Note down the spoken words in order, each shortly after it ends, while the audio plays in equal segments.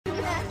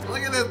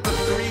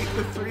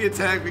heavy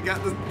attack. We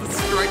got the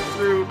strike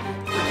through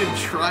freaking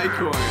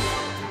tricorn.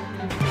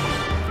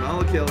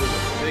 Molekale is a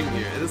thing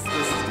here. This is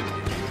gonna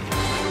be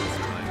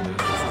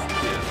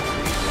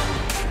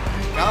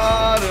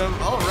got him!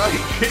 Alright,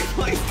 great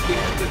place to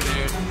end it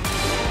there.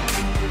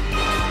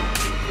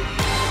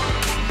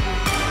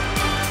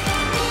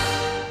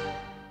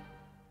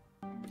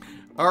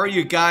 Are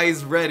you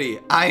guys ready?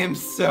 I am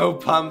so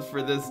pumped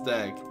for this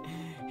deck.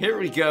 Here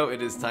we go,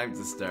 it is time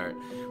to start.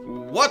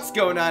 What's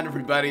going on,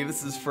 everybody?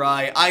 This is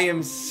Fry. I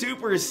am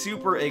super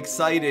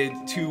excited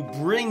to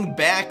bring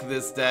back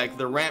this deck,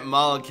 the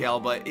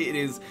Ramp-Molekale, but it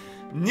is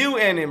new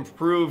and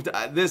improved.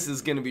 This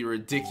is going to be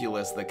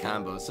ridiculous, the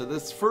combo. So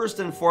this first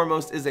and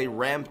foremost is a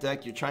ramp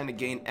deck. You're trying to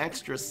gain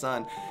extra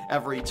sun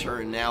every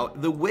turn. Now,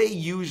 the way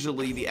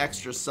usually the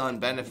extra sun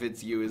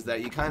benefits you is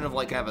that you kind of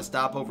like have a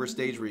stopover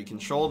stage where you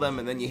control them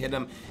and then you hit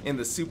them in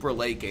the super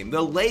late game.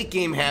 The late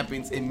game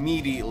happens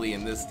immediately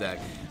in this deck.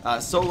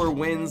 Solar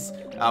Winds,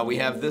 we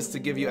have this to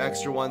give you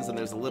extra ones, and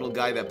there's a little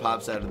guy that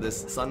pops out of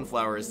this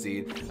sunflower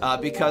seed,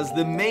 because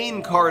the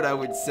main card, I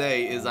would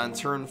say, is on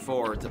turn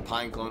 4 to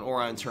Pineclone, or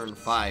on turn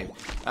 5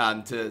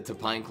 to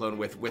Pineclone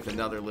with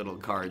another little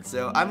card.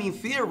 So, I mean,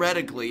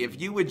 theoretically, if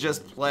you would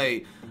just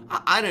play,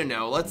 I don't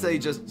know, let's say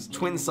just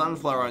Twin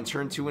Sunflower on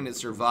turn 2 and it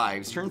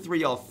survives, turn 3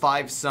 you'll have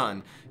 5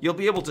 Sun, you'll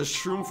be able to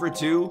Shroom for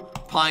 2,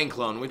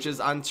 Pineclone, which is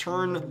on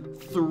turn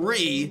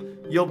 3,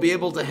 you'll be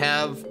able to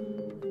have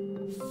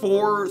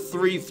 4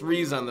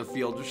 3/3s on the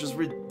field, which is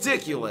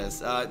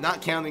ridiculous,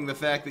 not counting the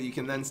fact that you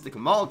can then stick a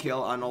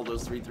Molekale on all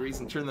those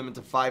 3/3s and turn them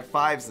into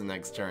 5/5s the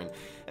next turn.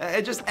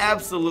 It's just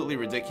absolutely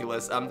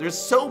ridiculous. There's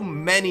so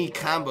many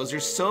combos,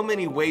 there's so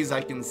many ways I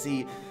can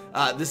see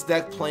this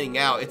deck playing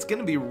out. It's going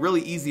to be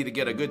really easy to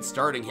get a good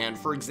starting hand.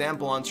 For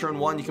example, on turn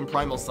 1 you can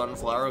Primal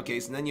Sunflower,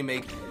 okay, so then you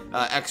make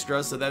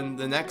extra, so then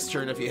the next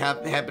turn if you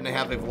happen to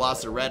have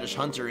a Radish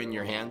Hunter in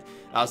your hand,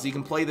 so you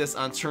can play this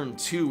on turn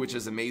 2, which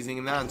is amazing,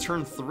 and then on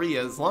turn 3,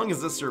 as long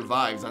as this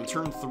survives, on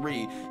turn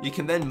 3, you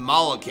can then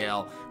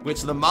Molekale,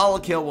 which the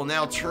Molekale will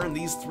now turn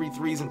these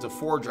 3/3s into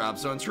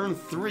 4-drops, so on turn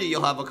 3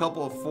 you'll have a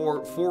couple of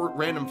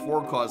random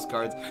 4-cost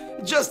cards.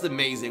 Just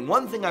amazing.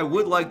 One thing I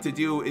would like to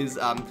do is,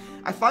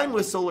 I find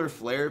with Solar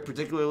Flare,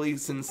 particularly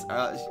since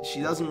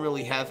she doesn't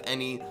really have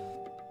any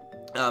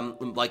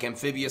like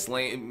amphibious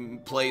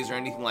plays or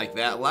anything like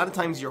that, a lot of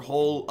times your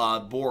whole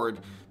board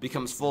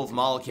becomes full of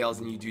Molekales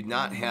and you do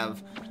not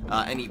have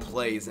any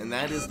plays, and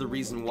that is the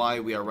reason why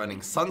we are running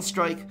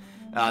Sunstrike.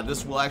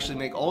 This will actually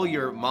make all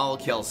your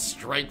Molekales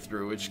strike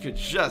through, which could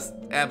just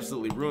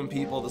absolutely ruin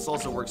people. This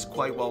also works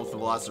quite well with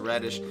the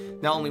Radish.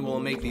 Not only will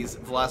it make these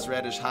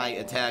Radish high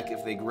attack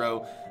if they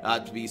grow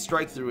to be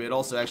strike through, it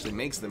also actually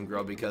makes them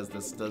grow because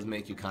this does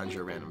make you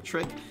conjure a random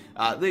trick.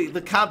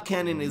 The Cob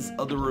Cannon is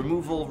the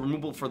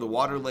removal for the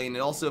water lane,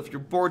 and also if your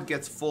board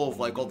gets full of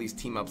like all these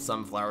team up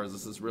sunflowers,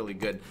 this is really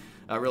good.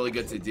 Really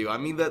good to do. I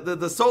mean,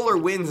 the Solar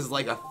Winds is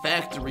like a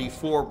factory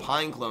for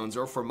Pineclones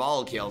or for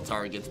Molekale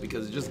targets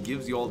because it just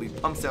gives you all these,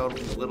 pumps out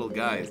these little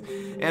guys.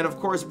 And of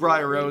course,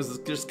 Briar Rose is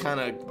just kind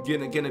of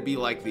gonna be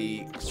like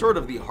the sort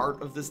of the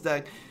heart of this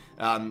deck.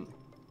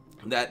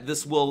 That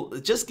this will,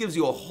 it just gives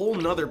you a whole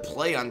nother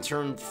play on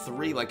turn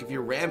 3. Like if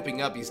you're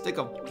ramping up, you stick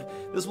a,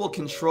 this will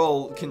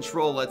control,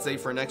 let's say,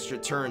 for an extra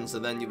turn, so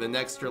then the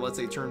next turn, let's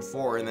say turn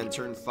 4, and then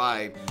turn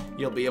 5,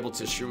 you'll be able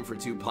to Shroom for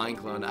 2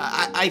 Pineclone.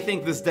 I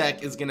think this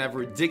deck is gonna have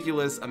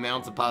ridiculous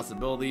amounts of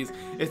possibilities.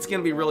 It's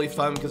gonna be really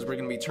fun because we're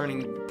gonna be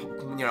turning,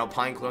 you know,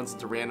 Pineclones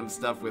into random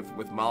stuff with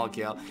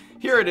Molekale.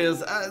 Here it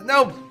is.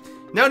 No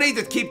need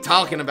to keep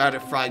talking about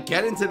it, Fry.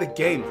 Get into the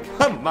game.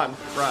 Come on,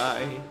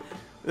 Fry.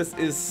 This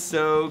is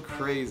so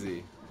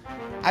crazy.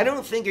 I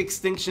don't think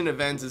Extinction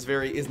Event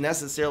is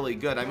necessarily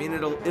good. I mean,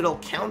 it'll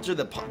counter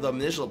the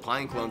initial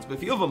Pineclones, but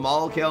if you have a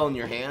Molekale in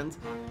your hand,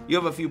 you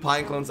have a few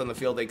Pineclones on the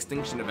field,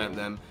 Extinction Event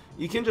them,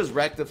 you can just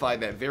rectify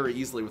that very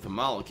easily with a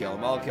Molekale. A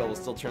Molekale will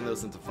still turn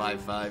those into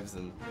 5/5s,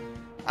 and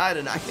I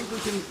don't know. I think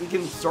we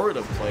can sort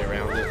of play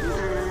around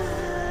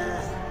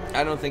it.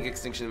 I don't think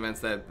Extinction Event's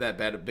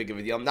that big of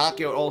a deal.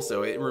 Knockout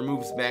also, it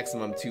removes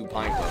maximum 2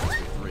 Pineclones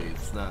for 3.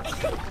 It's not,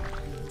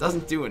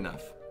 doesn't do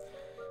enough.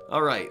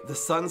 Alright, the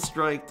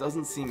Sunstrike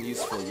doesn't seem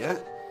useful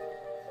yet.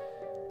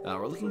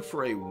 We're looking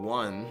for a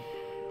 1.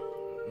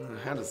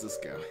 How does this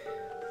go?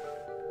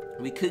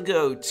 We could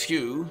go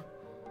 2,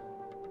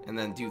 and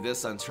then do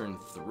this on turn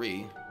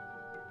 3.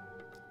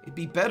 It'd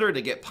be better to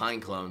get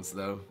Pineclones,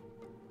 though.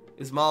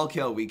 Is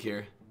Molekale weak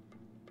here?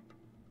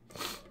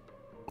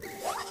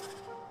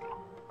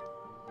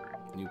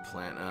 New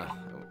plant.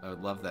 I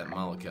would love that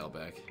Molekale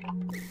back.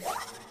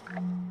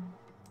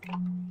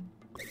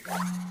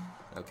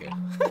 Okay.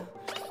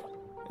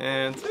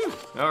 And,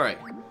 alright.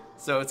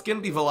 So it's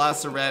gonna be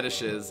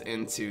Radish-Radishes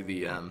into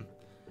the,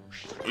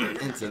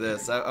 into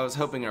this. I was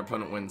hoping our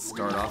opponent wouldn't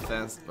start off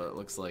fast, but it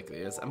looks like it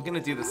is. I'm gonna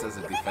do this as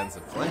a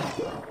defensive play.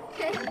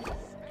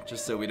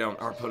 Just so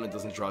our opponent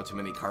doesn't draw too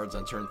many cards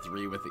on turn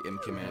 3 with the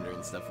Imp Commander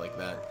and stuff like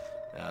that.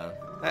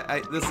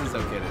 This is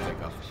okay to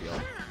take off the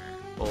field.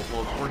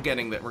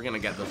 We're gonna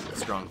get the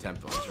strong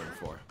tempo on turn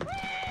 4.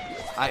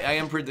 I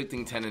am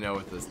predicting 10-0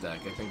 with this deck.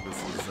 I think this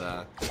is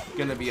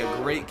going to be a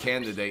great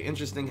candidate.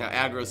 Interesting how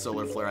Aggro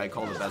Solar Flare I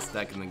call the best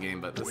deck in the game,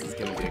 but this is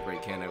going to be a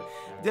great candidate.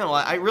 You know,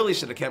 I really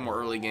should have kept more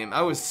early game.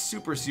 I was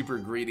super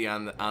greedy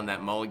on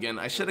that mulligan.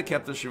 I should have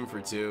kept this room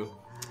for 2.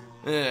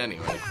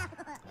 Anyway.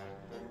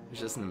 It's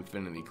just an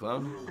Infinity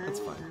Clone. That's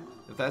fine.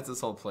 If that's his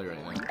whole play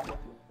right now,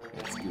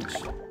 it's gooch.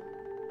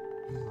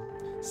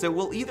 So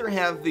we'll either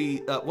have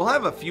the, we'll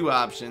have a few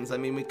options. I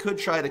mean, we could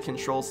try to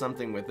control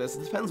something with this.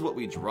 It depends what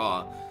we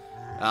draw.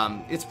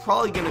 It's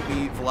probably going to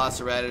be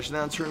Velociraptor. And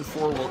then on turn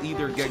 4, we'll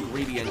either get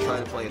greedy and try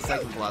to play a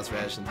second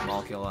Velociraptor into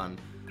Molekale on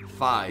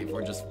 5,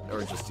 or just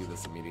do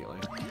this immediately.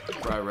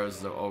 Briar Rose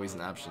is always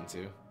an option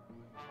too.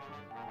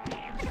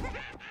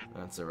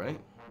 That's alright.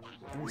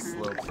 Very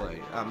slow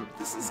play.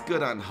 This is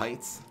good on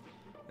heights,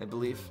 I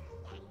believe.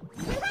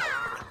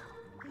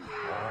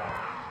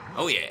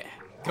 Oh yeah!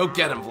 Go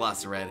get him,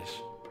 Velociraptor.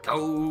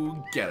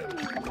 Go get him.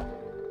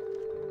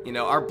 You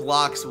know, our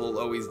blocks will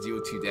always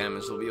do 2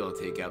 damage. We'll be able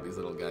to take out these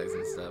little guys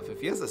and stuff.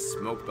 If he has a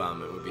Smoke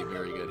Bomb, it would be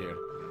very good here. It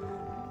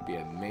would be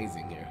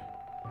amazing here.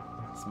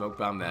 Smoke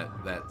Bomb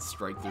that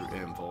strike through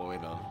imp all the way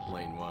to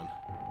lane 1.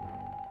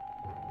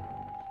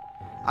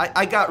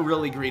 I got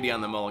really greedy on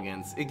the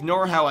mulligans.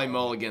 Ignore how I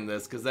mulligan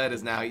this, because that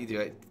is not how you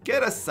do it.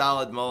 Get a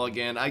solid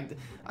mulligan. I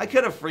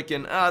could have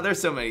freaking... there's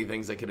so many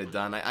things I could have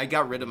done. I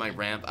got rid of my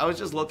ramp. I was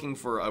just looking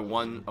for a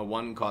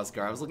one cost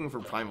card. I was looking for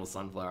Primal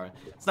Sunflower.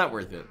 It's not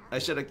worth it. I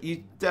should have...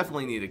 You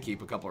definitely need to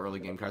keep a couple early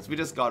game cards. We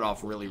just got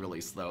off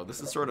really slow.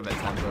 This is sort of a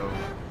tempo...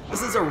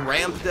 This is a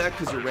ramp deck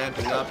because you're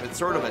ramping up. It's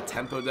sort of a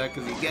tempo deck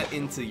because you get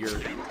into your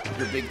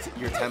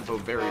tempo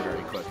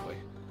very quickly.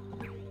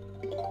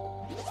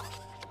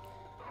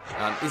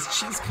 Is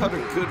Cheese Cutter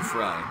good,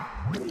 Fry?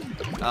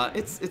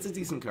 It's a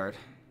decent card.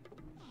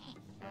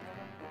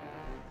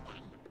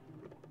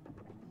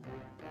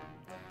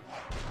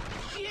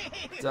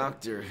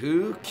 Doctor,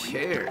 who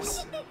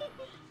cares?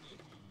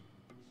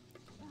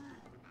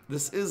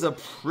 This is a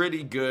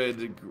pretty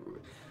good...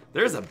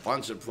 There's a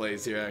bunch of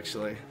plays here,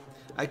 actually.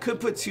 I could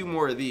put 2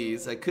 more of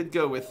these. I could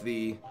go with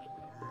the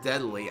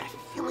Deadly. I have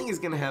a feeling he's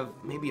going to have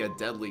maybe a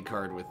Deadly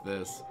card with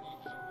this.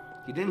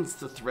 He didn't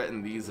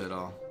threaten these at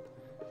all.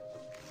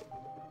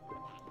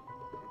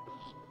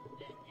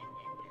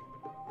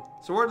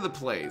 So what are the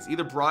plays?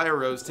 Either Briar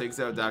Rose takes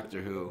out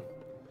Doctor Who,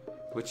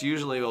 which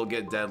usually will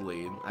get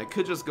Deadly. I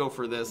could just go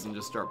for this and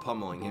just start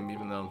pummeling him,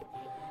 even though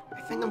I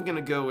think I'm gonna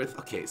go with...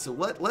 Okay, so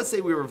let's say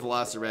we were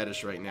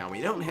Velociraptor right now.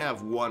 We don't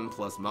have 1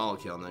 plus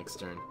Molekale next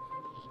turn.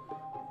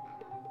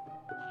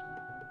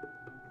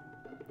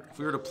 If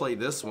we were to play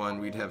this one,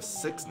 we'd have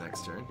 6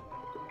 next turn.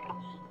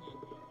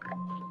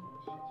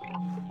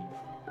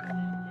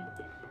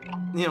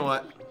 You know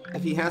what?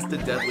 If he has to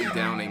Deadly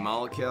down a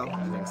Molekale,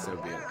 I think so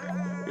be it.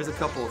 Here's a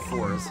couple of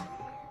 4s.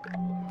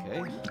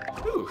 Okay.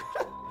 Ooh.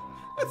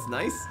 That's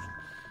nice.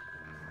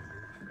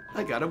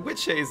 I got a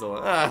Witch Hazel.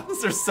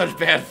 Those are such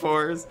bad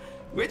 4s.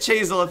 Witch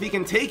Hazel, if he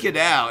can take it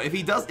out, if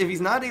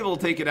he's not able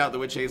to take it out, the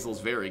Witch Hazel is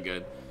very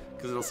good.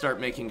 Because it'll start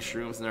making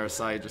shrooms on our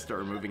side, just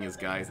start removing his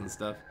guys and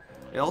stuff.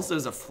 It also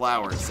is a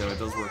flower, so it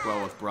does work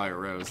well with Briar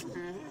Rose.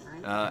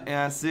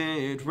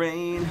 Acid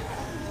Rain.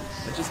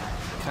 I just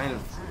kind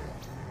of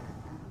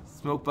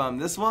Smoke Bomb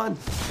this one.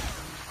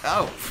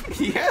 Oh,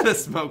 he had a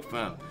Smoke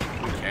Bomb.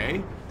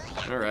 Okay.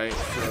 Alright,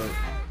 so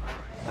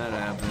that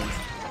happens.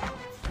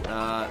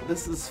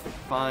 This is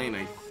fine,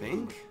 I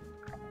think.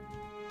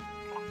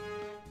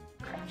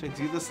 Should I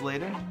do this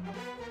later?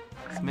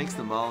 This makes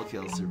the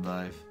Molekale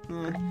survive.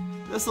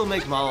 This will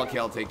make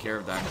Molekale take care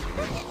of that. I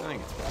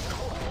think it's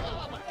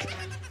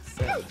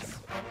fine.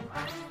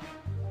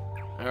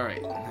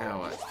 Alright, now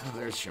what? Oh,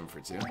 there's Shrimp for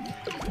 2.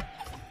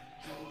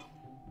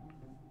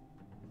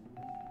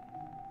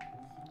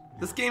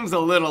 This game's a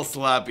little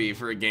sloppy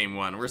for a game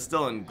 1. We're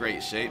still in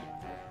great shape.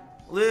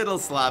 Little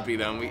sloppy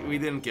though. We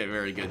didn't get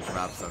very good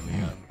drops on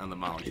the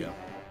Molekale.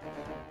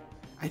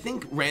 I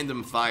think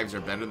random 5s are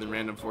better than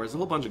random 4s. There's a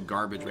whole bunch of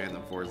garbage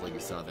random 4s like you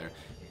saw there.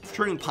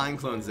 Turning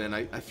Pineclones in,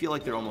 I feel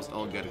like they're almost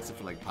all good except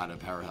for like Pot of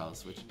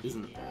Powerhouse, which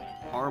isn't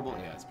horrible.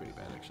 Yeah, it's pretty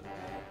bad actually.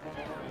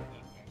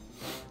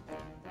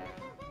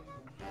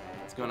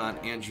 What's going on,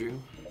 Andrew?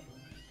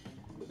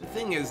 The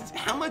thing is,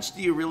 how much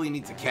do you really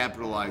need to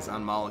capitalize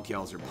on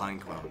Molekales or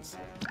Pineclones?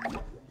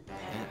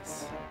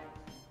 Yes.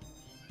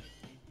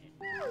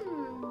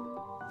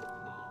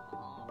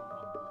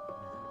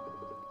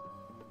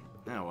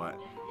 Now what?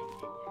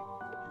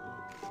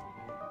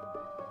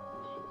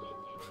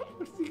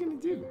 What's he gonna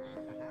do?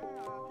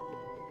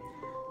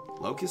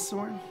 Locust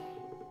Swarm?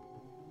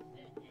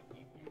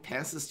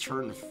 Passes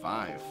turn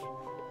 5.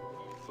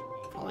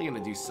 Probably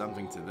gonna do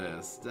something to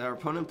this. Did our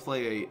opponent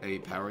play a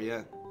power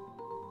yet?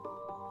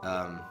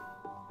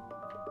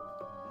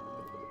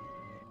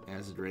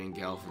 Acid Rain,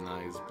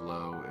 Galvanize,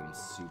 Blow, and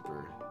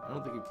Super. I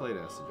don't think he played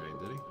Acid Rain,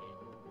 did he?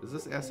 Is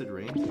this Acid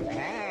Rain? Oh,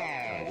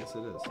 I guess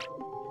it is.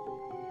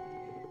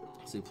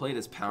 So he played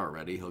his power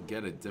ready. He'll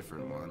get a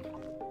different one.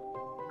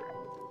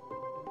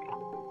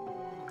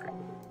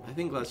 I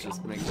think let's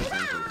just make this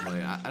Anko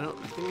play. I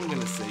think I'm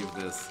gonna save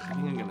this. I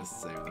think I'm gonna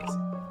save this.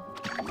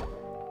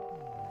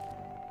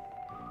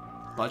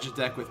 Budget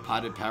deck with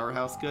Potted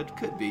Powerhouse good?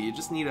 Could be. You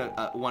just need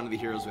one of the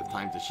heroes with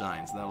time to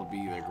shine, so that'll be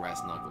either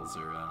Grass Knuckles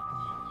or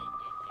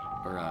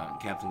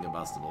Captain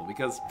Combustible,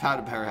 because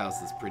Potted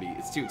Powerhouse is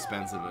it's too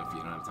expensive if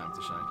you don't have time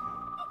to shine.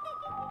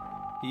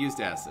 He used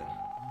Acid.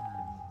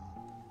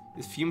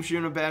 Is Fume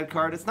Shroom a bad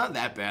card? It's not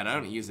that bad. I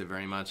don't use it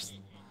very much. It's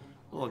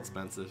a little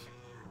expensive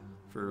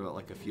for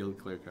like a field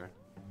clear card.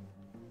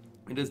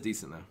 It is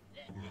decent though.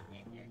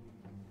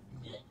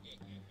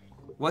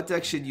 What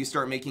deck should you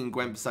start making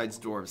Gwen besides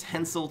Dwarves?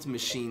 Henselt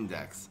Machine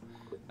decks.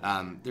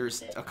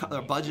 There's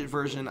a budget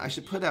version. I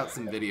should put out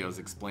some videos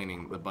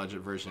explaining the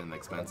budget version and the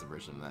expensive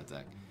version of that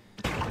deck.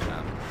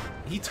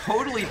 He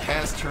totally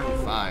passed turn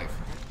 5.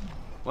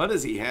 What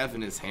does he have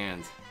in his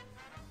hand?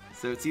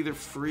 So it's either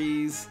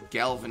Freeze,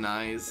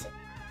 Galvanize,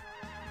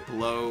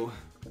 Blow.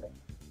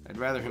 I'd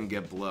rather him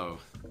get Blow.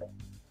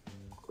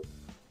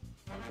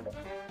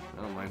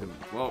 I don't mind him.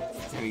 Whoa,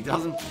 and he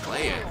doesn't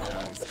play it.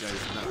 This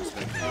guy's not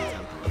respecting the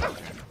tempo.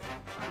 Okay.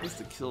 Just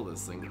to kill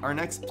this thing. Our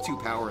next 2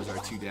 powers are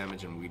 2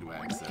 damage and Weed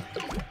Whack, so.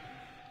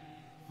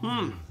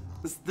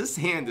 This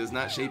hand is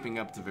not shaping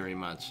up to very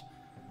much.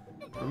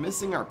 We're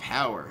missing our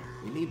power.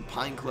 We need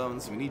Pine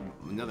Clones. We need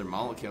another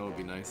Molekale would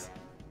be nice.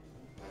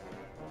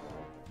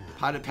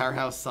 Potted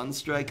Powerhouse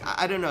Sunstrike.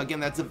 I don't know. Again,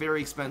 that's a very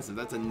expensive.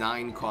 That's a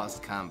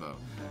 9-cost combo.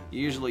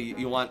 Usually,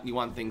 you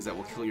want things that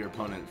will kill your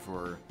opponent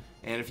for.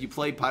 And if you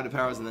play Potted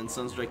Powerhouse and then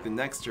Sunstrike the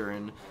next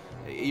turn,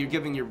 you're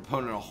giving your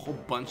opponent a whole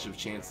bunch of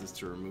chances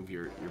to remove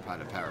your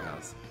Potted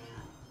Powerhouse.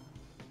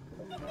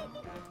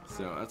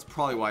 So that's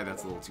probably why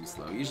that's a little too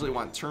slow. You usually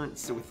want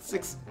so with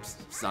 6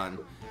 Sun,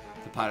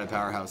 the Potted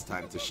Powerhouse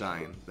time to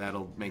shine.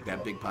 That'll make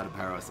that big Potted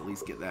Powerhouse at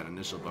least get that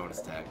initial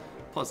bonus tag.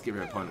 Plus give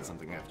your opponent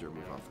something after it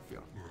move off the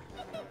field.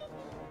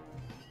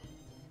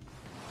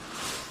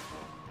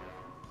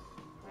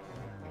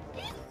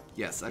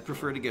 Yes, I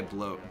prefer to get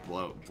blowed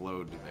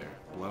there.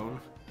 Blown?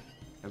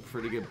 I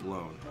prefer to get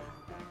blown.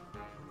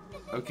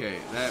 Okay,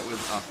 that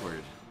was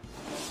awkward.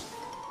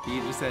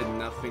 He just had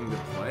nothing to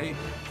play.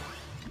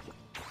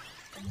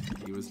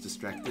 He was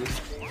distracted.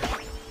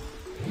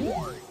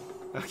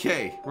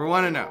 Okay, we're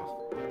 1-0.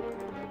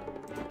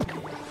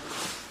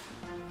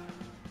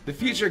 The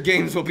future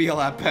games will be a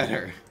lot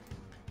better.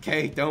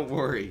 Okay, don't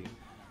worry.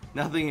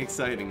 Nothing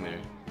exciting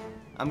there.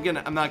 I'm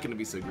not gonna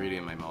be so greedy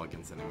in my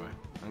mulligans anyway.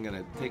 I'm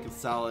gonna take a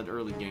solid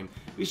early game.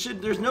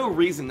 There's no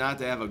reason not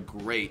to have a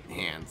great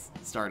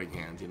starting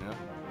hand, you know?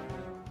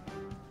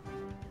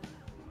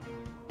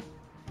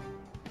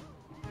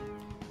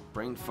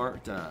 Brain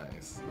fart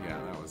dies.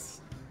 Yeah,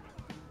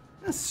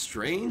 that's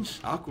strange.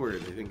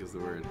 Awkward, I think is the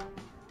word.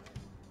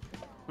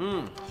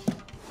 Golden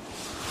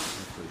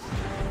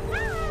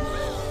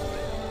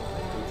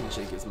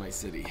Shake is my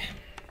city.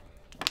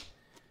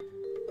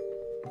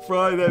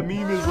 Fry, that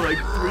meme is like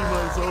 3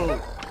 months old.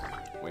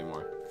 Way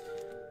more.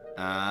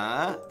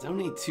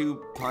 Donate 2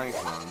 Pine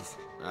Clones.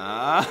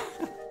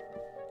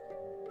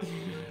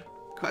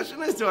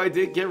 Question is, do I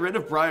get rid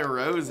of Briar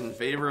Rose in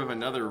favor of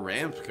another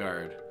Ramp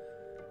card?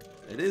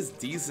 It is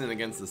decent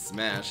against the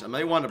Smash. I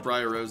might want a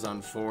Briar Rose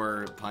on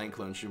 4,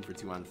 Pineclone Shroom for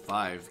 2 on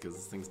 5, because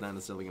this thing's not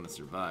necessarily going to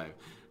survive.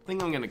 I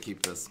think I'm going to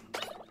keep this.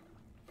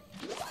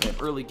 Okay,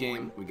 early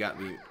game, we got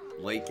the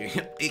late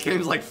game. 8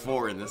 games like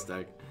 4 in this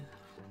deck.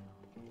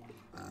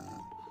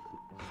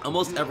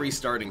 Almost every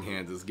starting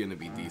hand is going to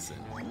be decent.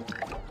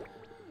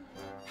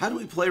 How do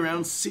we play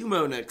around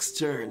Sumo next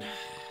turn?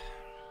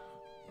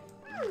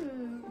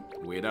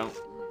 We don't.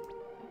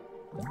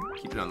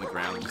 Keep it on the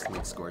ground, just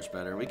make Scorch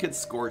better. We could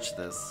Scorch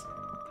this.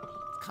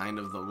 It's kind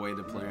of the way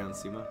to play around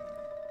Sumo.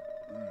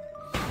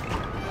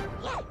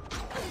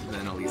 And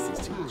then at least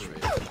these 2 will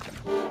trade.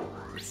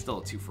 It's still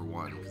a 2 for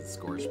 1, because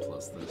Scorch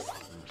plus this.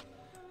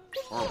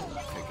 Horrible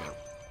pickup.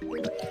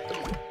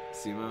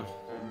 Sumo.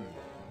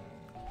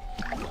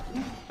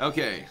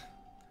 Okay.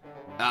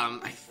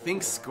 I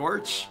think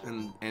Scorch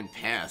and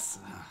pass.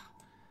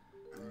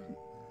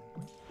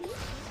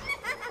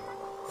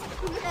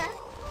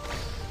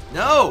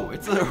 No,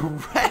 it's a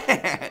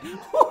rat.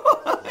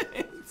 What?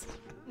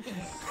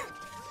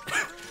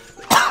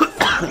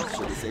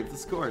 Should have saved the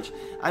Scorch.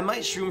 I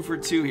might Shroom for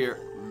 2 here.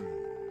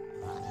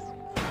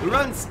 Who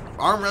runs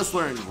Arm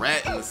Wrestler and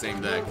Rat in the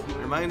same deck? It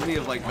reminds me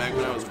of like back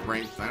when I was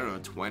ranked, I don't know,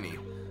 20.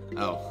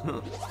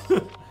 Oh.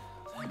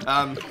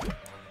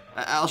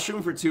 I'll shoot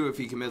him for 2 if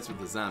he commits with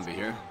the zombie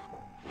here.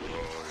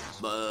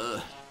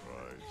 Oh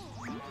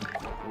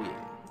yeah,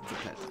 it's a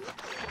pet.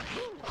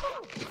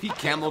 If he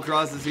Camel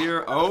Crosses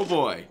here, oh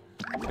boy.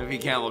 If he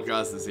Camel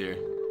Crosses here.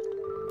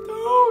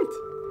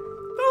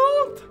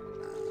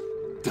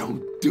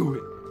 Don't do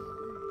it.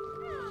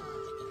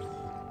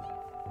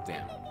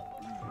 Damn.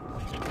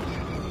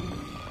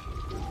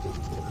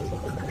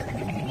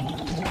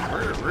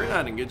 We're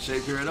not in good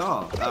shape here at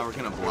all. Oh, we're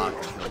gonna block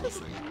and kill this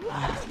thing.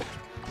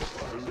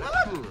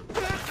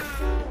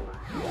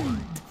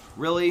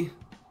 Really?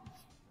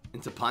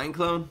 Into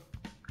Pineclone?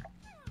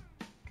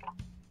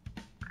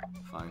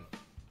 Fine.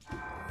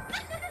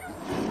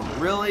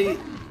 Really?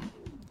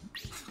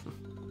 These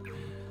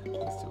 2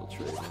 will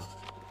trade.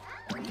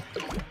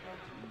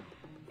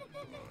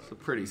 So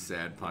Pretty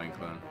sad,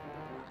 Pineclone.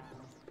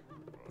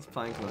 This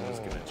Pineclone is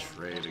gonna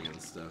trade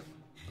against stuff.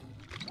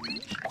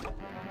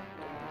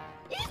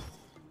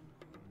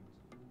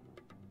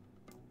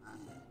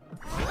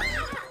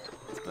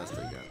 That's the best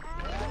I got.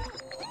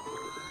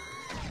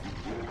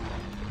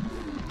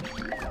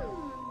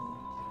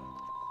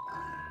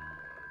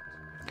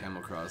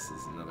 Camel Cross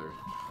is another.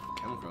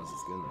 Camel Cross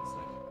is good in this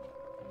deck.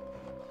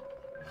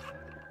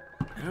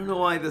 I don't know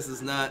why this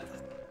is not.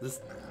 This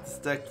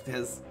deck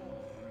has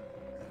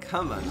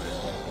come on it.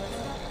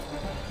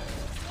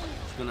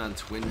 What's going on,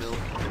 Twin Mill?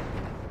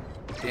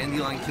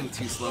 Dandelion King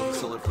too slow for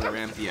solar for the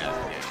ramp? Yeah.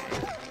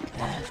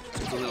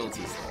 It's a little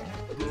too slow.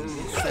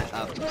 Set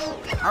up.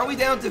 How are we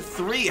down to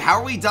 3? How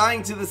are we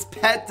dying to this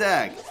pet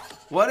deck?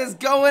 What is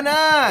going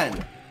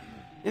on?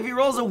 If he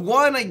rolls a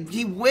 1,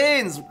 he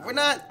wins. We're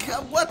not.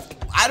 What?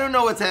 I don't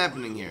know what's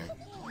happening here.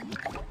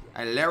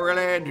 I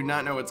literally do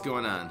not know what's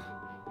going on.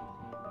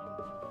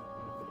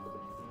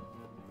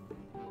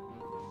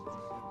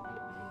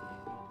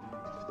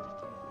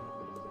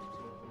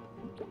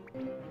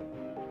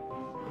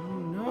 Oh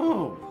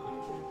no.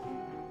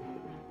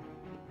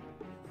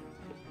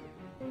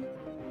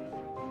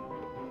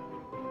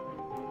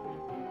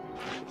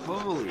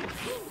 Holy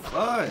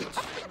fudge.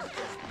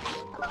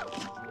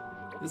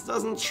 This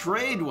doesn't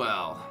trade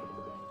well.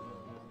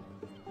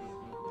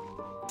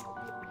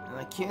 And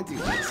I can't do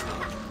this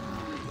one.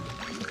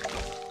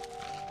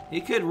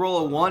 He could roll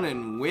a 1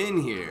 and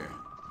win here.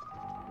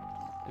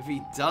 If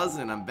he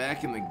doesn't, I'm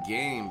back in the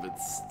game, but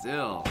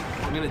still.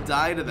 I'm gonna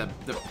die to the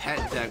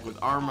pet deck with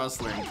Arm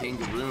Rustler and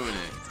Kangaroo in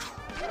it.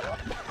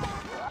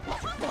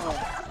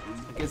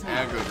 I guess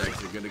aggro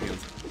decks are good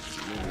against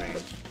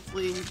mid-range.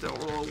 Please don't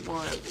roll a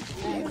 1.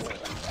 Please.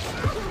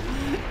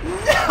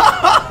 No!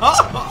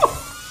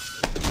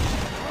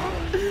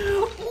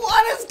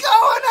 What is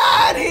going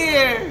on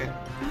here?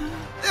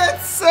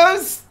 That's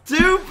so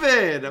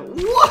stupid.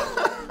 What?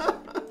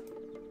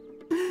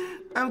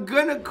 I'm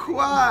gonna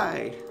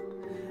cry.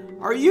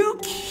 Are you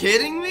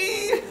kidding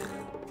me?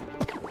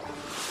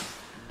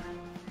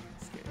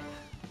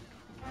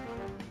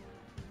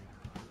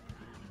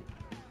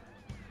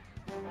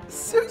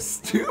 So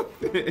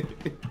stupid.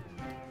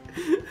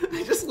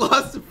 I just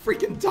lost a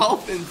freaking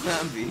dolphin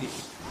zombie.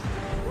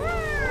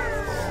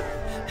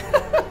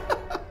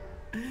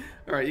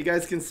 Alright, you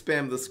guys can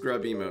spam the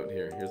scrub emote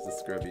here. Here's the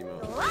scrub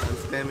emote. I'm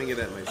spamming it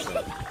at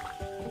myself.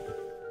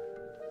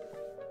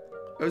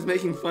 I was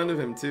making fun of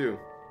him too.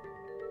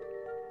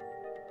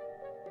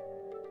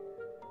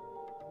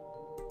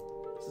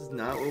 This is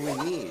not what we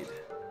need.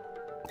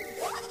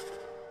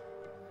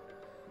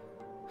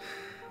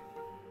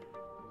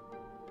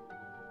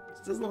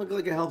 This doesn't look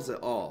like it helps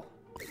at all.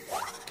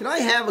 Can I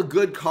have a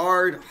good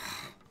card?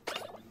 I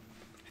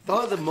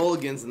thought the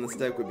mulligans in this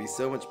deck would be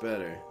so much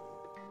better.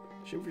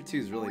 Shoot for 2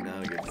 is really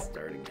not a good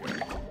starting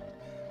card.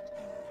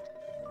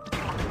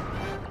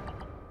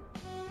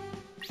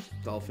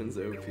 Dolphins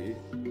OP.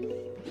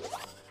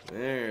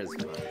 There's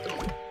one.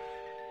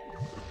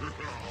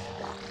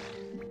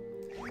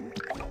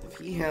 If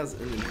he has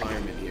an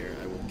environment here,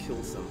 I will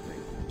kill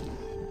something.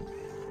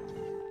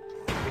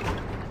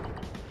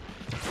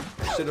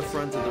 I should have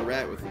fronted the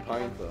rat with the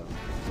Pineclone.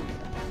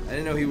 I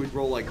didn't know he would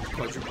roll like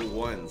quadruple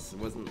 1s. I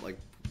wasn't like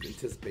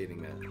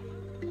anticipating that.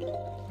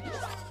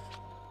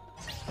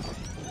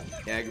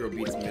 Aggro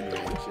beats mid-range,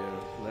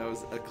 yeah. That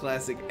was a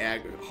classic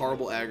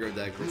horrible aggro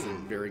deck versus a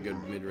very good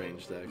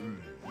mid-range deck.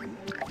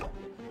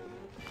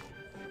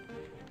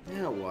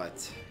 Now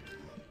what?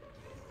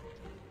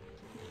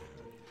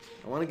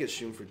 I want to get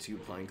Shoom for 2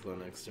 Pineclone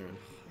next turn.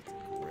 That's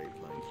a great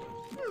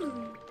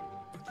Pineclone.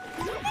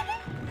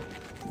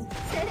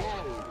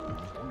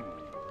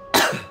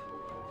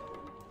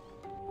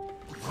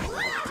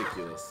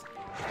 Ridiculous.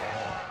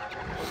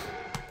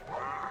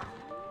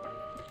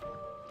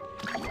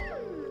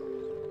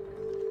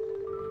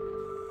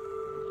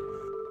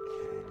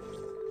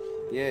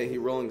 Yeah, he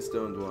Rolling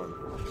Stoned 1.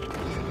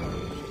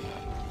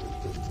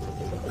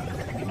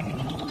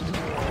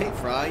 Hey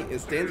Fry,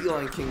 is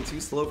Dandelion King too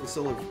slow for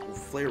Solar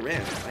Flare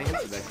Ramp? I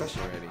answered that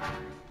question already.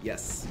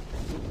 Yes.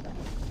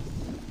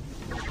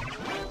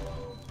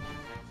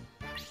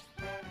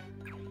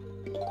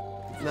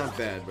 It's not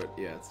bad, but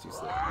yeah, it's too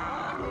slow.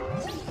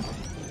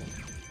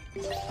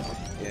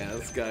 Yeah,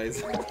 this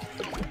guy's...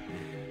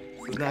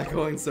 This is not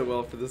going so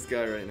well for this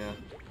guy right now.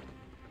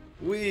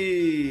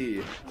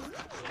 Whee!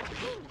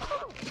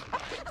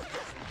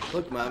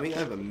 Look, Mommy, I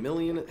have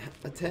 1,000,000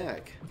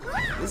 attack.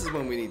 This is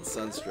when we need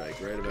Sunstrike,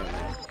 right about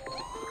now.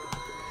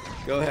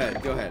 Go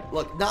ahead, go ahead.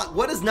 Look,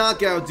 what does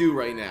Knockout do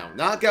right now?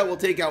 Knockout will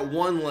take out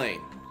 1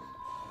 lane.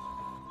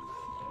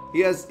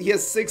 He has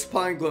 6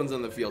 Pineclones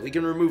on the field. He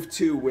can remove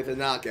 2 with a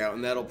Knockout,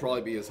 and that'll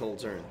probably be his whole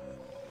turn.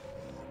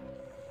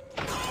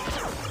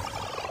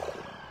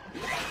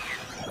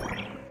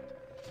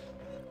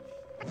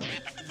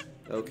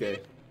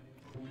 Okay.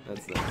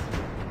 That's nice.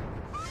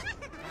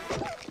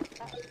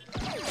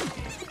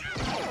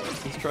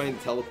 He's trying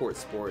to teleport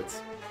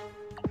sports.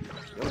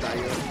 Go die.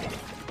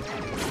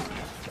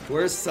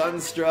 Where's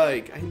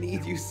Sunstrike? I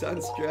need you,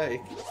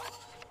 Sunstrike.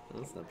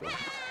 That's not bad.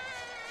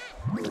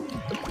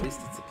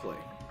 play.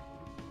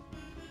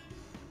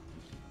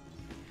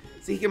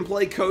 See, he can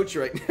play coach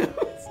right now.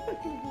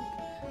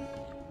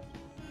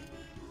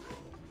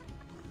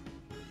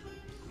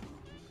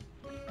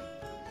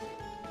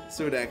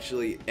 So it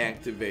actually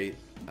activate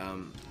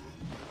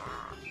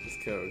his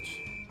coach.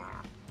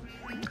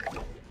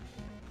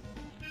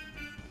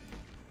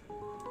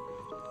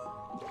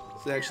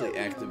 So it actually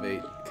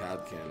activate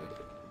Cob Cannon,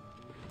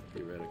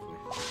 theoretically.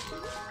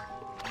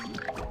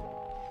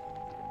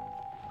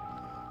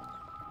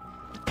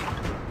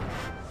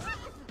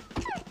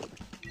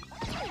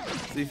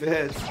 See if it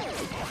hits.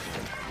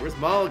 Where's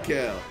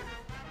Molekale?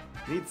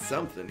 Need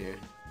something here.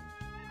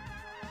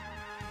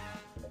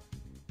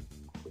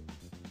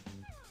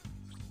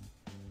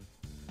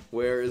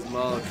 Where is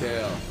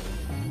Molekale?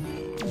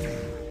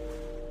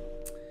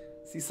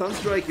 See,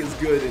 Sunstrike is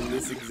good in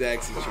this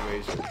exact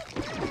situation.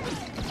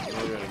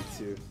 Already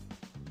too.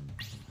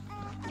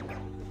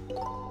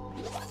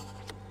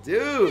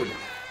 Dude!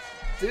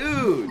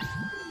 Dude!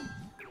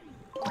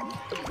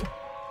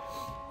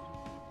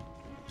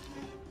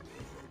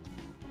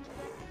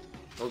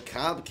 Oh,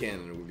 Cob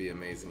Cannon would be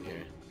amazing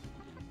here.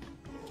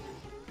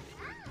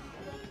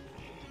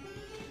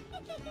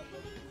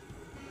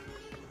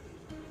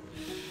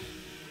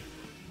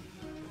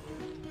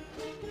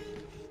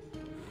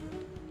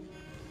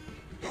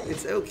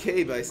 It's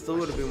okay, but I still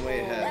would have been way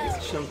ahead.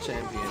 This Chump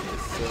Champion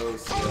is so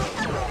slow.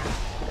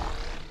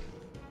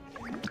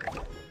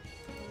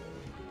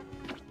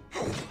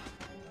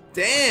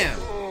 Damn!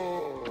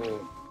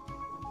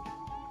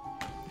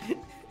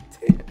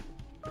 Damn.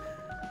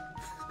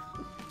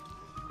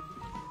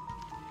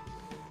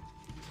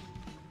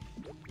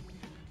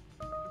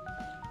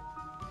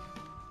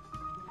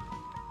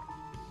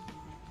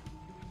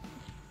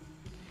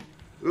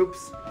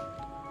 Oops.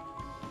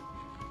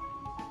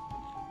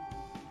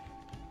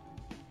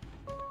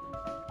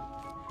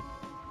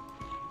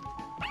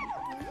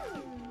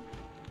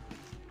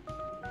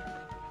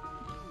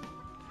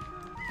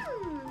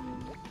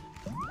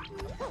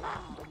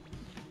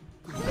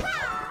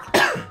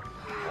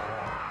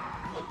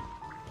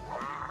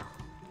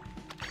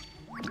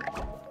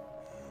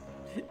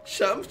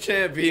 Chump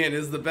Champion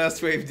is the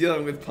best way of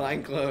dealing with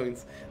pine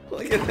clones.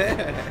 Look at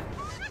that.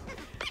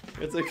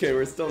 It's okay,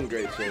 we're still in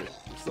great shape.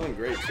 We're still in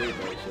great shape,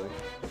 actually.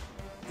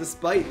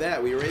 Despite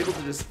that, we were able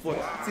to just flip.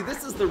 See,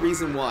 this is the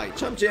reason why.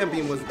 Chump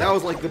Champion was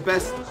like the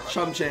best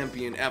Chump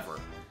Champion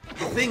ever.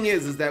 The thing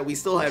is that we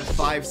still had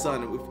 5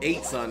 Sun with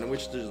 8 Sun,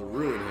 which to just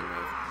ruin him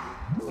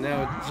with.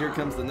 Now, here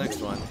comes the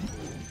next one.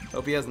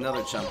 Hope he has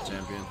another Chump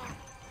Champion.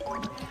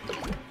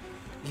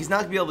 He's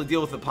not gonna be able to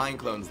deal with the pine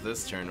clones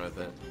this turn with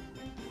it.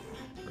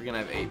 We're gonna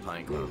have 8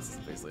 pine clones.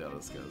 That's basically how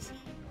this goes.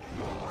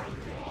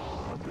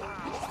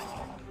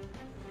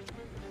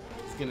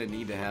 He's gonna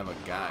need to have a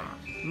guy.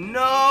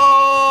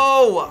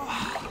 No!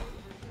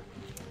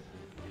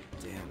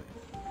 Damn it.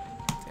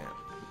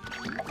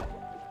 Damn.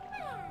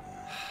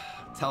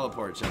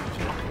 Teleport Chump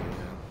Champion.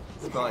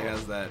 This probably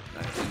has that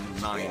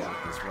in mind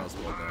with this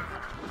Rose-Cob deck.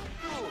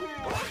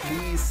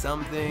 Please,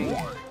 something.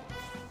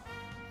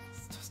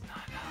 This does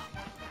not help.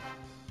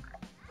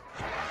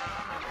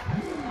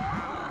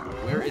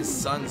 Where is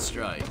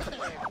Sunstrike?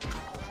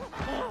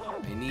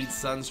 I need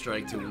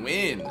Sunstrike to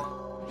win.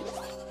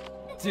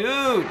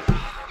 Dude!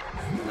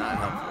 Not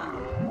helpful.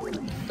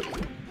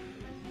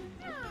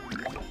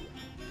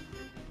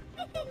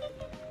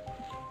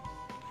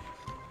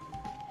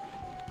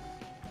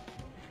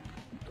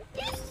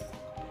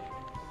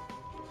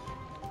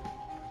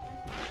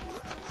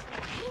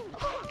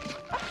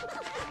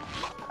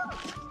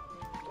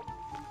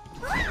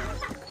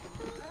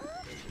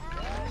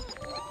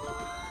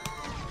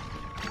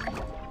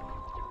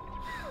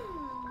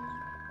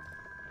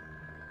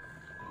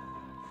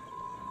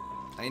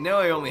 I know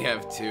I only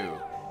have 2.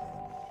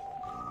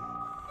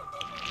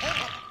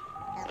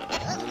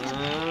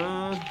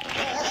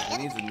 He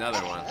needs another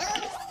one.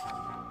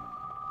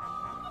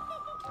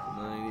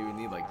 No, we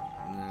need like...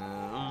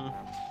 No.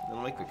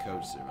 That'll make the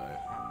coach survive.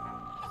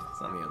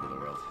 It's not the end of the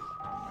world.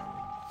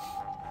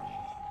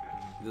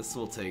 This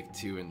will take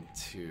 2 and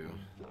 2.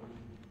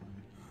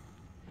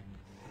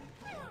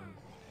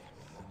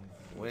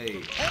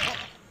 Wait.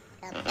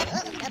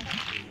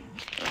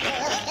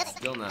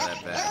 Still not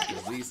that bad,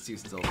 because these 2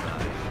 still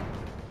die.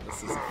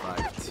 This is a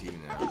 5-2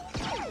 now.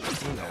 He's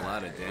doing a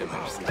lot of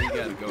damage, so he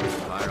gotta go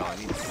viral. I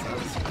need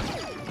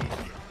Sunstrike.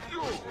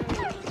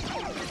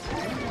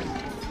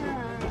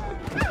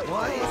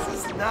 Why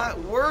is this not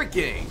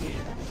working?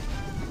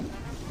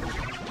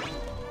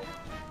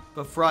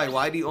 But Fry,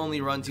 why do you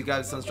only run 2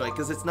 guys Sunstrike?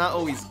 Because it's not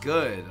always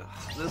good.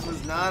 This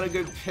was not a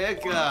good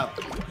pickup.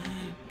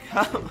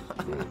 Come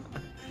on.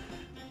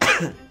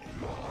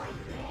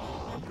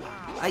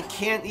 I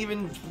can't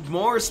even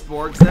more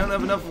sport because I don't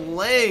have enough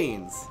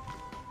lanes.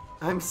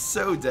 I'm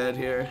so dead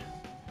here.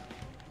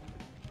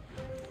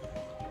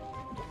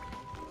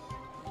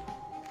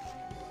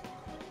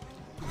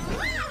 I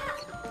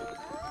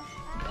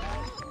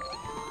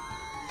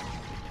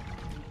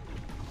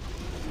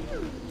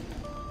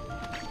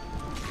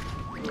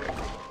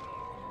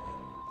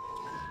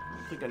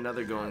don't think think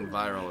another going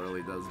viral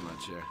really does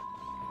much here.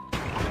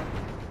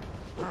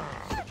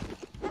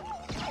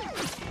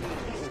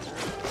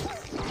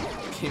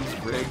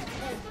 Game's rigged.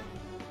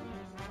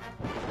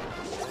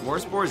 More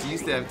Spores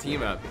used to have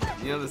team up.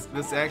 You know,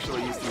 this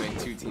actually used to make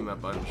 2 team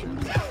up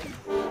mushrooms.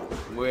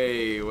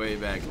 Way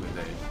back in the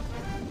day.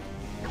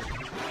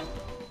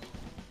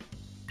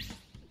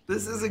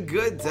 This is a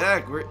good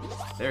deck.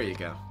 There you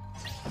go.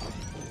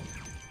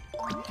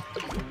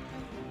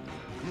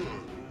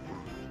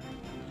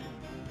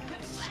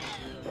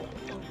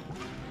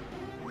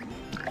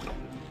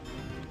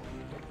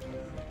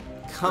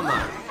 Come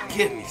on,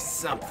 give me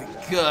something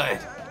good.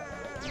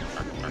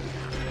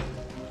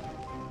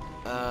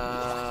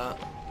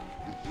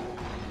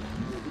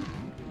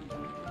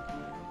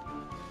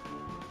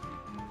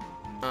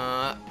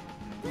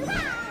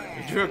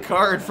 We drew a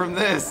card from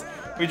this.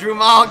 We drew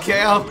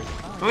Molekale.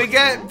 We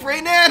get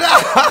Brainetta.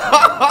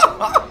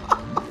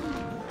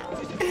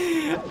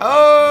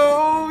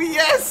 Oh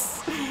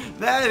yes,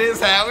 that is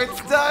how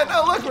it's done.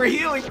 Oh look, we're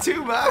healing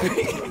too, Bobby.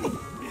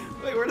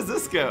 Wait, where does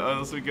this go? Oh,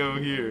 this would go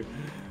here.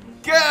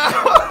 Go!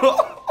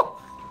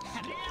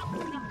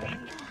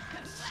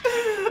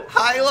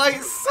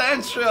 Highlight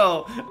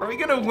Central! Are we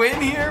gonna win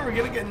here? We're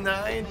gonna get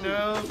 9?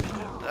 No.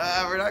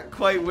 We're not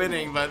quite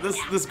winning, but this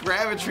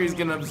Gravitry is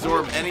gonna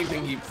absorb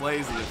anything he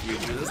plays in the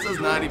future. This does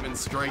not even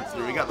strike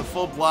through. We got the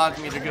full block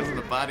meter because of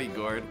the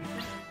bodyguard.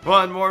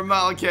 One more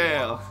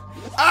Molekale.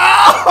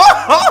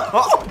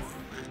 Oh!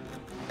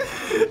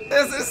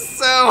 This is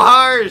so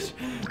harsh!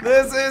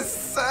 This is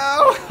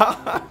so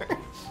harsh!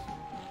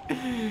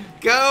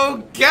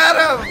 Go get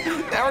him!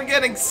 Now we're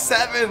getting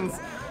 7s.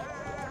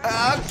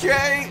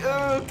 Okay,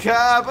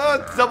 Cob.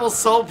 Oh, double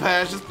Soul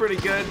Patch is pretty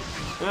good.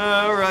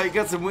 Alright,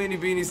 got some Weenie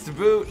Beanies to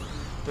boot.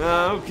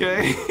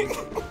 Okay.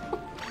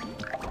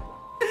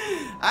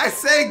 I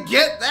say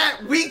get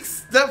that weak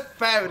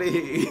stuff out of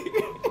here.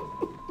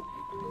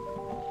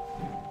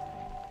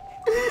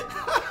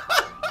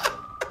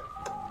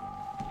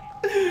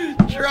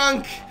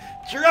 Drunk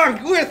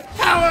with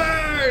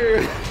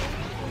power!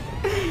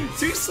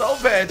 2 Soul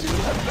Patches,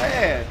 not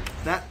bad.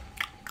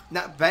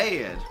 Not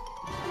bad.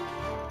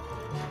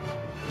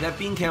 That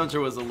bean counter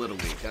was a little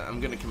weak. I'm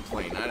gonna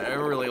complain. I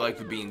don't really like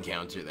the bean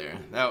counter there.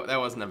 That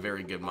wasn't a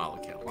very good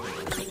Molekale.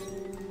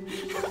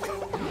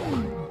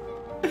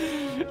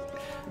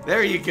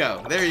 There you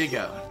go. There you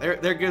go.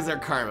 There goes our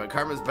karma.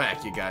 Karma's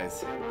back, you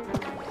guys.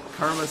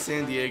 Karma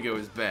San Diego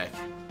is back.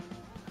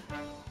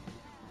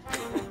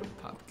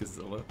 Pop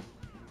Godzilla.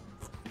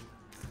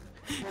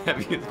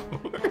 Heaviest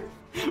board.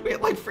 We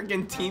had like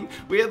freaking team.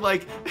 We had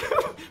like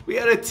we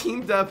had a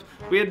teamed up.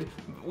 We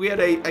had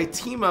a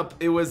team up.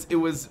 It was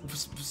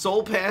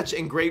Soul Patch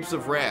and Grapes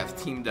of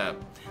Wrath teamed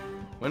up.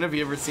 When have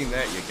you ever seen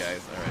that, you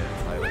guys? All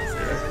right, let's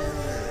highlight this.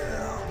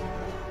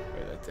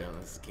 Write that down.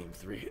 This is game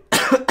 3.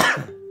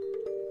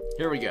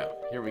 Here we go.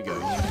 Here we go.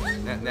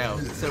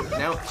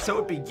 So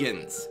it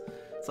begins.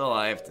 That's all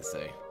I have to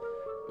say.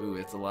 Ooh,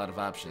 it's a lot of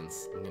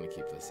options. I'm gonna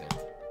keep this in.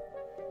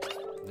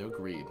 No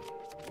greed.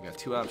 We got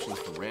 2 options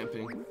for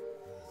ramping.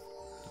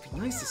 It'd be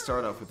nice to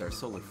start off with our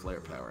solar flare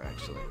power,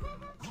 actually.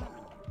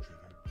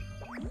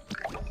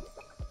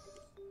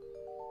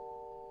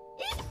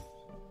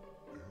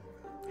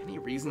 Any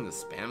reason to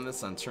spam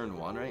this on turn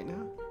 1 right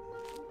now?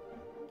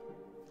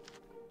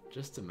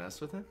 Just to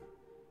mess with him?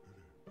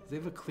 They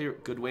have a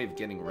good way of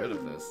getting rid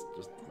of this.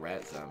 Just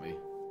rat zombie.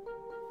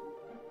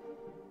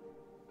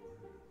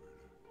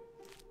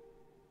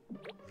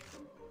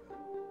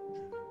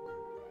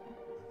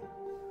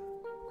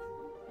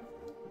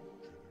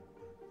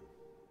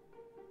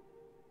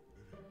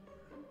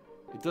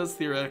 It does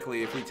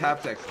theoretically, if we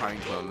tap deck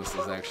Pineclone, this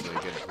is actually a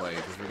good play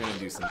because we're gonna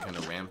do some kind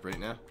of ramp right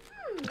now.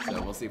 So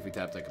we'll see if we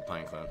tap deck a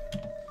Pineclone.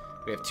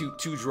 We have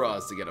two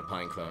draws to get a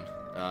Pineclone.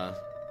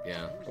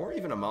 Yeah, or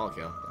even a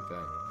Molekale. Not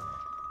bad.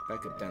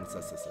 Back up down.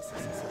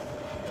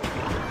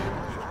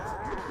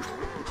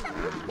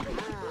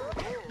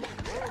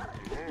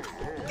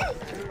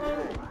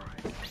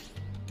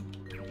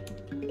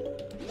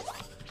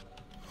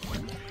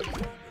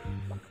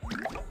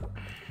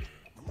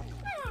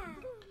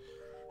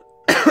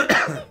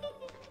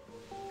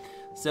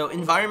 So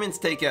environments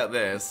take out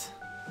this.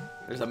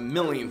 There's a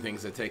million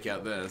things that take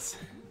out this.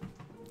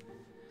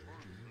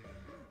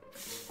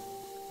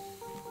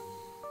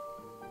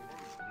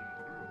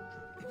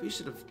 Maybe we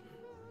should have.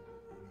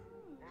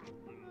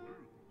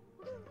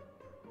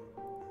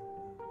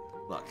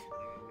 Look.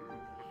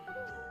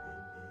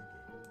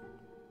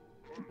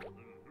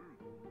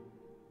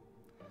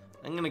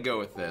 I'm gonna go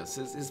with this.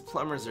 His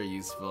plumbers are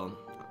useful.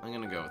 I'm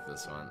gonna go with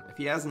this one. If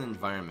he has an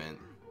environment,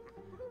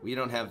 we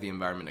don't have the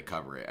environment to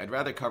cover it. I'd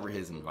rather cover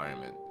his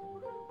environment.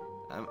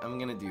 I'm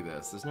gonna do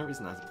this. There's no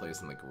reason not to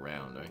place on the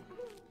ground, right?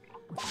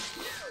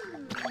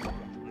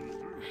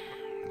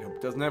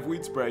 Nope, doesn't have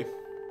weed spray.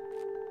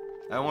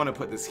 I want to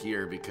put this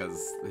here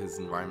because his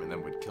environment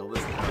then would kill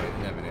this. I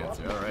didn't have an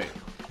answer. Alright.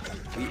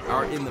 We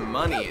are in the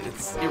money.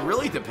 It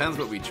really depends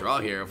what we draw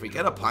here. If we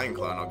get a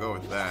Pineclone, I'll go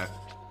with that.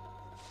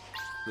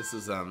 This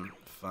is,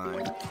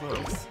 fine.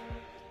 Close.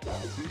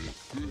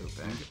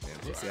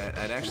 See,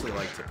 I'd actually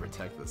like to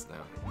protect this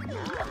now.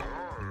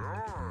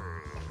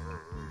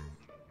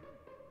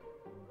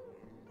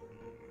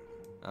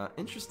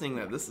 Interesting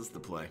that this is the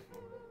play.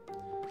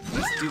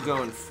 These do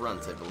go in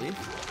front, I believe.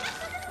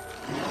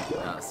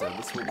 So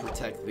this will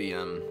protect the,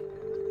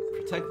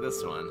 protect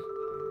this one.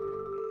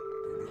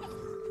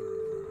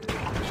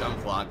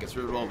 Jump block gets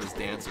rid of all of his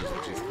dancers,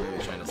 which he's clearly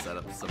trying to set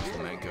up some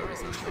flamenco or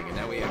something. And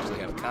now we actually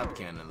have Cob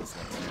Cannon this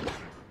next turn.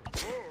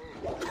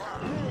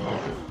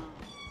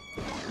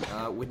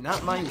 Would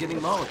not mind getting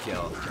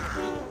Molekale.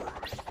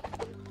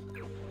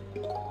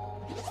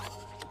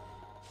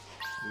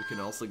 We can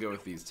also go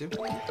with these two.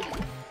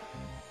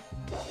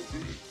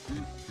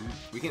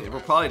 We're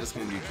probably just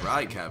gonna do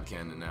dry Cob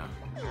Cannon now.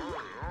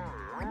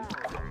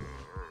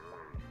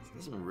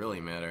 This doesn't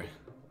really matter.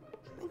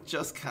 I think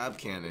just Cob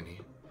Cannon here.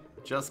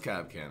 Just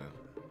Cob Cannon.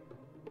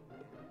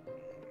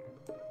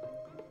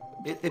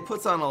 It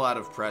puts on a lot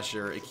of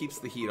pressure. It keeps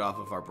the heat off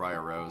of our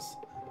Briar Rose.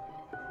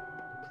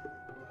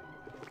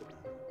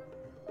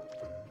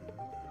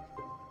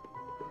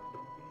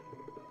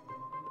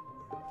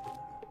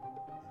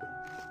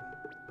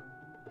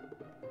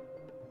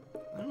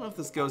 I don't know if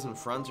this goes in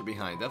front or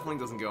behind. Definitely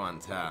doesn't go on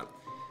top.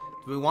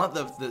 Do we want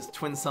the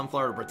Twin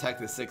Sunflower to protect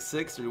the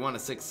 6/6, or do we want a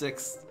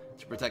 6/6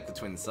 to protect the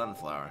Twin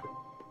Sunflower?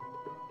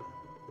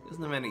 He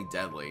doesn't have any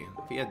deadly.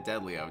 If he had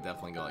deadly, I would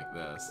definitely go like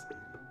this.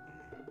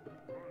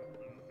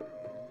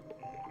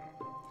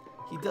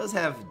 He does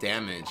have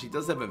damage. He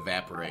does have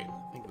Evaporate.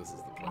 I think this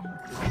is the play.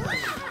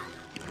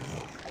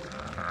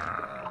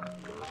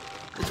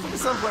 The Twin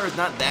Sunflower is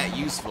not that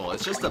useful.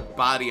 It's just a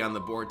body on the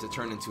board to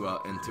turn into a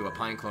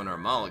Pineclone or a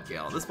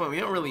Molekale. At this point, we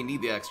don't really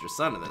need the extra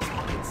sun at this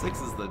point.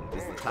 6 is the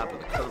top of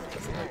the curve.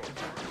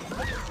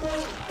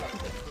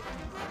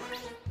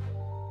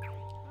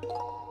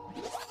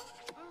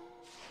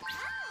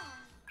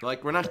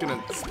 Like, we're not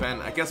gonna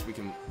spend. I guess we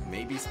can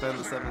maybe spend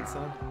the 7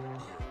 sun.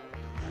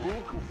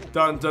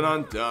 Dun dun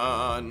dun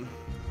dun.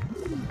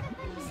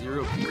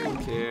 0 people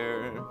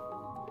care.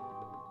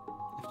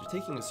 After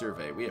taking a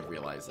survey, we have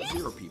realized that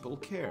 0 people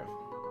care.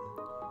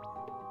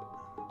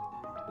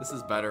 This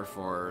is better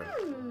for.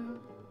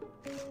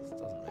 This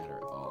doesn't matter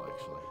at all,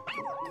 actually.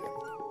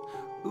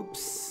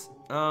 Oops.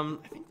 I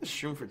think the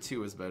shroom for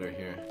 2 is better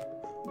here.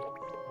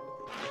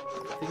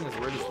 The thing is,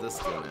 where does this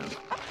go now?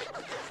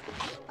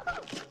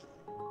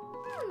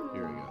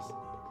 Here he goes.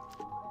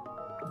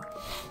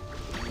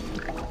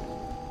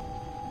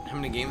 How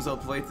many games I'll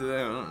play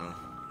today? I don't know.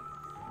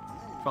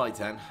 Probably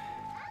 10.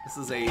 This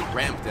is a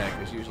ramp deck,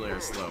 which usually are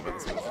slow, but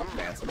this one's a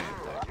fast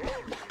ramp deck.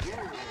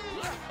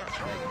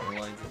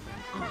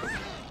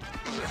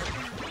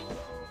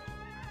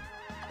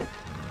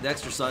 The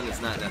extra sun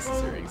is not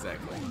necessary,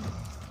 exactly.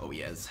 Oh,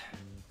 yes.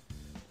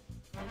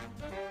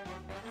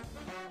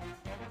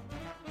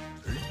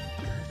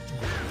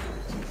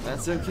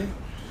 That's okay.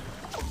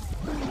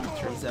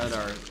 Turns out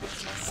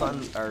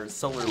our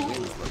solar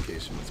winds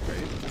location was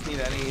great. Just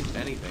need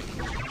anything.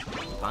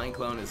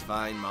 Pineclone is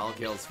fine.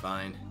 Molekale's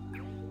fine.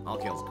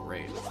 Molekale's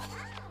great.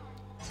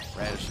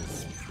 Radish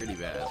is pretty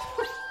bad.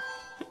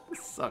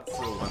 Sucks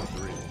so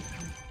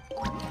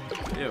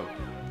 1-3. Ew.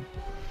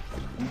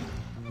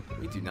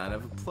 We do not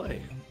have a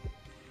play.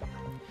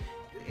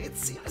 It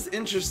seems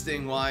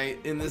interesting why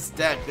in this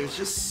deck there's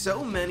just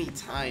so many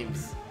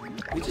times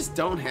we just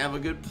don't have a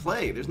good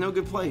play. There's no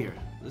good play here.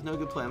 There's no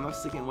good play. I'm not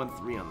sticking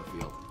 1-3 on the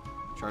field.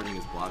 Charging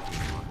is blocking.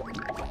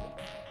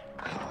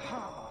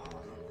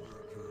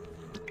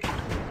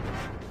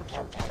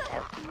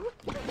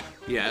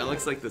 Yeah, it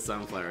looks like the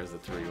Sunflower is a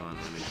 3-1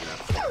 when they drop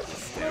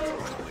stats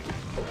or something.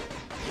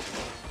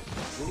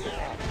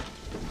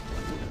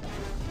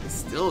 I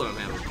still don't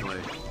have a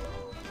play.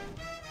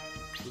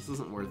 This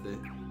isn't worth it.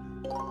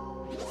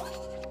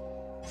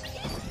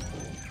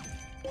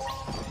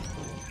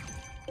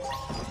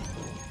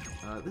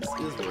 This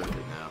is worth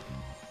it now.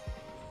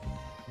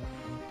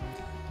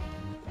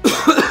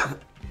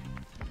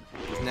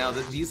 Now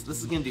this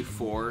is gonna do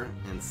 4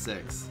 and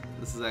 6.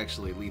 This is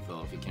actually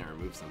lethal if you can't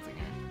remove something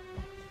here.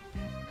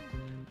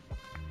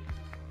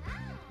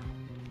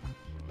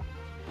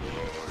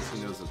 Who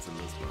knows what's in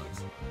this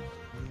box?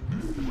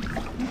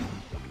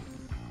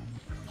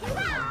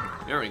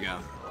 There we go.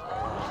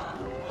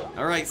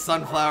 Alright,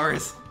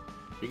 Sunflowers.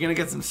 You're gonna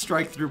get some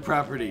strike-through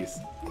properties.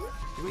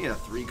 Give me a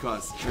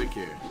 3-cost trick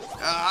here.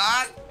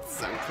 Ah!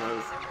 So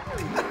close.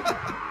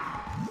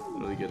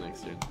 Really good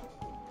next turn.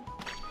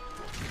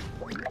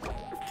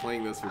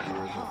 Playing this would be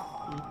worth it.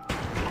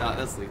 Ah,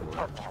 that's lethal.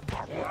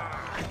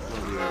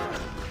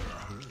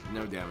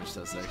 No damage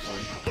to us,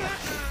 actually.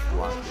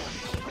 Block damage.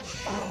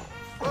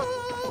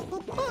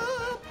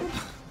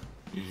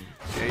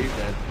 Okay, you're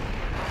dead.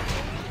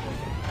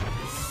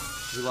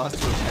 We lost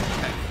to a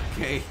backpack.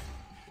 Okay.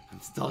 I'm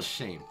still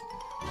ashamed.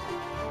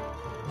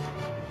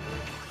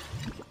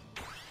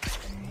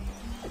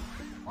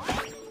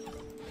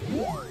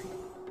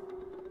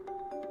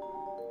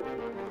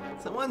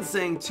 Someone's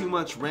saying too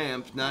much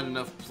ramp, not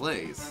enough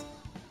plays.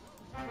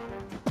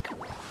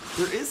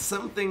 There is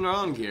something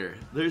wrong here.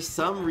 There's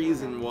some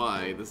reason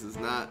why this is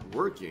not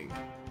working.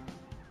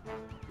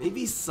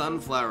 Maybe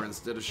Sunflower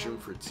instead of Shroom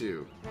for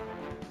 2.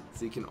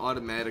 So you can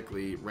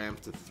automatically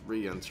ramp to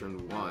 3 on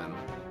turn 1.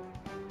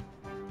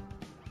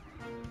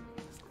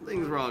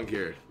 Something's wrong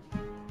here.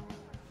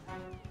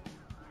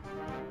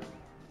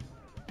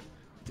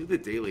 Do the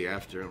daily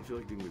after. I don't feel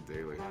like doing the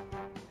daily.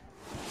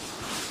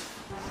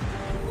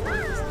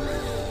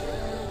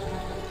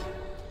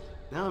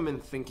 Now I'm in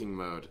thinking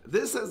mode.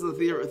 This has the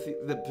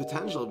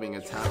potential of being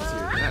a top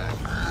tier deck.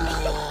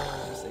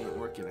 This ain't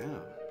working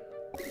out.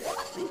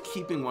 I think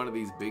keeping one of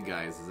these big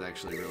guys is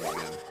actually really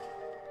good.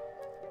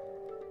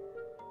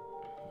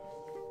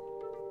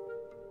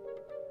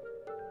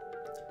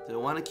 Do I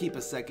want to keep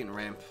a second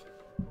ramp?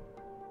 I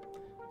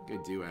think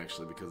I do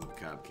actually because of the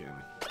Cob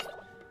Cannon.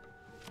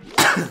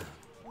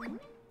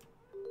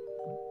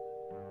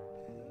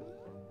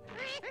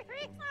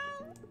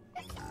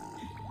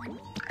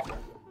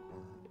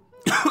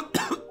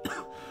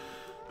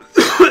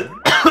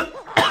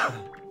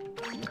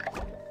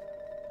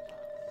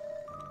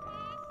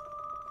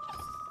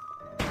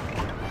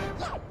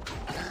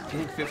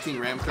 15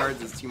 ramp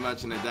cards is too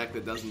much in a deck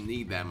that doesn't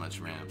need that much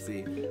ramp.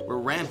 See, we're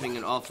ramping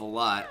an awful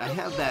lot. I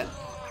have that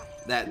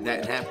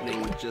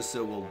happening just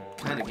so we'll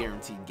kind of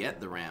guarantee get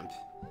the ramp.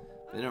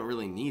 They don't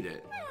really need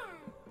it.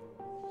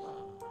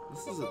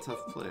 This is a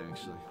tough play,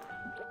 actually.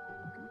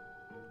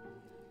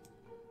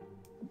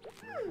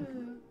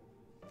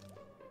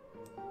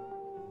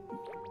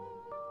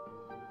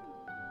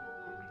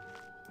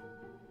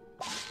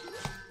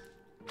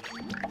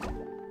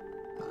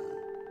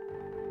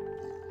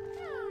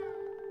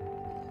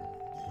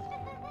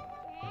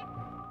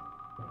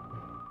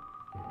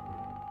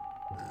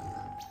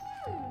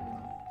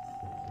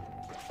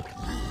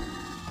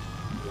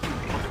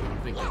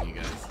 You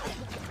guys.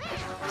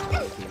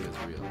 Everything is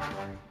real.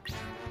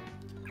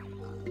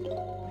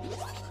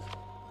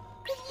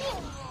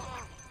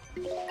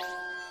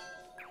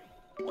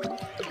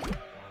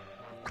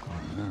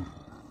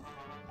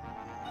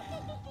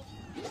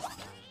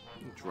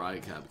 Dry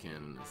Cob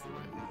Cannon is the way.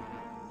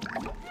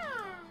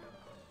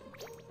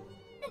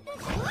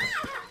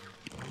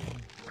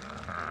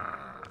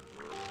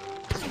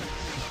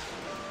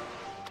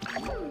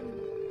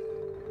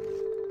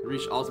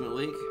 Reach Ultimate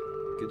League.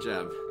 Good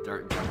job,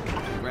 Dark.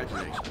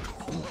 Congratulations.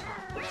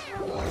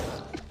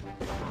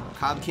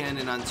 Cob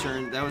Cannon on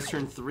turn. That was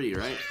turn 3,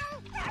 right?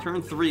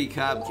 Turn 3,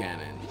 Cob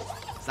Cannon.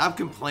 Stop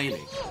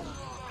complaining.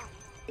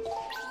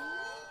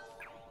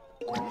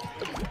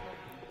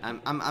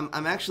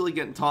 I'm actually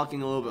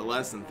talking a little bit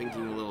less and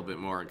thinking a little bit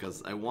more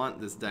because I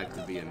want this deck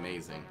to be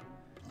amazing.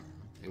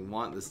 I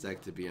want this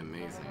deck to be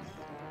amazing.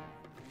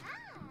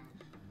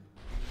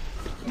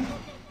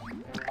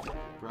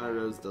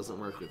 Rose doesn't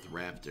work with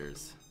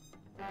Raptors.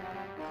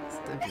 This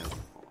deck has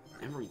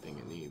everything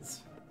it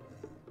needs.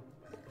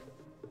 Do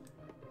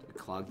we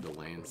clog the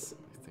lance?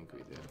 I think we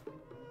do.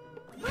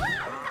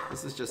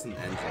 This is just an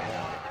engine. I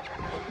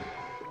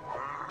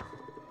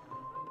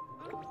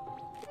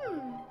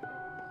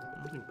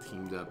don't think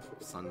teamed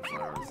up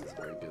Sunflowers is a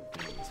very good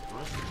thing.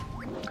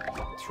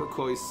 What?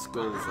 Turquoise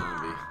Skull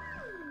Zombie.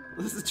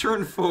 This is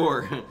turn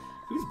 4.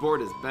 Whose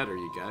board is better,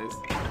 you guys?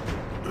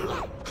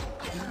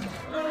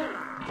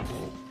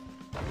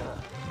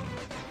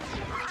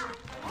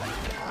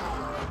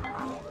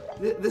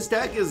 This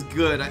deck is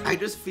good. I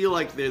just feel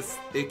like it's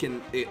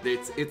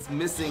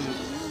missing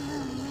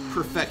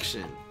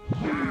perfection.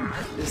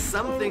 There's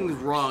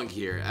something wrong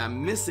here.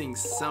 I'm missing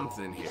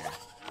something here.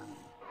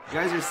 You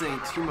guys are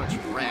saying too much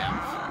ramp.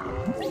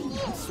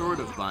 I'm sort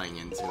of buying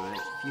into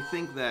it. If you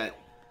think that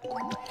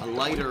a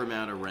lighter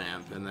amount of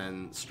ramp and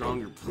then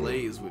stronger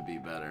plays would be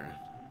better.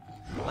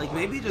 Like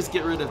maybe just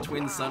get rid of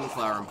Twin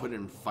Sunflower and put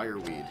in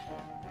Fireweed.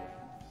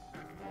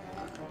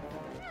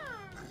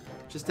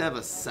 Just have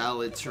a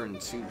solid turn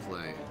 2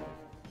 play.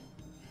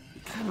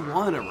 You kind of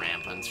want a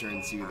ramp on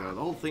turn 2 though.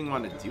 The whole thing you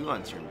want to do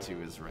on turn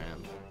 2 is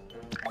ramp.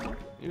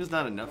 There's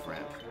not enough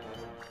ramp.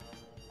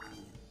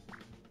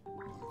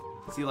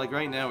 See, like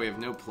right now we have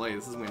no play.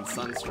 This is when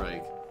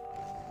Sunstrike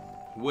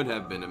would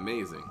have been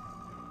amazing.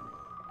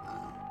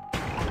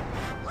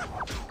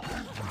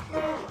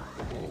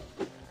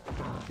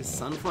 Is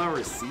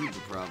Sunflower Seed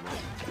the problem?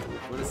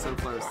 What does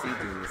Sunflower Seed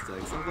do in this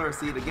deck? Sunflower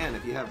Seed again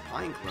if you have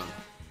Pineclone.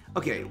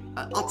 Okay,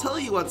 I'll tell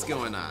you what's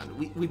going on.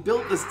 We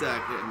built this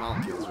deck.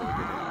 Molecule's really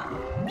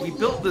good. We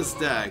built this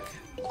deck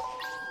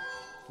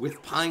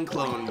with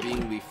Pineclone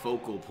being the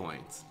focal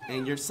point,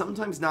 and you're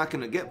sometimes not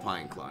gonna get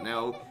Pineclone.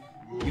 Now,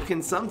 you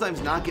can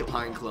sometimes not get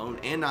Pineclone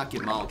and not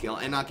get Molecule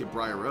and not get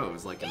Briar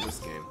Rose, like in this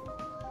game.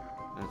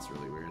 That's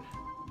really weird.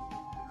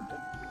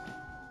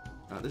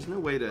 There's no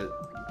way to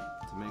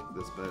make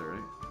this better,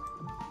 right?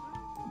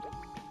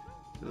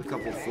 There's a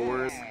couple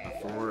 4s, a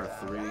 4, a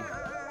 3.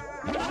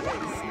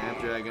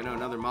 Snapdragon, oh,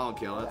 another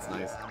Molecule, that's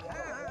nice.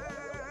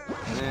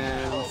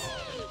 And,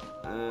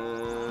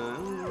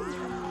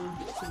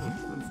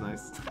 that's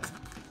nice.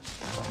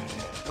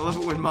 I love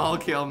it when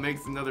Molecule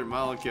makes another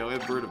Molecule. We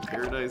have Bird of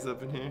Paradise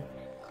up in here.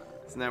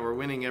 So now we're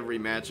winning every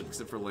matchup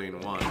except for lane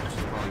 1, which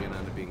is probably gonna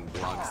end up being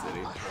Block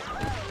City.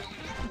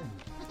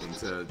 And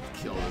to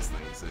kill this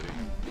thing, City.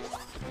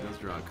 He does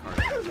draw a card.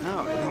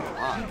 No, it didn't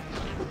block.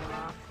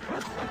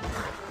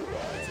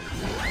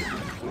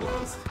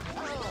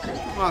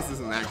 Moss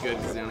isn't that good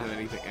because you don't have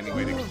anything, any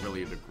way to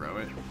really to grow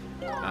it.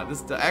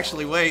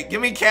 Actually, wait,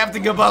 give me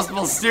Captain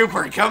Combustible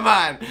Super, come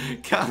on!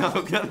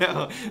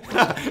 No.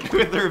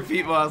 With the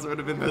repeat moss would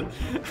have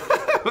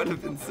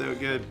been so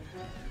good.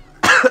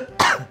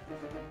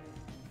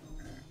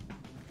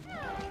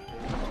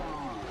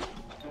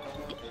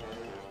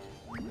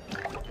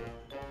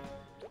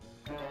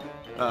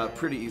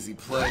 Pretty easy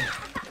play.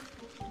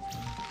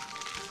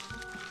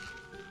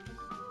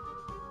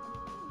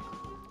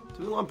 Do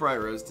we want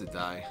Briar Rose to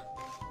die?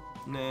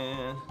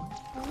 Nah.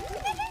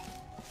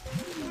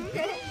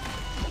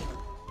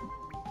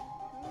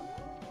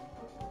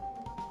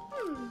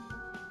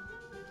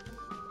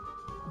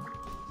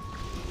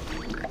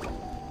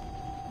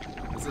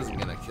 This isn't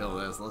gonna kill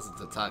this unless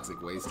it's a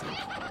toxic waste tank.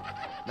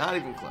 Not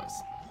even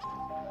close.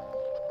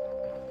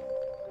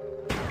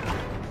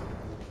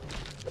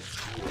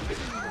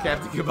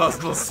 Captain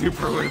Combustible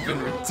Super would have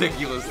been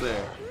ridiculous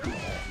there.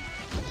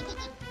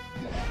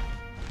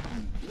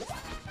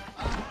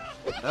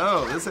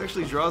 Oh, this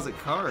actually draws a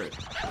card.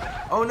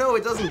 Oh no,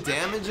 it doesn't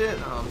damage it?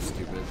 Oh, I'm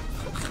stupid.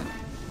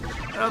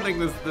 I don't think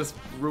this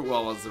root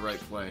wall was the right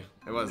play.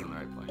 It wasn't the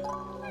right play.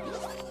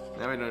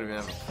 Now we don't even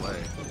have a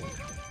play.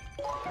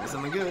 Do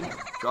something good.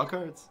 Draw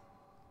cards.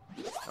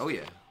 Oh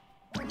yeah.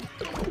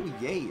 Oh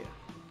yeah.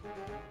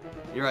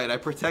 You're right, I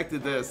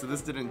protected this, so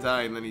this didn't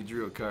die, and then he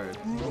drew a card.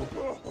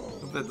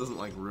 Hope that doesn't,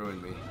 like,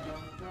 ruin me.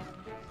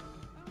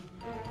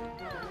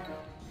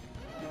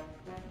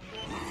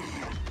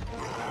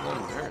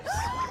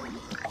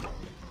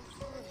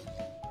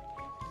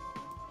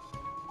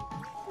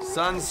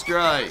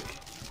 Sunstrike!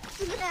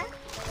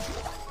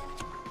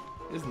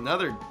 There's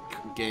another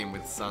game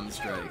with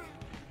Sunstrike.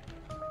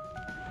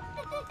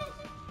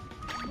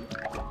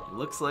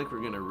 Looks like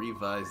we're gonna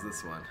revise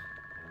this one.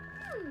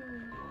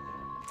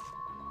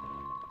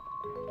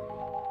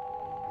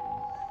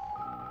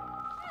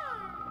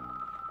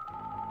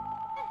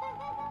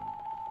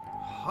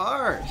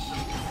 Harsh!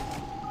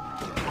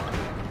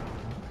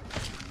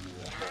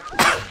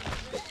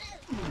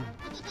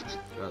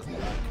 Draws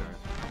another card.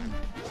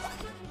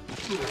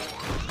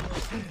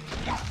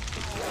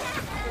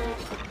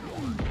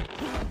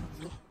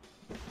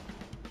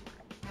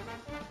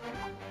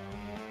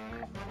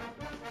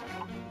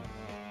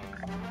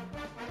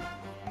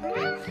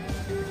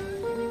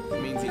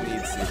 It means he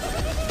needs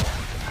super.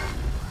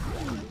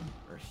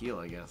 Or heal,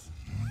 I guess.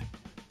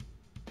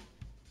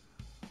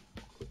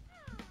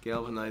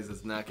 Galvanize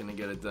is not gonna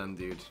get it done,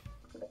 dude.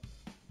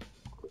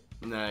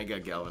 Nah, I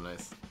got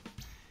Galvanize.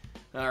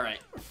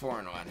 Alright,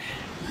 4-1.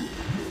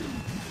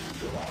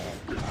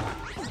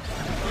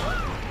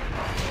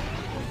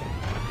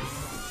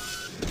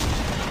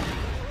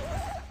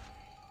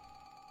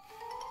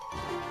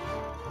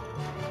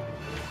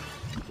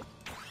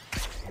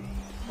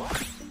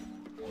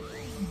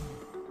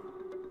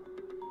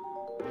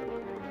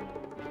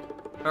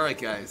 Alright,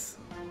 guys.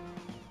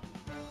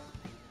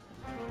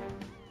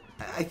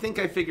 I think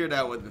I figured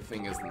out what the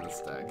thing is in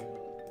this deck.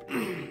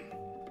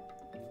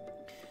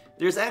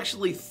 There's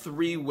actually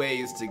 3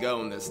 ways to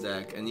go in this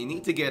deck, and you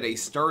need to get a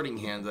starting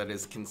hand that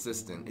is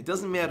consistent. It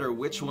doesn't matter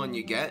which one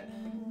you get.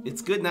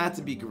 It's good not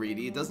to be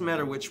greedy. It doesn't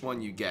matter which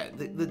one you get.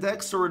 The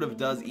deck sort of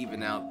does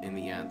even out in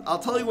the end. I'll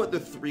tell you what the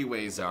 3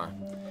 ways are.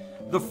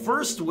 The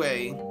first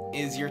way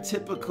is your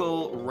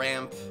typical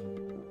ramp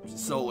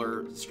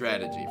solar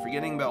strategy,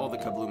 forgetting about all the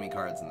kabloomy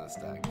cards in this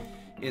deck.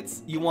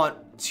 You want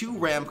 2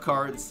 ramp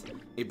cards,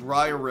 a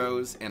Briar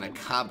Rose, and a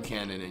Cob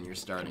Cannon in your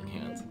starting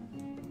hand.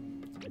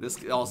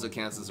 This also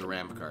counts as a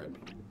ramp card.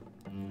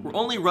 We're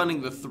only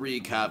running the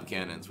 3 Cob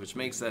Cannons, which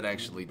makes that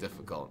actually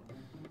difficult.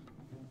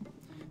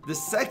 The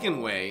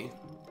second way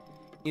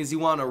is you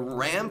want a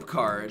ramp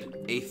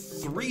card, a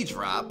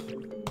 3-drop,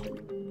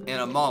 and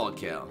a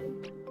Molekale.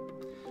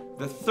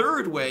 The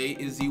third way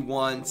is you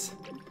want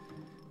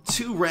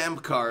 2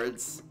 ramp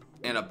cards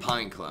and a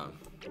Pineclone.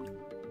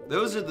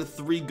 Those are the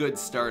 3 good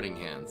starting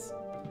hands.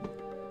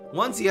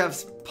 Once you have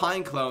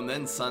Pineclone,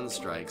 then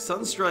Sunstrike.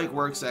 Sunstrike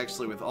works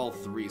actually with all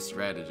 3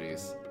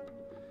 strategies.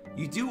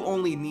 You do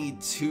only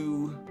need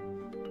 2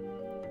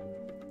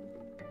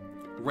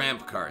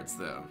 ramp cards,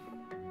 though.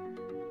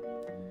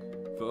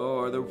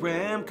 For the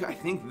ramp, I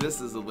think this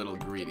is a little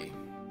greedy.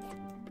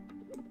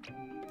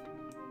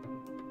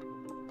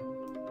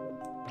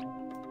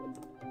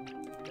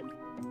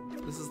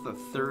 This is the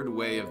 3rd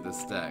way of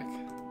this deck.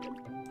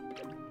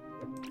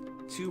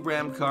 2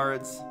 ramp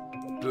cards,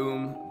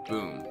 boom,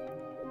 boom.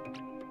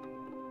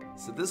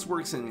 So this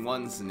works in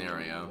one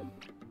scenario.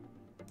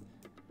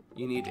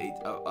 You need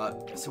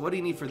so what do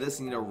you need for this?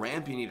 You need a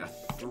ramp, you need a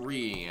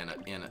 3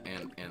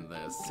 and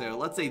this. So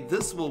let's say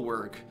this will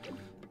work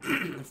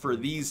for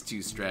these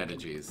 2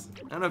 strategies.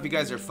 I don't know if you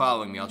guys are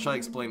following me. I'll try to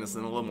explain this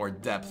in a little more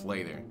depth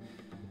later.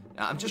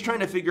 I'm just trying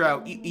to figure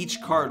out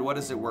each card, what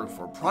does it work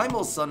for?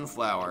 Primal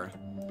Sunflower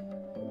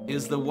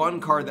is the one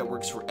card that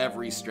works for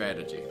every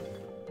strategy.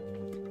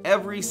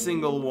 Every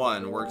single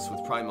one works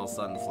with Primal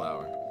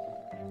Sunflower.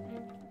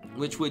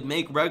 which would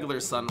make regular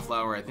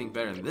Sunflower, I think,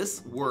 better. And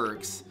this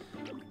works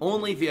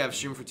only if you have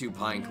Shroom for 2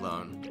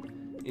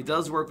 Pineclone. It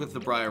does work with the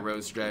Briar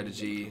Rose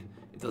strategy.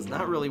 It does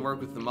not really work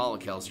with the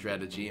Molekale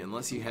strategy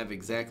unless you have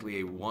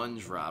exactly a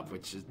 1-drop,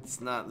 which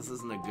it's not. This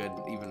isn't a good,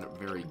 even a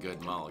very good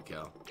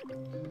Molekale.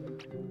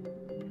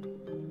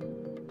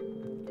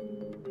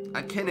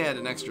 I can add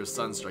an extra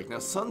Sunstrike. Now,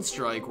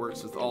 Sunstrike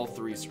works with all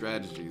 3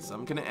 strategies, so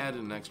I'm going to add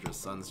an extra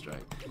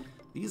Sunstrike.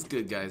 These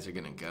good guys are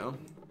going to go.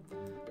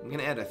 I'm going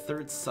to add a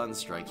 3rd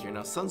Sunstrike here.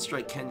 Now,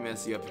 Sunstrike can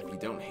mess you up if you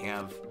don't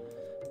have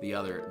the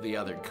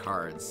other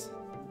cards.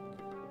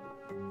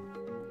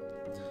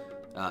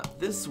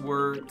 This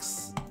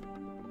works.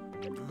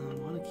 I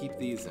want to keep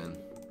these in.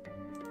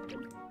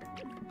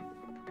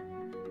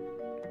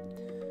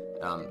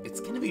 It's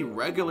going to be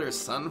regular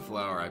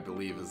Sunflower, I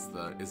believe,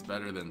 is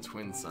better than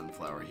Twin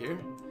Sunflower here.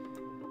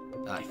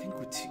 I think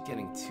we're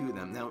getting 2 of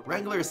them. Now,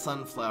 regular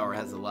Sunflower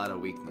has a lot of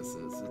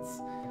weaknesses.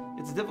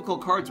 It's a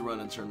difficult card to run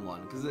in turn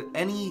 1, because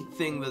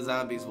anything the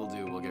zombies will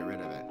do, we'll get rid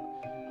of it.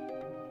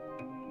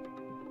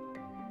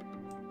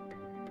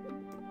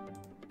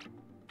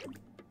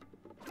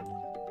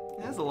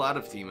 It has a lot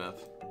of team up.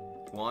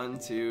 1,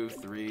 2,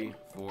 3,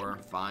 4,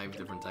 5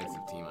 different types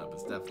of team up.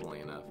 It's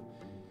definitely enough.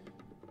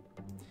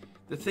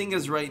 The thing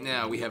is, right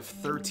now, we have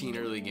 13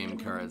 early game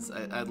cards.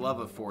 I'd love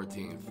a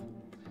 14th.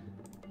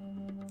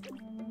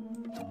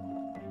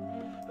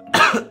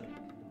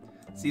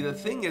 See, the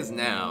thing is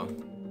now,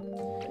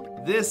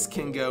 this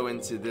can go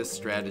into this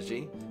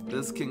strategy.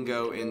 This can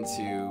go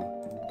into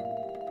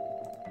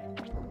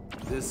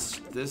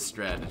this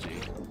strategy.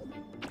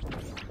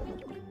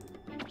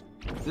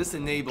 This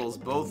enables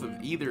both of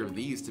either of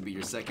these to be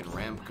your 2nd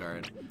ramp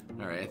card.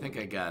 Alright, I think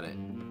I got it.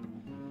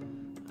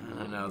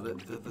 I don't know,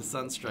 the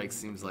Sunstrike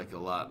seems like a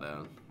lot,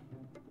 though.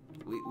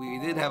 We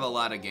did have a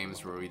lot of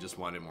games where we just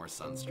wanted more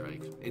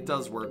Sunstrike. It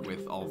does work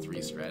with all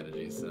 3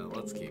 strategies, so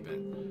let's keep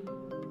it.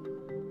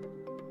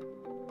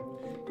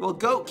 Well,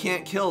 Goat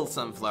can't kill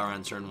Sunflower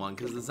on turn 1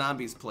 because the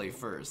zombies play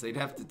first. They'd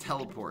have to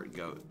teleport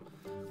Goat,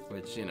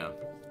 which, you know.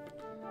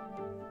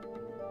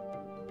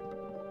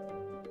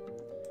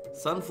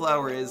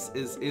 Sunflower is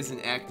an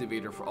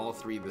activator for all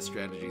 3 of the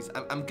strategies.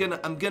 I'm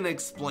gonna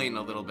explain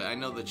a little bit. I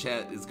know the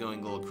chat is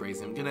going a little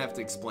crazy. I'm gonna have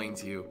to explain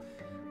to you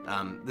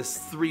this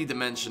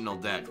 3-dimensional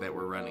deck that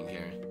we're running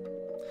here.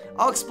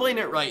 I'll explain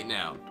it right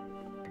now.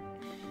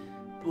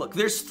 Look,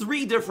 there's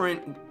 3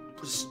 different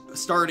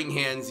starting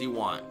hands you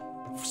want.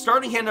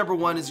 Starting hand number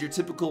 1 is your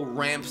typical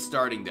ramp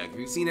starting deck. If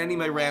you've seen any of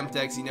my ramp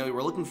decks, you know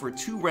we're looking for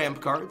 2 ramp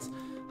cards.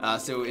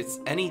 So it's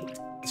any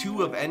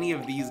 2 of any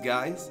of these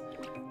guys.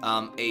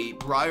 A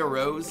Briar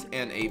Rose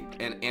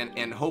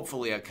and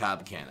hopefully a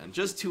Cob Cannon.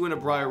 Just 2 in a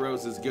Briar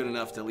Rose is good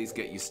enough to at least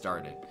get you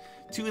started.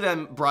 2 of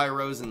them Briar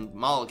Rose and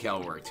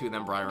Molekale work. 2 of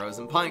them Briar Rose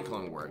and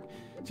Pineclone work.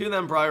 2 of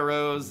them Briar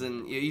Rose,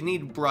 and you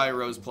need Briar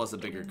Rose plus a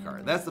bigger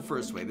card. That's the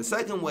first way. The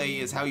second way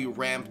is how you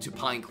ramp to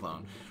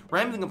Pineclone.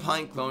 Ramping a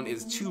Pineclone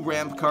is 2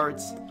 ramp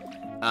cards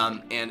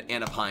and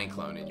a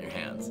Pineclone in your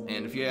hands.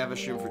 And if you have a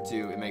Shroom for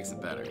 2, it makes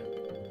it better.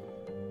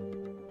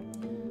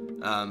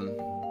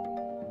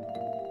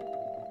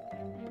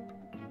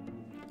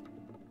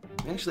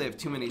 I actually have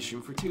too many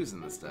Shroom for 2s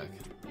in this deck.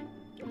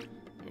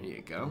 There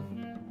you go.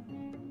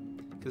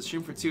 Because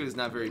Shroom for 2 is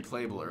not very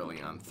playable early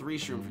on. 3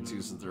 Shroom for 2s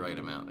is the right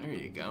amount. There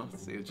you go.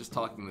 See, just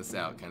talking this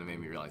out kind of made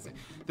me realize it.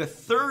 The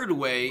third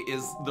way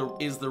is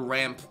the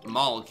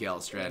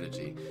Ramp-Molekale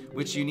strategy,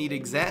 which you need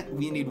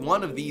we need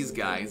 1 of these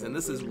guys, and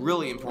this is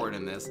really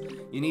important in this.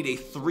 You need a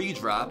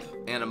 3-drop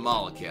and a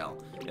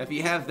Molekale. If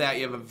you have that,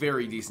 you have a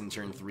very decent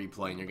turn 3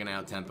 play, and you're going to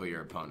out-tempo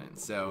your opponent.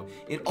 So,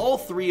 in all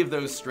 3 of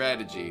those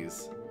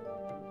strategies,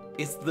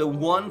 it's the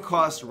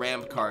 1-cost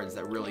ramp cards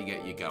that really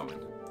get you going.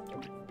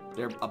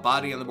 They're a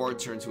body on the board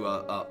turned to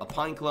a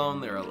Pineclone.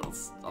 They're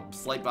a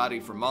slight body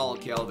for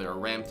Molekale. They're a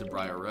ramp to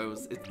Briar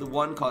Rose. It's the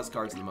 1-cost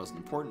cards are the most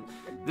important.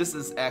 This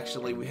is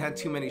actually, we had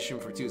too many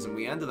Shroom for 2s, and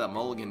we ended up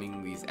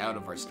mulliganing these out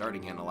of our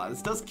starting hand a lot.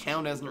 This does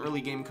count as an early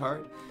game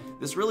card.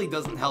 This really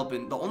doesn't help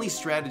in, the only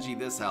strategy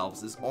this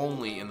helps is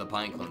only in the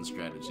Pineclone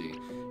strategy.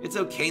 It's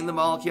okay in the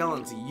Molekale,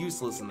 and it's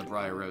useless in the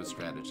Briar Rose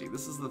strategy.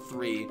 This is the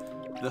three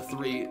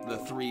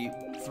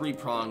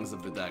prongs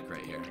of the deck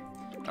right here.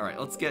 Alright,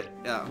 let's get,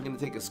 I'm gonna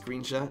take a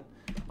screenshot.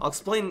 I'll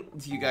explain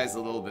to you guys a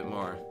little bit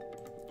more.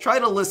 Try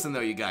to listen though,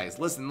 you guys.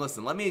 Listen,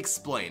 let me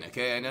explain,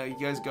 okay? I know you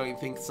guys going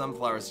to think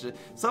Sunflower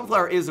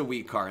is a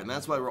weak card, and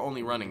that's why we're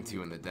only running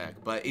 2 in the deck.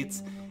 But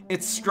it's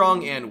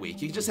strong and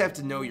weak. You just have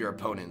to know your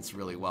opponents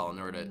really well in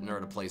order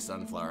to play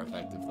Sunflower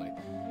effectively.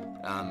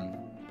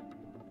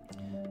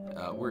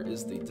 Where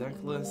is the deck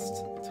list?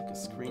 I took a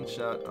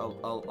screenshot.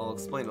 I'll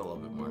explain a little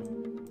bit more.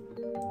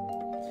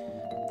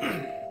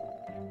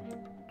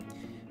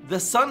 The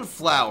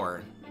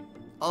Sunflower,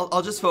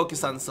 I'll just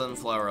focus on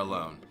Sunflower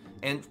alone.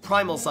 And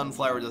Primal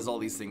Sunflower does all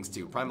these things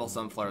too. Primal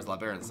Sunflower is a lot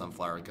better than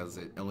Sunflower because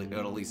it'll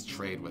at least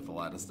trade with a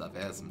lot of stuff.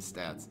 It has some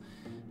stats.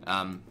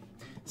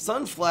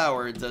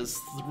 Sunflower does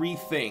 3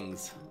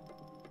 things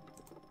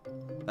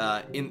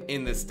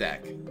in this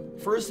deck.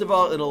 First of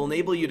all, it'll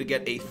enable you to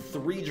get a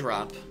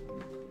 3-drop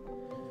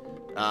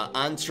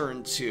on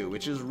turn 2,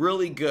 which is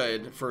really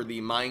good for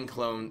the Mine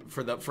Clone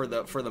for the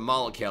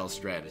Molekale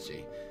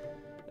strategy.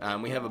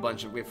 We have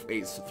 8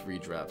 to 3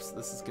 drops.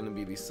 This is going to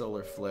be the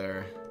Solar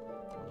Flare.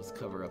 I'll just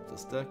cover up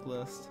this deck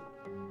list.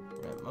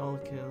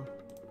 Ramp-Molekale.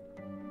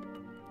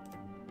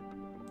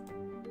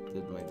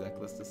 Did my deck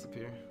list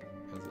disappear,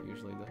 as it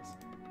usually does?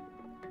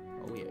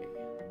 Oh yeah.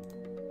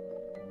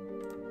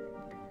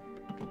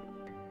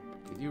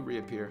 Could you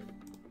reappear,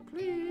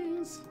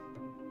 please?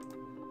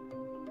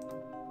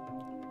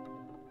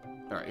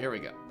 Alright, here we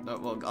go.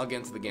 Well, I'll get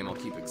into the game, I'll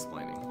keep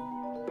explaining.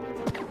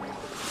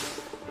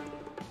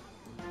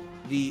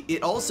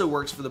 It also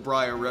works for the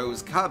Briar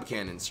Rose-Cob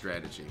cannon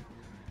strategy.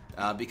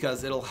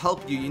 Because it'll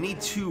help you. You need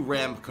 2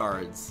 ramp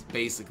cards,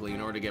 basically,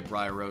 in order to get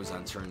Briar Rose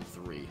on turn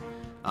 3.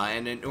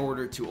 And in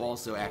order to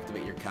also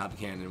activate your Cob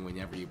Cannon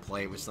whenever you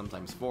play, which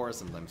sometimes 4,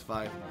 sometimes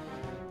 5.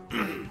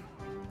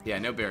 Yeah,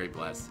 no Berry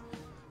Blast.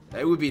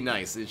 It would be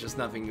nice. It's just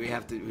nothing. We'd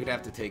have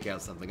to take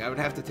out something. I would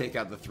have to take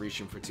out the 3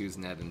 Shim-for-2's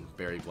net and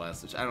Berry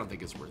Blast, which I don't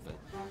think is worth it.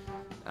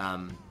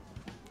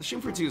 The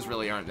Shim-for-2's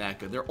really aren't that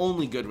good. They're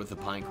only good with the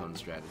Pineclone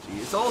strategy.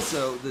 It's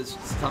also, this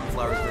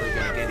Sunflower is really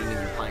good at getting in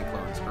your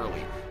Pineclones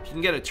early. If you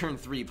can get a turn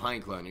 3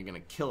 Pineclone, you're going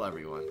to kill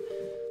everyone.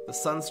 The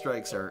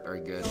Sunstrikes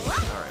are good.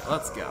 Alright,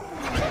 let's go.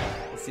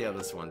 Let's see how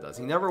this one does.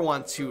 You never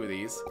want 2 of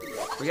these.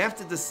 We have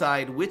to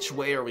decide which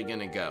way are we going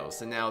to go.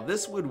 So now,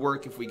 this would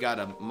work if we got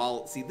a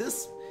See,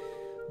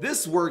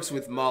 this works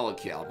with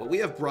Molekale, but we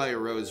have Briar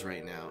Rose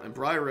right now, and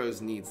Briar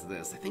Rose needs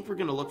this. I think we're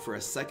going to look for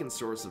a second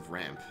source of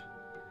ramp.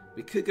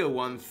 We could go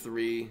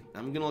 1-3.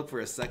 I'm going to look for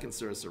a second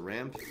source of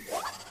ramp.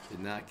 Did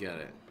not get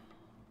it.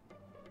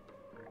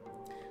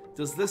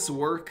 Does this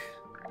work?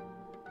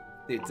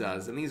 It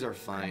does, and these are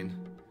fine.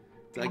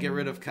 Did I get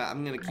rid of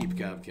I'm going to keep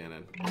Cob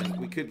Cannon. And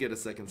we could get a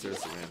second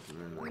source of ramp,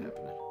 and then not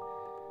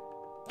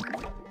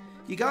happening.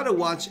 You got to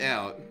watch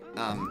out.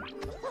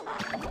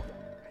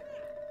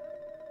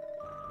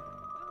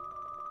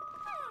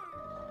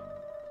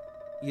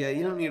 Yeah,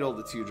 you don't need all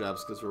the 2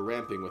 drops because we're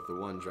ramping with the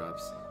 1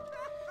 drops.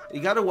 You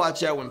gotta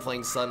watch out when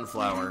playing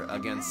Sunflower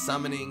against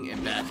Summoning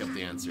and Backup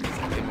Dancers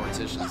and the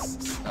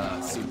Mortician's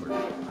Super.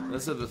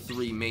 Those are the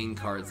 3 main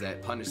cards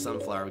that punish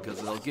Sunflower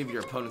because they'll give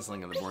your opponent's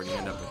link on the board and you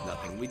end up with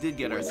nothing. We did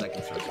get our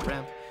second source of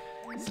ramp.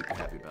 Super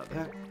happy about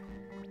that.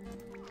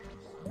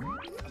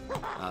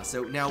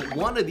 So now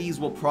one of these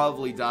will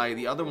probably die,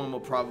 the other one will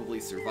probably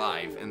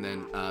survive, and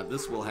then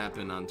this will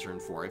happen on turn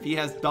 4. If he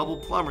has double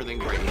Plumber, then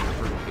great, he's a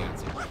perfect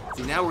answer.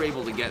 See, now we're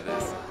able to get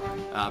this.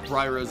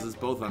 Briar Rose is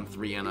both on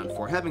 3 and on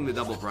 4. Having the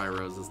double Briar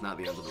Rose is not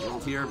the end of the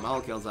world here.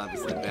 Molekale's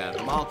obviously bad. The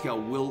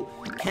Molekale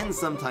can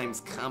sometimes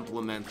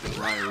complement the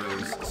Briar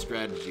Rose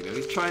strategy, though.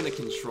 He's trying to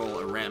control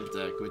a ramp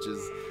deck, which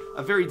is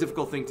a very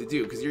difficult thing to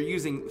do, because you're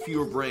using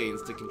fewer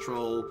brains to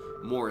control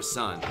more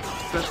sun.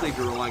 Especially if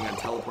you're relying on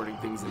teleporting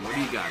things in. What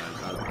do you got?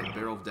 A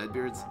barrel of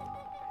Deadbeards?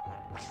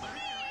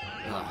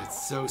 Oh,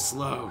 it's so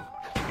slow.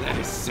 That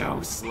is so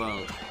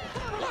slow.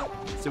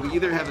 So we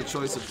either have a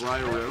choice of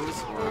Briar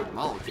Rose or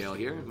Molekale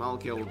here.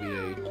 Molekale will be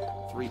a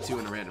 3-2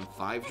 and a random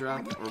 5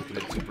 drop, or we could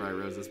have 2 Briar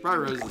Roses.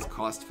 Briar Roses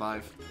cost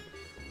 5,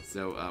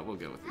 so we'll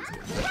go with these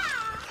guys.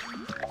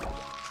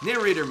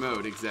 Narrator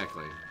mode,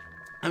 exactly.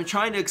 I'm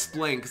trying to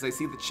explain, because I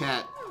see the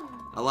chat,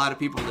 a lot of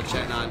people in the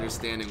chat not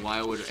understanding why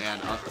I would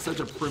add such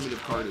a primitive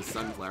card as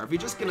Sunflower. If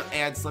you're just going to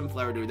add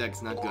Sunflower to a deck,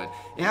 it's not good.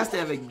 It has to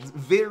have a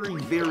very,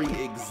 very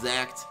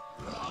exact,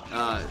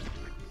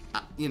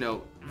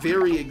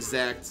 very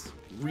exact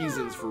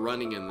reasons for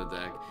running in the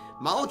deck.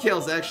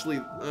 Molekale's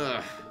actually,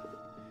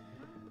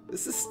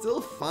 this is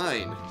still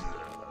fine.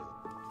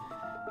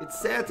 It's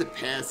sad to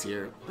pass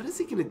here. What is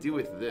he going to do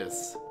with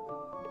this?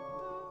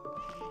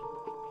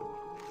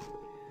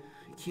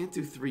 He can't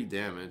do 3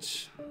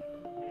 damage.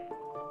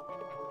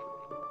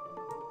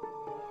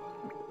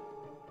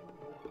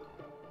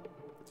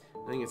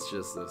 I think it's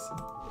just this.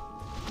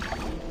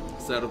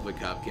 Set up the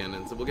Cob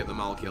Cannon, so we'll get the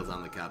Molekales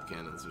on the Cob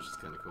Cannons, which is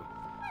kind of cool.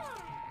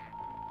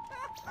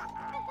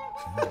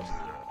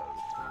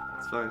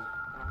 It's fine.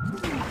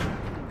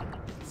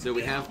 So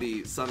we have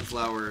the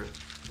Sunflower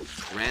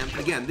ramp.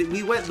 Again,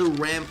 we went the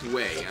ramp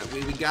way.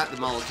 We got the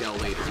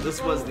Molekale later.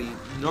 This was the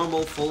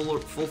normal full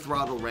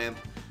throttle ramp.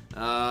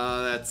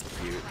 That's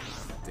cute.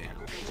 Damn.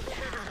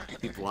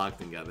 He blocked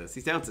and got this.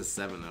 He's down to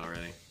 7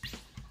 already.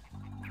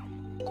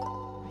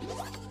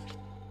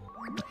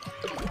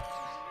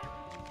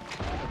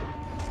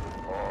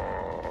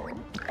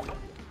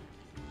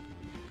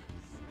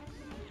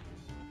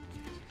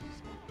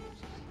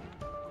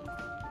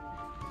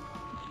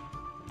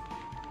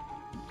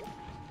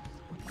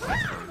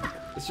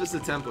 It's just a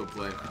tempo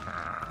play.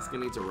 He's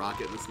gonna need to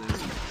rocket this now.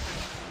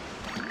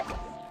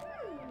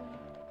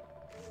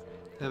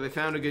 Have I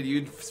found a good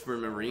use for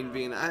Marine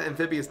Bean?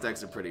 Amphibious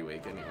decks are pretty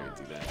weak. I need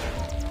to do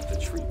that. The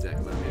tree deck,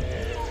 let me.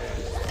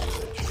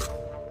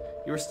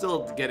 You were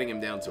still getting him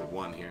down to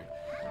 1 here.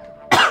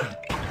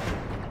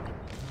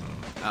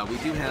 We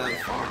do have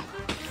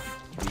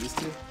these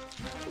 2.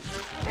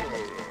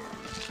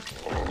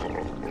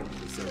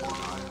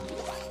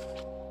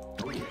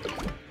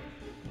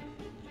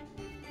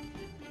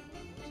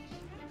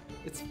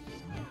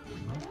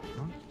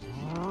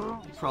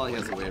 probably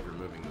has a way of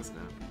removing this now.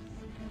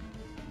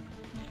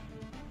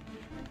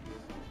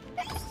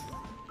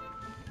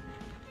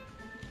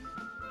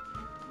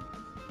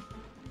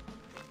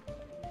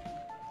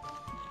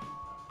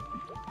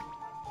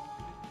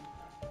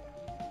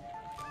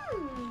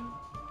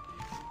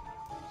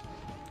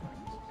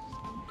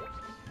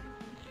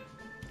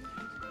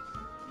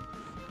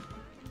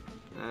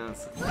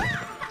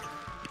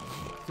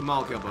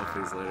 I'll kill both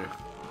these later.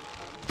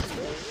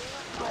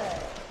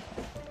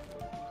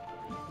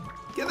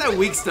 Get that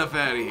weak stuff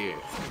out of here.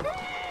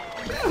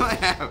 Get out of my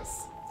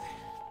house.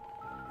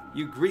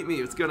 You greet me.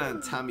 What's going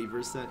on, Tommy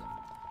Verset?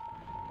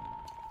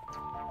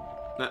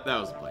 That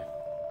was a play.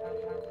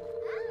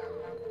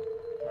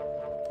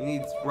 He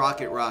needs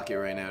rocket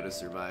right now to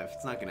survive.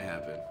 It's not gonna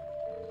happen.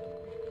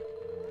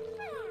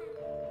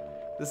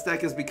 This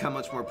deck has become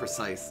much more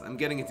precise. I'm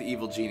getting into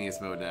evil genius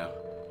mode now.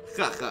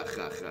 Ha ha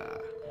ha ha.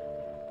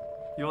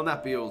 You will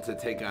not be able to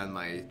take on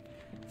my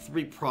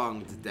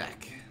three-pronged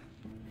deck.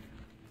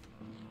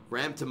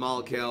 Ramp to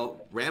Molekale,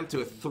 ramp to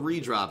a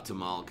 3-drop to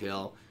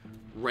Molekale,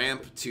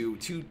 ramp to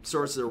 2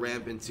 sources of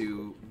ramp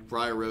into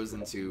Briar Rose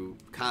into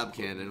Cob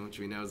Cannon, which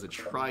we know is a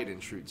tried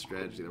and true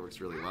strategy that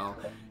works really well.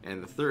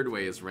 And the third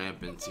way is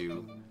ramp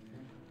into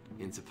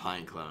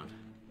Pineclone.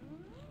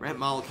 Ramp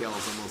Molekale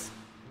is almost,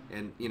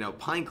 and you know,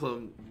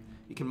 Pineclone,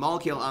 you can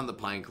Molekale on the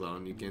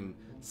Pineclone, you can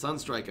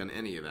Sunstrike on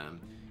any of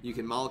them. You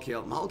can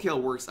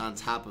Molekale works on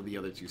top of the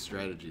other 2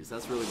 strategies.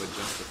 That's really what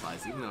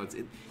justifies, even though it's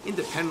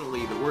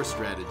independently the worst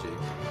strategy.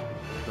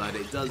 But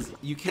it does,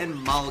 you can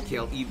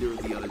Molekale either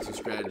of the other 2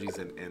 strategies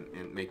and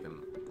make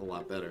them a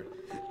lot better.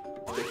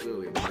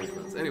 Particularly in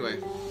Pineclones.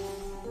 Anyway.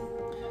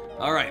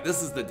 Alright,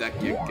 this is the deck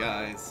gig,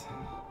 guys.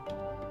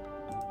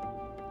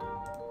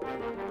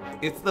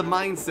 It's the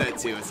mindset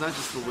too. It's not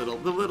just the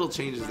little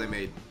changes I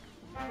made.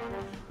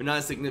 But not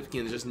as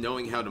significant as just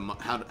knowing how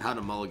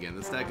to mulligan.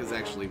 This deck is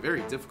actually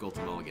very difficult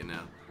to mulligan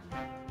now.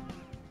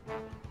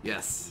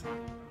 Yes.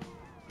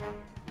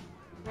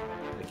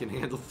 I can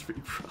handle 3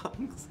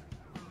 prongs.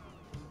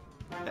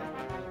 Heck.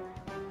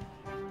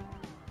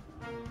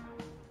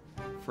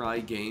 Fry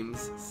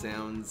Games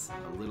sounds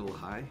a little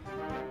high.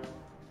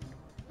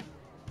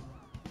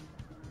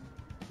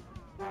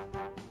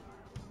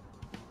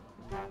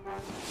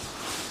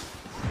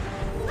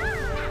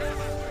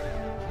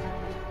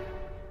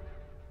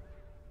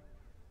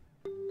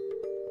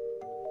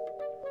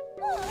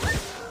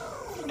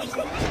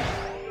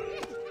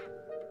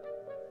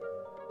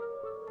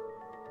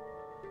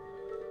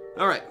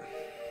 Alright.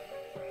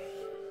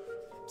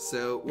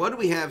 So, what do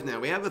we have now?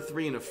 We have a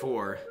 3 and a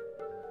 4.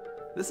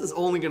 This is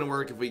only going to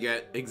work if we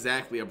get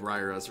exactly a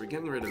Briar Rose. We're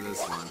getting rid of this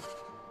one.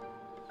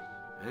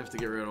 I have to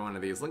get rid of one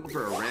of these. Looking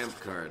for a ramp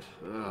card.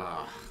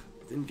 Ugh.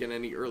 Didn't get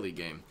any early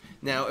game.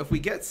 Now, if we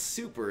get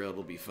super,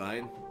 it'll be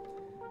fine.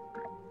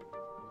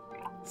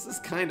 This is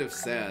kind of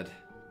sad.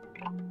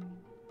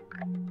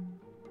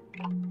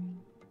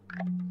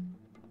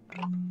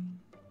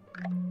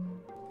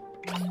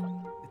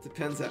 It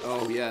depends on...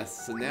 Oh,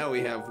 yes. So now we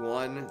have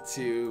 1,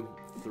 2,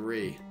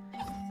 3.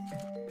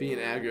 Be an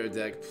aggro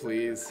deck,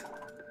 please.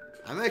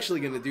 I'm actually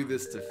going to do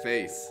this to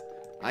face.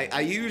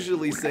 I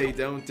usually say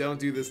don't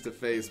do this to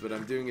face, but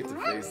I'm doing it to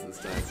face this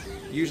time.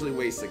 Usually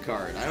waste a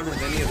card. I don't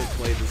have any other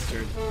play this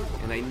turn,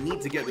 and I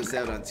need to get this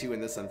out on 2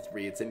 and this on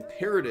 3. It's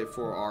imperative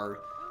for our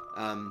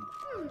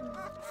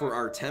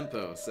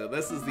tempo. So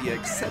this is the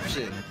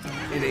exception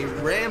in a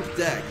ramp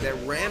deck. That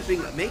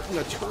making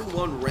a turn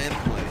 1 ramp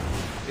play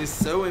is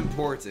so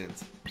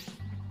important.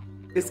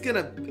 It's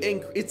gonna be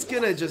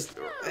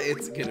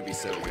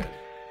so good.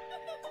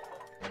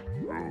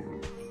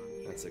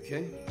 That's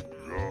okay.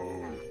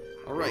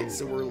 Alright,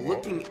 so we're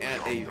looking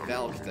at a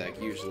Valk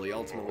deck, usually.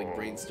 Ultimately,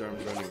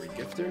 Brainstorm's running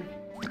Regifter.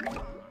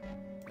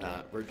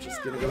 We're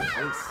just gonna go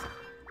Ice.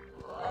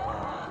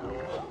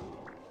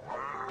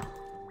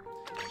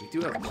 We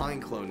do have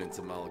Pineclone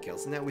into Molekale.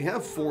 So now we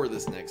have 4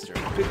 this next turn.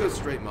 We could go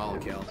straight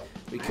Molekale.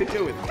 We could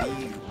go with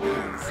these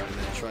and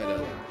then try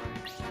to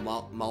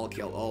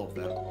Molekale all of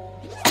them.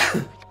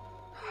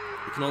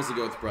 We can also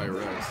go with Briar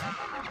Rose.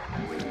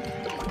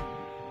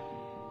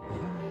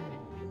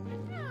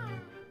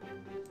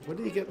 What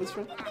did you get this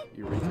from?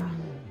 Eureka.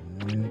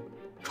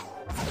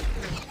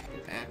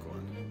 Back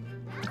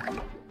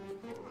one.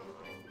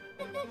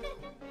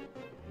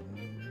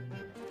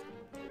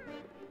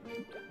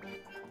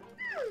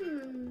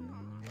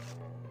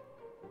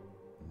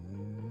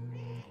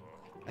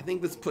 I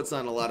think this puts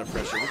on a lot of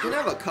pressure. We can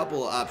have a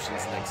couple of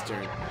options next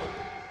turn.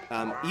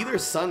 Either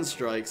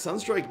Sunstrike.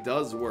 Sunstrike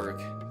does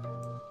work.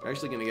 We're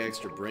actually going to get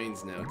extra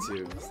brains now,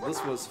 too. So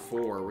this was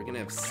 4. We're going to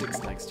have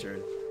 6 next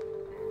turn.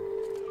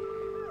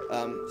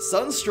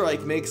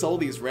 Sunstrike makes all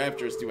these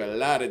raptors do a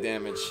lot of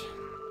damage.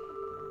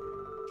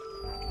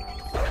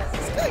 What's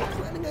this guy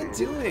planning on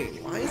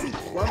doing? Why is he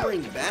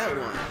plumbering that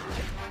one?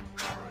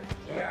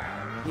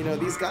 You know,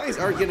 these guys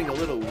are getting a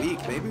little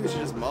weak. Maybe we should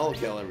just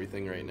Molekale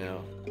everything right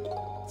now.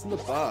 It's in the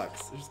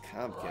box. There's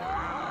Cob Cannon.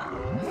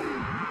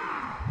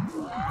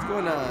 What's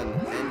going on,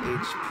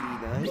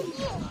 NHP9?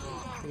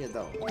 Yeah,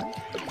 don't.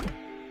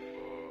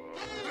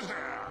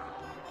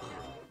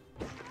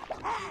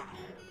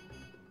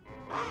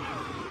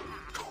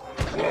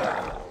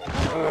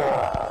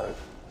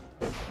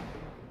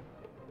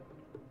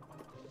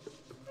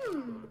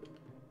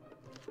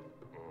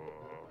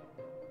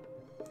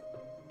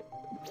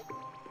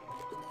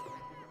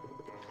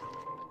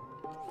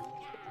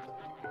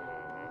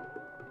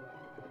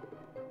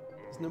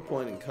 There's no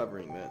point in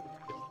covering that.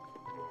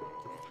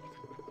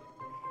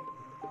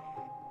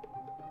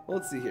 Well,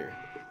 let's see here.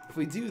 If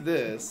we do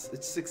this,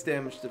 it's 6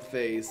 damage to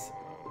face,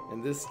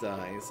 and this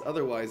dies.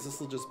 Otherwise, this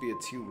will just be a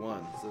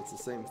 2-1, so it's the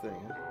same thing.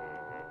 Huh?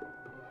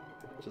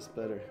 Just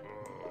better.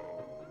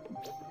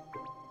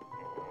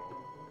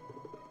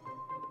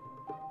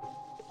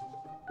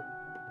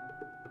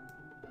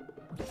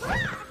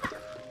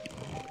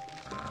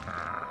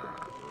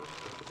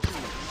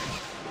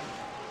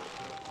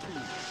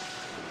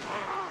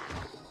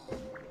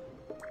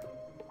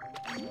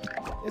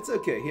 It's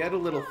okay. He had a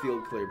little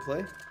field clear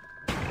play.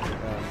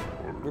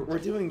 We're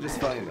doing just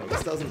fine though.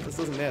 This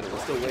doesn't matter. We're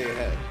still way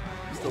ahead.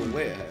 We're still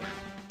way ahead.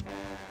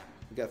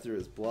 We got through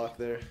his block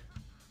there.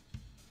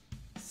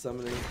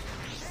 Summoning.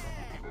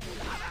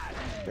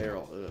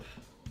 Barrel. Ugh.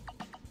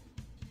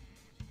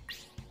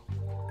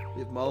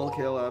 We have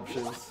Molekale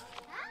options.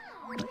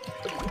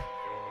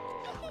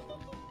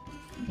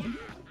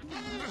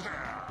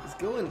 He's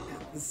going.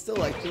 It's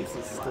still. I think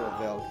this is still a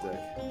Valk deck.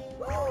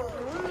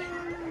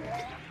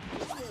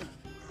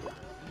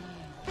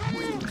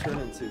 Turn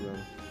into him.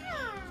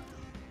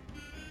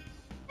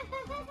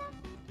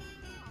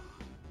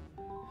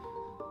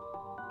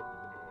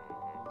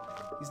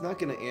 He's not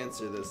gonna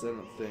answer this, I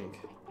don't think.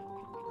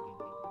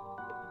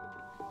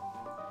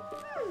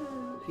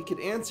 He could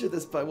answer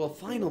this by, well,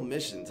 Final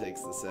Mission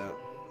takes this out.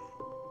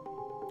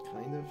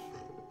 Kind of.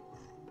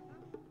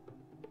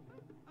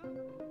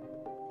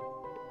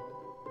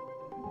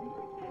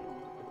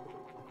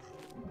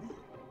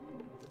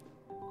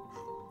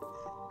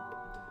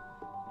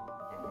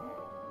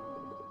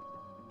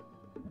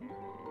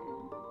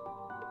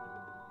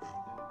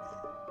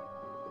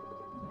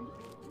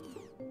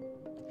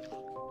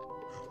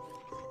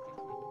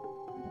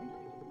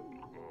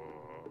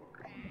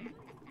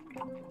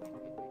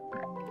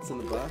 It's in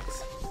the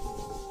box.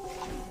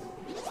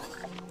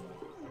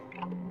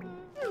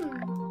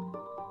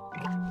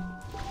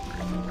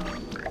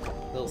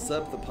 They'll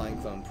set up the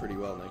Pineclone pretty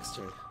well next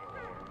turn.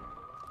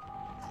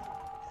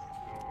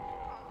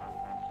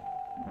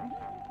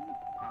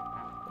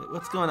 Wait,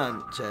 what's going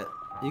on, chat?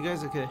 You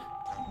guys okay?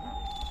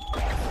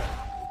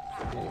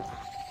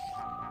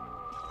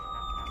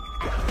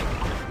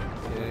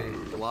 Okay,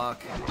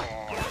 block.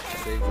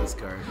 Save this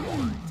card.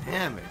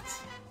 Damn it!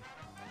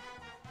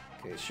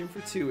 Okay, Shroom for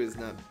 2 is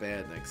not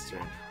bad next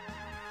turn.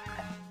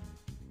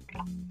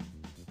 Damn.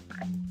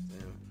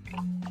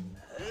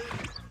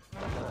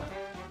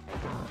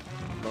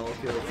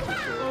 Molekale.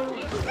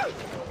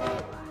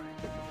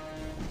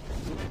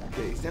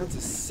 Okay, he's down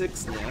to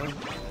 6 now.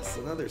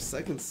 So another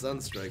second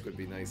Sunstrike would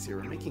be nice here.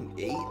 We're making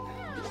 8.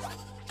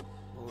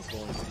 Well,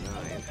 going to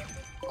 9.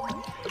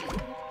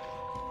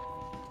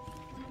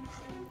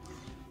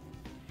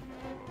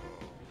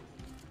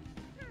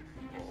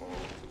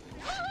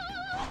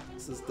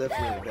 This is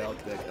definitely a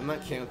Valk deck. I'm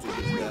not counting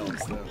his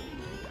Valks though.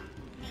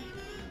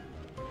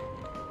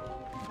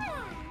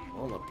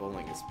 Walnut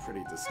Bowling is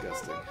pretty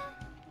disgusting.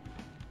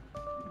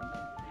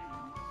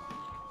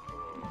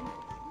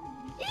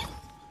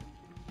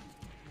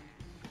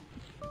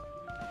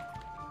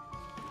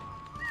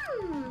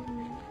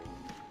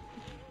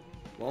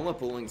 Walnut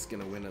Bowling's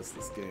gonna win us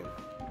this game.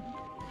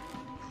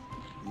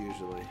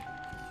 Usually.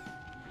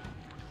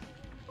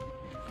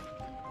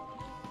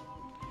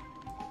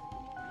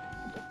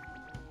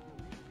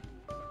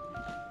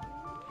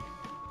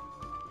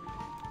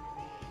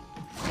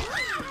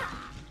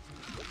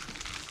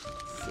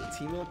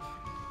 Team up.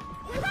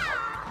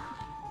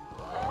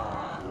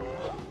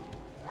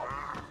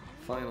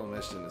 Final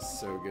Mission is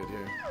so good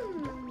here.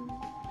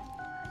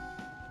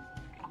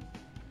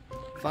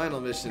 Final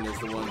Mission is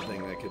the one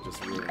thing that could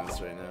just ruin us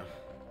right now.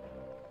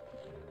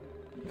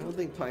 I don't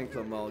think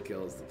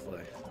Pineclone-Molekale is the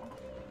play.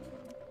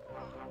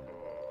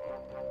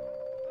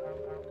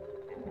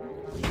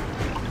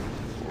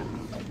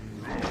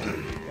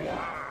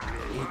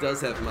 He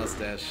does have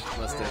mustache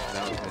Valk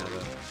now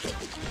though.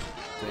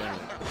 Damn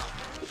it.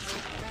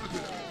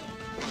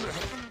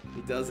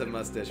 He does have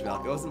Mustache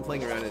Valk. I wasn't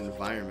playing around in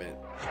Environment.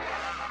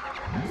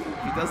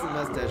 He doesn't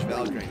Mustache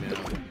Valk right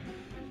now.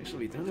 Actually,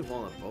 we don't have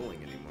Walnut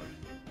Bowling anymore.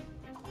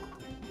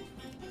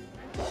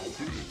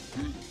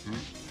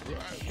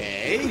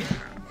 Okay.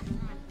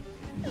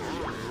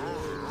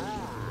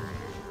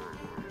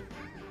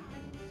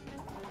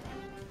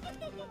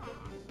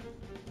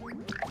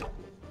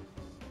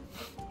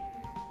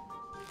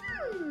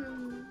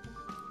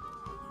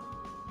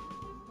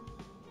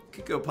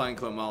 Could go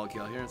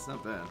Pineclone-Molekale here. It's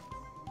not bad.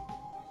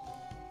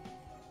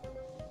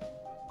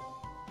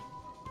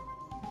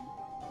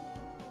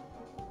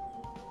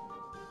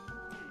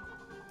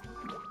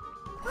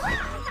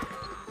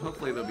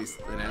 Hopefully there'll be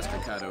an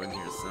Astrocado in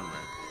here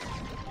somewhere.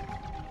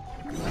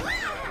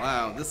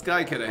 Wow, this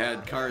guy could have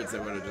had cards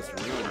that would have just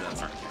ruined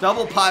us.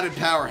 Double potted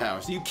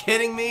powerhouse. Are you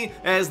kidding me?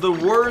 As the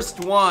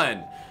worst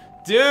one.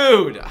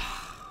 Dude.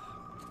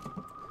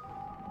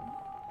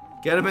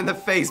 Get him in the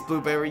face,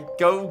 Blueberry.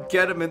 Go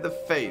get him in the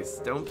face.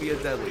 Don't be a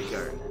deadly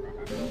card.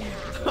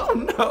 Oh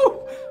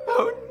no.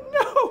 Oh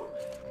no.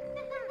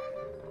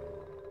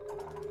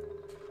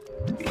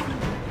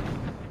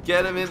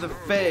 Get him in the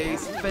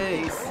face.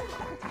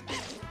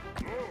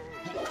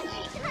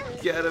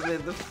 Get him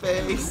in the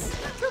face.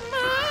 Come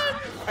on.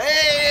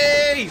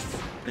 Face.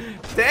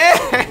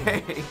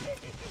 Dang.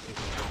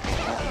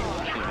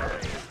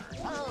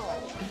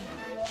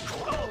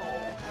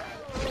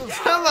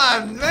 Come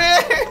on,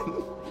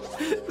 man.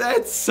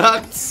 That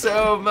sucked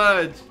so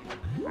much.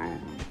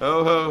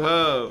 Ho ho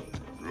ho.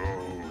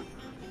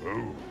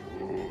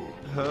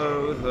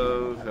 Ho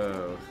ho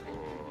ho.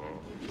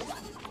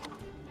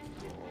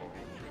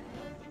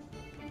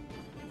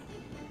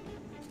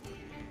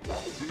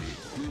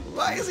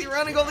 Why is he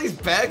running all these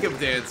backup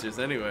dancers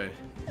anyway?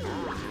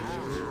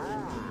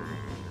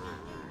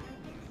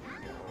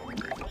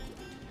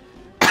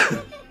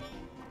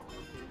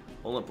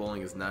 Hold-up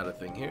bowling is not a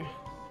thing here.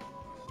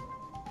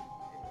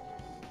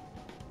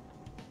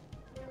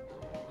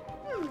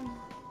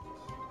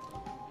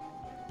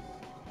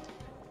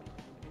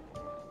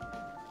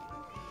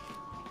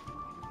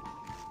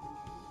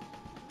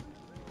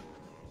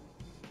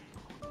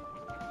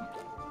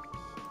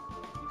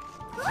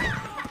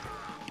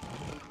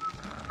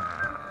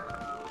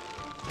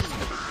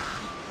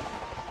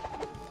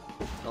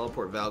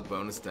 Teleport Valve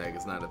bonus tag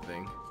is not a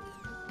thing.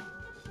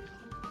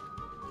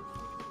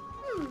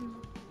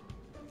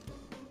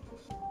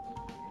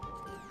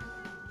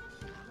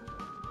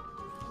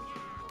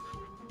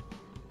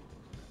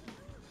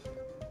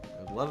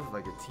 I'd love if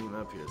I could team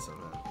up here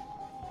somehow.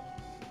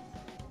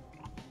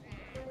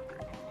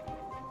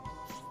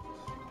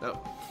 Oh.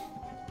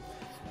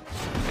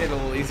 Made it a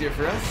little easier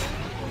for us.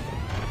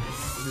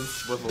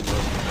 Just swivel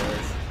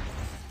both.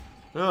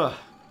 Ugh.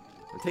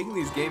 I'm taking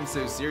these games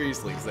so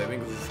seriously because I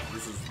think this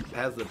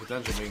has the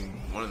potential of being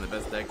one of the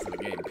best decks in the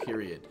game,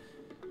 period.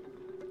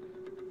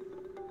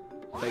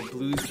 If I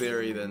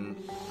Blueberry, then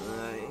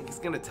he's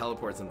going to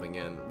teleport something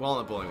in.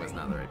 Walnut Bowling was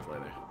not the right play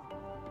there.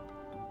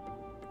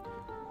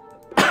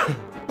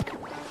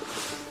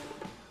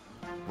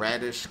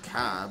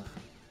 Radish-Cob.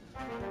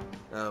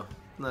 Oh,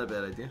 not a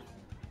bad idea.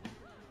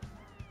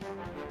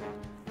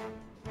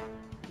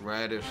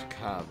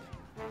 Radish-Cob.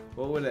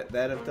 What would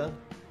that have done?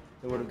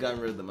 It would have gotten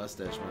rid of the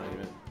mustache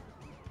monument.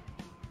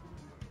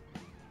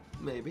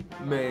 Maybe.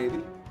 Maybe.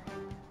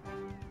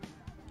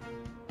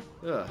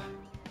 Ugh.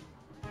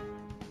 I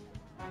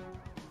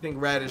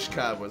think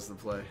Radish-Cob was the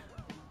play.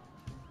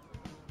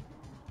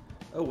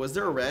 Oh, was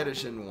there a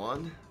radish in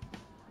one?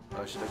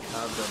 Oh, I should have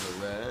cobbed on the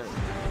red.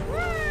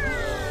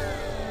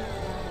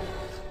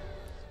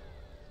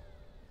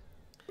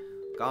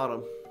 Got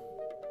him.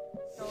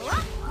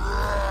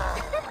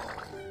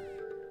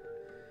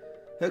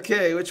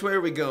 Okay, which way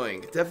are we going?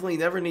 Definitely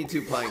never need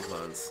 2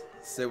 Pineclones.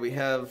 So we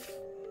have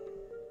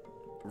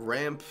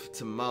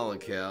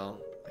Ramp-to-Molekale.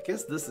 I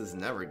guess this is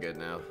never good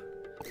now.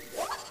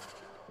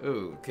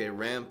 Ooh, okay,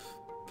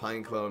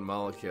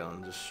 Ramp-Pineclone-Molekale.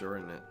 I'm just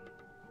shorting it.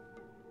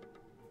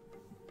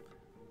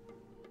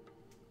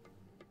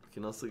 We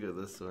can also go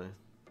this way.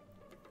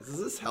 Does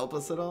this help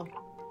us at all?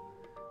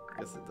 I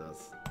guess it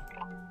does.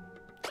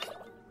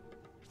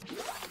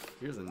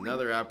 Here's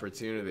another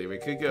opportunity. We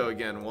could go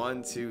again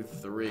 1, 2,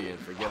 3 and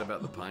forget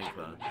about the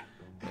Pineclone.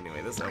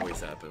 Anyway, this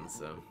always happens,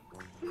 so.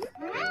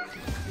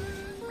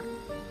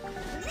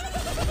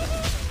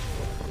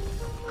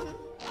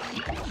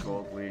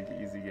 Cold League,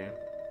 easy game.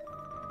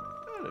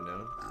 I don't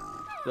know.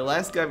 The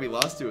last guy we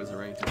lost to was a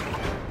ranked 20.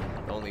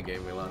 The only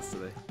game we lost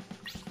today.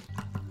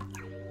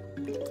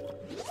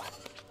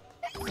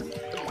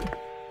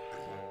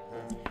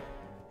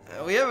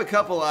 We have a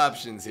couple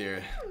options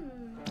here.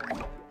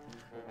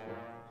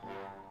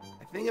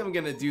 I think I'm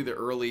gonna do the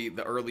early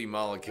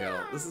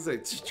Molekale. This is a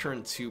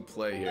turn 2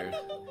 play here.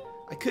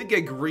 I could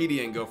get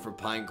greedy and go for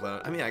Pineclone.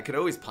 I mean, I could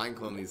always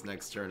Pineclone these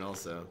next turn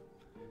also,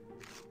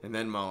 and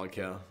then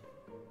Molekale.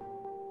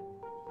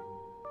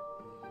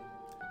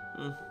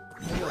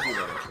 Maybe I'll do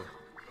that actually.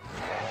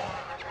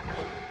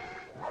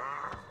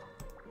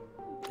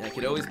 Yeah, I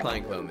could always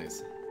Pineclone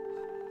these.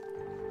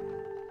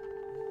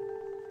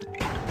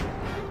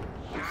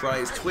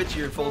 Is Twitch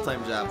your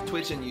full-time job?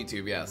 Twitch and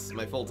YouTube, yes.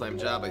 My full-time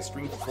job. I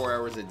stream for 4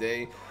 hours a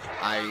day.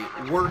 I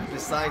work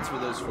besides for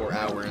those 4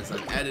 hours.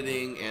 I'm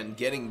editing and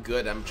getting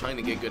good. I'm trying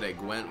to get good at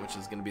Gwent, which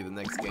is going to be the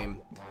next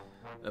game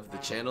of the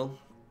channel.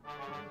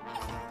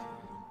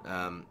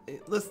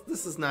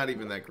 This is not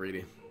even that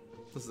greedy.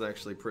 This is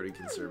actually pretty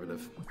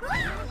conservative. We're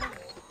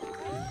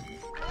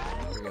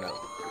going to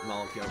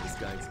Molekale this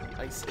guy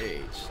to Ice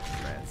Age.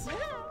 Rats.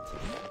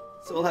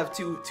 So we'll have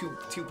two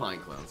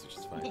Pineclones, which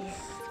is fine.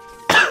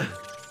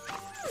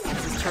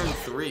 This is turn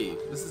 3.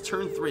 This is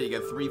turn 3. You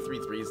got 3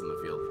 3/3s in the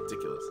field.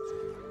 Ridiculous.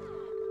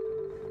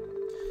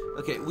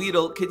 Okay,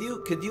 Weedle, could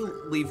you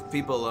leave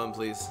people alone,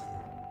 please?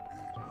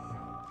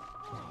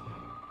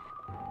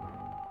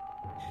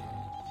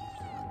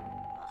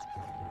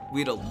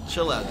 Weedle,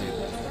 chill out, dude.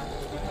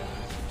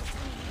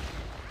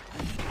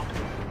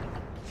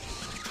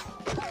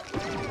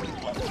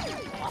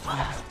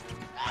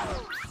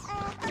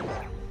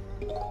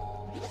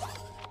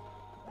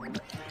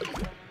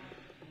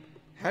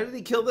 How did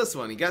he kill this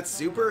one? He got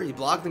super, he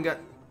blocked and got...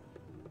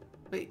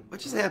 Wait, what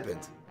just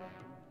happened?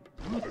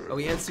 Oh,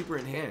 he had super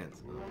in hand.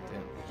 Oh,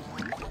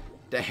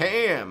 damn.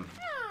 Damn!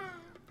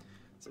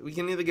 So we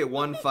can either get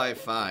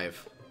 1-5-5,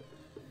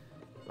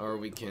 or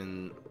we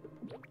can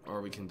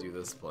do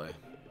this play.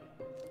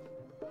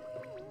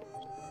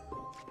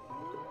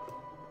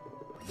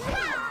 We're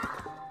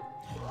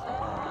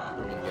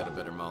gonna get a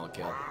better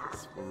Molekale.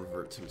 So we'll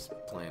revert to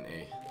plan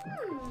A.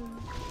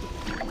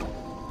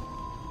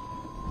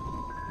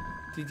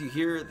 Did you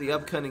hear the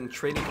upcoming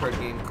trading card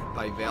game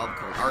by Valve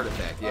called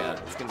Artifact? Yeah,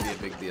 it's gonna be a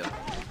big deal.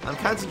 I'm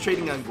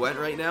concentrating on Gwent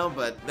right now,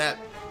 but that,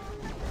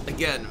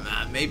 again,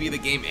 maybe the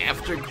game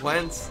after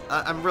Gwent.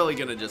 I'm really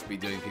gonna just be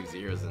doing PvZ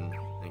Heroes and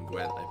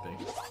Gwent, I think.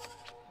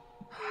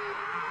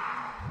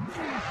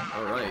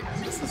 Alright,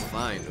 this is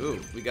fine. Ooh,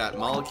 we got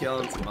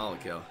Molekale and some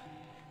Molekale.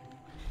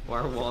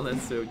 Why are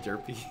walnuts so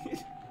derpy?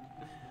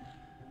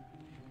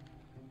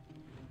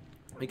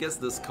 I guess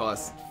this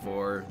costs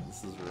 4.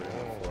 This is really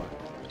 4.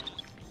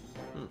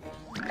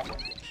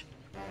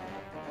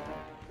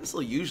 This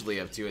will usually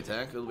have 2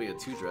 attack. It'll be a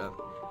 2-drop.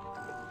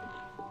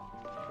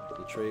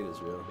 The trade is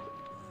real.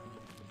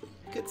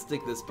 You could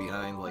stick this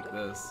behind like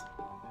this.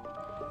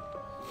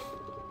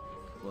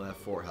 We'll have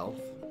 4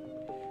 health.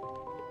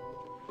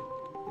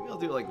 Maybe I'll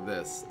do it like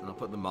this, and I'll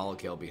put the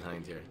Molekale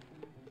behind here.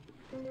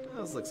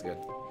 This looks good.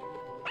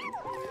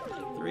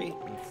 3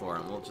 and 4,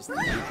 and we'll just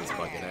leave this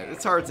Buckethead.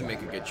 It's hard to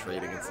make a good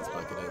trade against this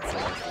Buckethead, so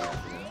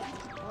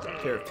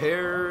pair of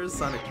pairs,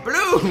 Sonic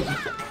Bloom!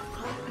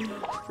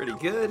 Pretty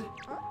good.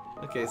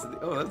 Okay, so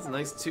oh, that's a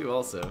nice 2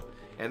 also.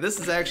 And this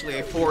is actually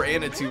a 4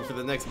 and a 2 for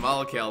the next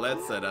Molekale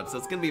that's set up. So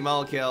it's gonna be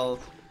Molekale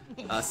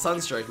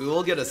Sunstrike. We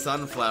will get a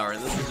Sunflower,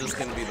 and this is just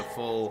gonna be the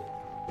full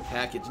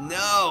package.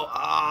 No!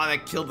 Oh,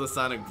 that killed the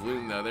Sonic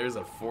Bloom though. There's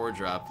a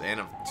 4-drop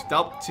and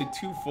up to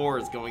 2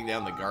 4s going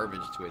down the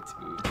garbage to a 2.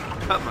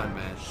 Come on,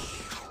 man.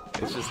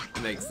 It just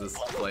makes this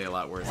play a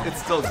lot worse.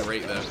 It's still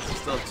great though. We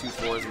still have 2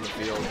 4s in the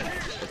field,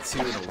 a 2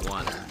 and a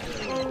 1.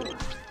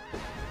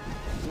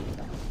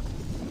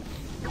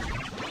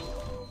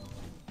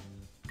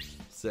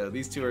 So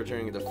these 2 are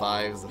turning into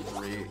 5s, a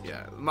 3.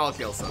 Yeah,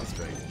 Molekale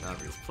Sunstrike.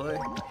 Obvious play.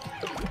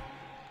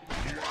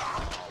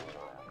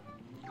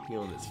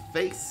 Healing his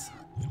face.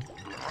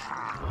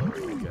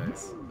 Alright,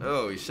 guys.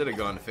 Oh, he should have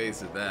gone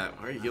face with that.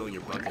 Why are you healing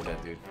your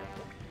Buckethead, dude?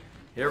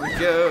 Here we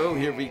go,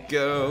 here we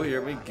go,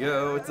 here we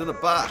go. It's in the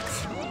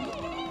box.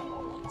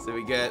 So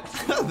we get...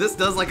 this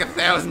does like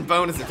 1,000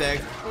 bonus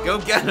attacks. Go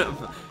get him!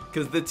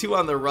 Because the 2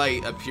 on the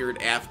right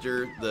appeared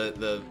after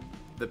the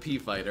P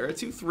fighter.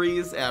 2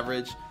 3s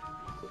average.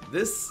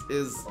 This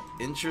is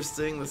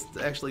interesting. This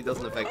actually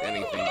doesn't affect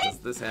anything because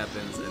this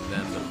happens and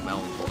then the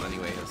Melon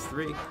anyway has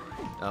 3.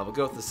 We'll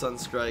go with the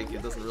Sunstrike.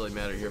 It doesn't really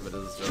matter here, but it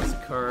is just a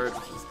card,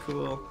 which is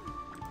cool.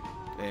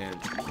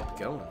 And keep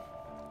going.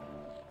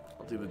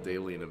 I'll do the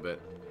daily in a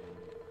bit.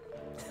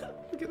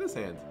 Look at this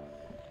hand.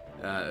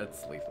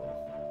 It's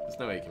lethal. There's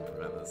no way you can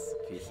prevent this.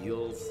 He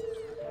heals.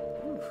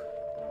 Whew.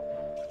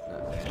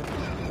 Not bad.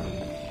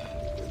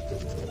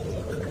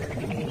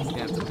 He's gonna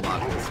have to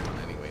block this one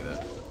anyway,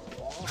 though.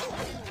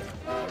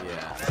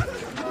 Yeah.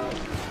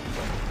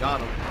 Got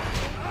him.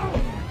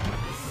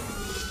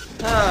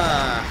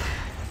 Ah.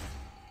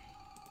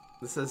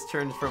 This has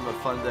turned from a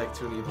fun deck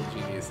to an evil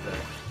genius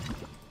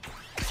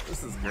deck.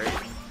 This is great.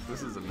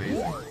 This is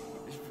amazing.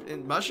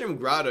 And Mushroom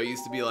Grotto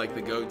used to be like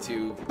the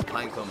go-to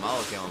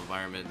Pineclone-Molekale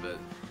environment, but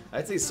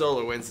I'd say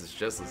Solar Winds is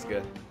just as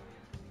good.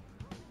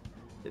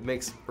 It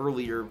makes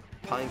earlier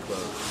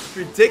Pineclone. It's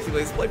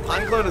ridiculous. Play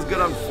Pineclone is good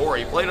on 4.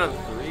 He played on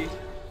 3.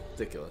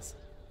 Ridiculous.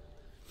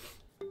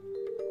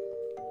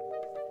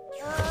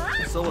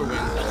 Solar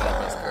Winds is one of the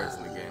best cards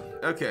in the game.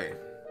 Okay.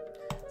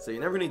 So you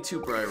never need 2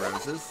 Briar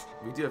Roses.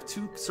 We do have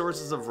 2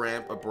 sources of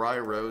ramp, a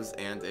Briar Rose,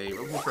 and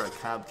we're looking for a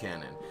Cob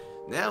Cannon.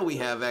 Now we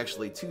have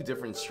actually 2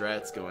 different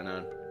strats going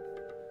on.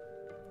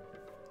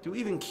 Do we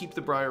even keep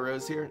the Briar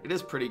Rose here? It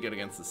is pretty good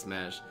against the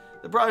Smash.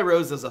 The Briar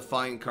Rose is a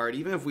fine card,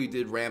 even if we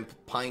did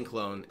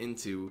Ramp-Pineclone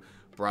into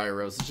Briar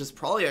Rose. It's just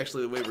probably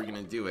actually the way we're going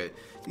to do it.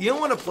 You don't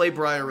want to play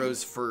Briar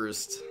Rose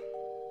first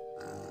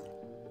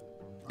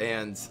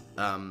and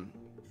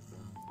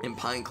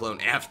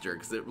Pineclone after,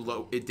 because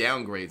it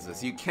downgrades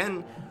this. You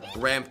can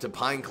ramp to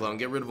Pineclone,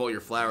 get rid of all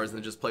your flowers, and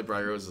then just play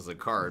Briar Rose as a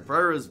card.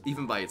 Briar Rose,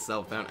 even by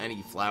itself, without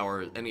any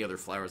flower, any other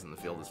flowers in the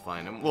field is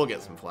fine, and we'll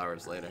get some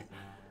flowers later.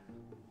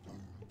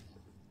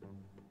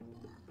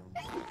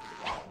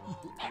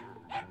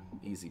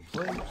 Easy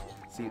play.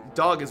 See,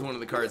 Dog is one of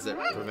the cards that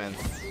prevents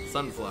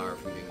Sunflower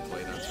from being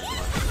played on turn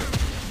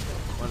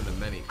 1. One of the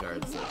many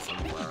cards that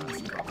Sunflower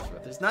has problems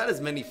with. There's not as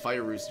many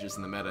Fire Roosters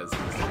in the meta as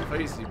Fire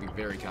Rooster used to be a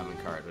very common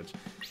card, which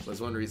was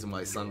one reason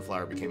why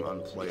Sunflower became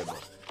unplayable.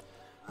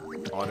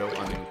 Auto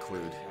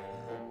uninclude.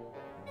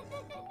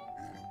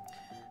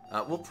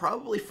 We'll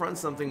probably front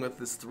something with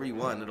this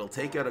 3-1. It'll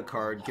take out a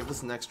card, give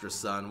us an extra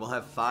sun. We'll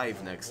have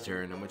 5 next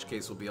turn, in which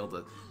case we'll be able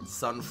to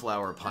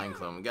Sunflower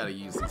Pineclone. We gotta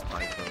use these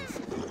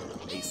Pineclones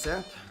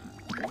ASAP.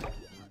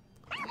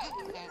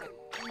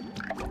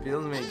 If you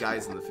don't have many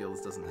guys in the field,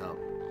 this doesn't help.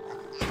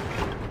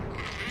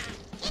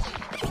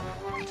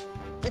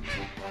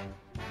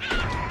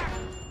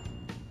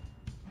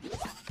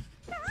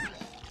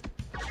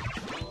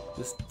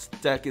 This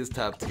deck is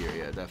top tier,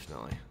 yeah,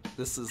 definitely.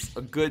 This is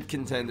a good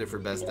contender for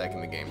best deck in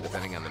the game,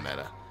 depending on the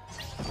meta.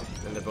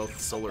 And they're both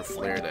Solar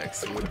Flare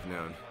decks, who would have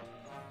known?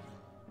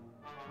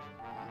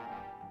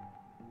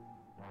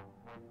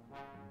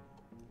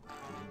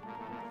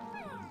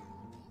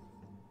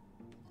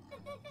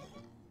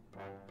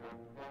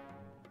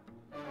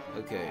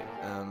 Okay,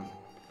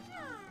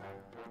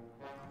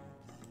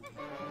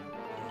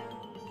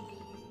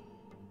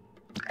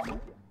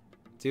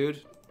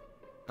 dude,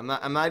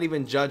 I'm not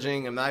even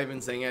judging, I'm not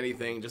even saying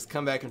anything, just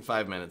come back in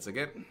 5 minutes,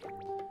 okay?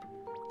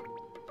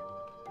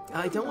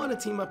 I don't want to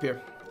team up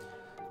here.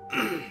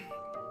 I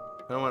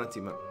don't want to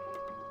team up.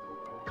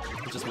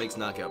 It just makes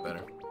knockout better.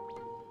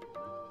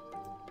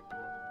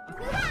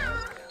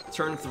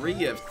 Turn 3,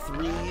 you have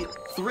three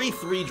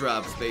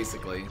 3-drops,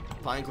 basically.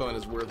 Pineclone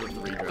is worth of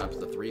 3-drops.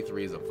 The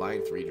 3/3 is a fine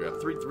 3-drop.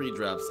 3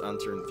 3-drops on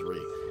turn 3.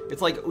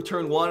 It's like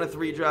turn 1 a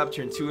 3-drop,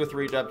 turn 2 a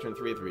 3-drop, turn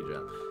 3 a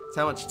 3-drop. That's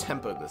how much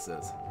tempo this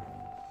is.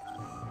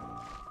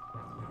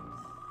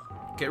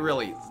 Okay,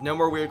 really, no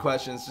more weird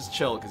questions. Just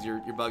chill, because you're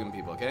bugging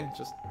people, okay?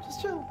 Just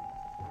chill.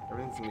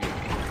 Everything's gonna be good.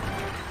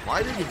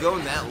 Why did you go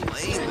in that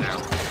lane now?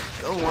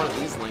 Go in one of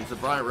these lanes. The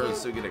Briar Rose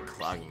is so good at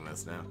clogging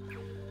this now.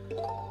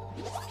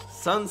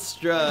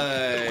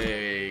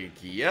 Sunstrike.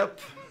 Yep.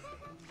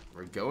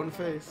 We're going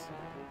face.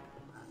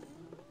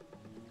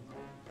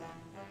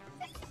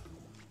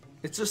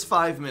 It's just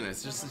 5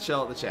 minutes, just to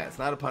chill at the chat. It's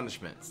not a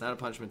punishment. It's not a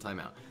punishment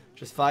timeout.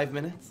 Just 5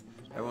 minutes.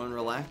 Everyone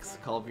relax,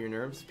 calm your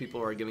nerves.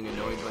 People are getting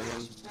annoyed by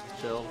him.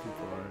 Chill.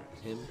 People are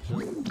him.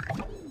 Chill.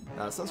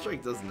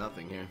 Sunstrike does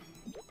nothing here.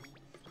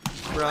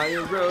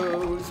 Briar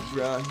Rose,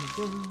 Briar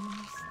Rose.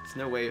 There's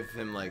no way of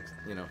him, like,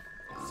 you know,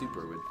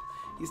 super would.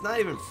 He's not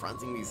even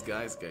fronting these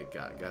guys.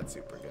 Got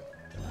super good.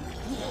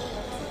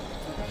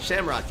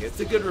 Shamrock, it's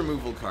a good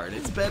removal card.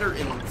 It's better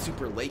in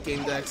super late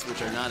game decks,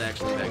 which are not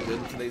actually that good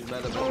in today's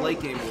meta, but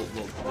late game will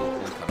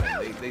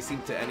come in. They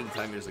seem to,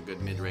 anytime there's a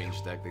good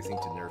mid-range deck, they seem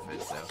to nerf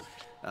it, so.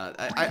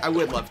 I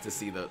would love to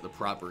see the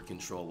proper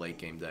control late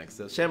game deck.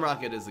 So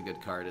Shamrock is a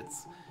good card.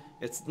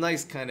 It's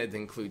nice kind of to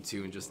include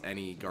too in just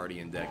any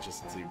Guardian deck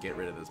just to get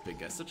rid of those big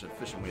guys. Such an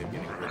efficient way of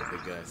getting rid of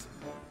big guys.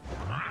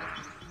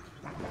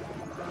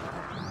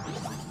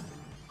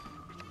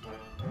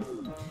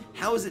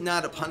 How is it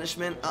not a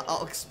punishment?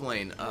 I'll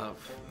explain. Oh,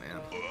 man.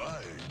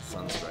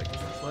 Sunstrike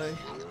is in play.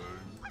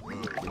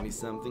 Give me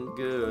something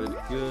good.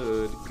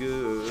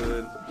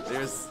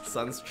 There's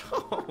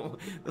Sunstrike.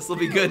 This will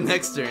be good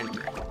next turn.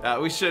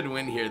 We should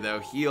win here, though.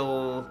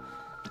 Heal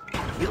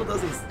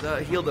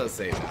doesn't. Heal does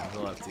save him.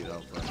 He'll have to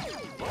help him.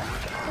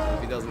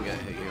 If he doesn't get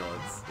hit heal,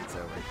 it's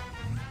over.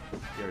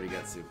 He already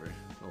got super.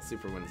 Well,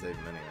 super wouldn't save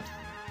him anyway.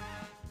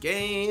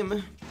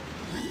 Game.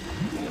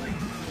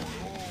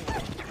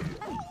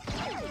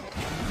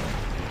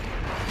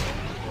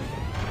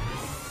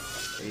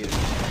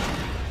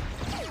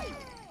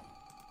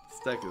 This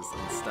deck is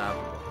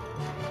unstoppable.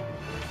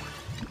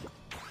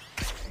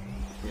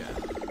 Yeah.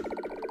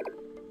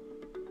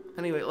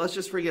 Anyway, let's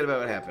just forget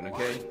about what happened,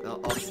 okay?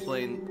 I'll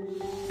explain.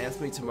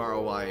 Ask me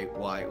tomorrow what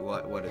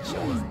it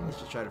shows. Let's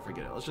just try to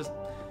forget it. Let's just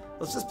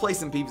play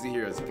some PvZ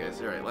Heroes, you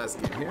guys. All right,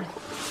 last game here.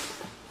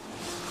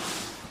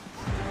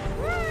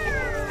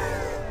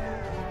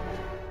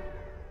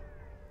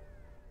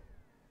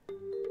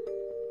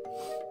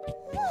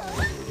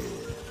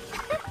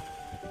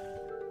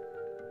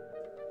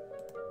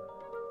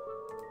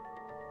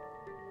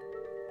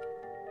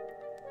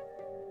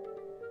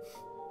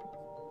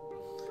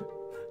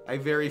 A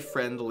very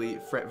friendly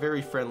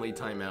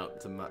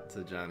timeout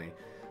to Johnny.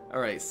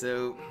 Alright,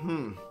 so,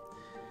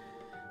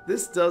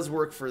 this does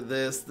work for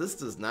this. This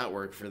does not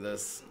work for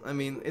this. I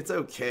mean, it's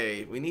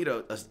okay. We need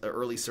a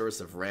early source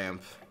of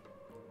ramp.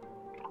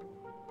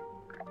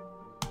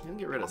 I'm gonna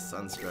get rid of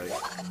Sunstrike.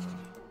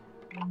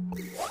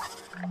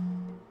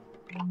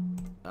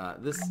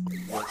 This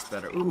works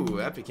better. Ooh,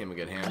 that became a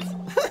good hand.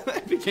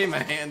 That became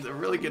a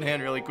really good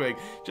hand really quick.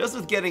 Just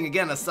with getting,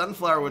 again, a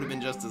Sunflower would have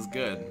been just as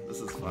good.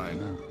 This is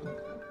fine.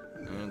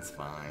 It's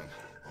fine.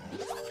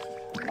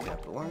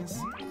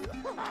 Capitalize.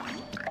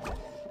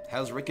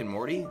 How's Rick and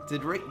Morty?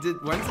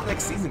 When's the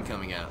next season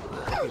coming out?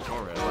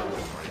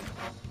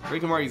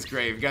 Rick and Morty's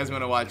great. If you guys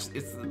want to watch,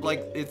 it's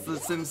The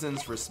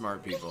Simpsons for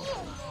smart people.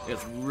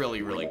 It's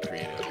really, really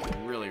creative.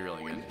 Really,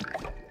 really good.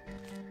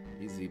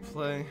 Easy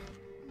play.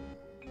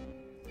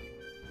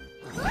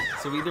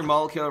 So either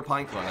Molekale or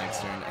Pineclone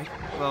next turn.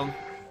 Well,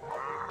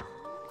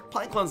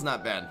 Pineclone's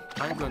not bad.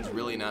 Pineclone's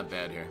really not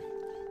bad here.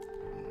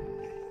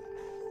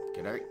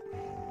 Get out.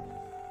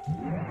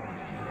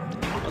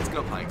 Let's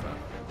go Pineclone.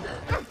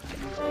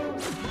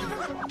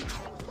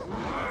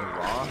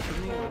 Raw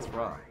for me? What's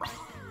raw?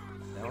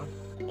 That one?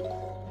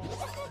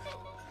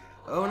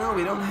 Oh no,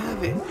 we don't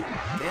have it.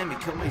 Damn, he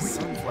killed my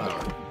sunflower.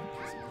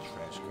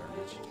 Trash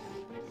garbage.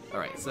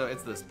 Alright, so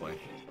it's this point.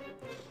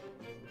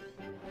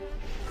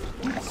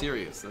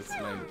 Serious,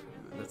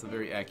 that's a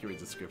very accurate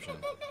description.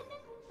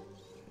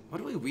 What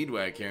do we weed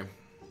whack here?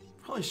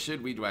 Probably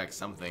should weed whack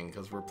something,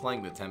 because we're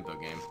playing the tempo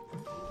game.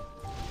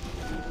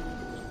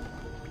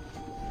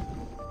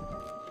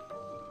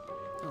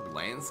 A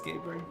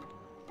landscaper?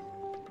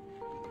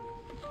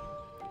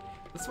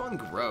 This one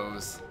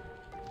grows.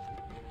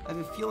 I have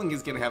a feeling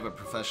he's gonna have a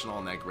professional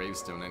on that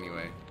gravestone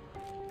anyway.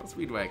 Let's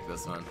weed whack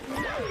this one.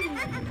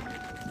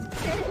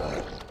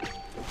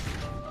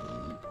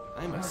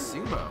 I'm a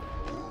sumo.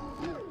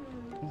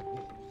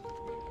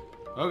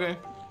 Okay.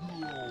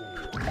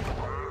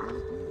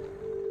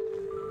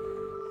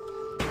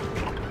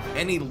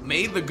 And he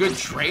made the good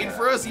trade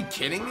for us? You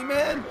kidding me,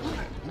 man?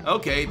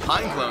 Okay,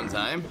 Pineclone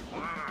time.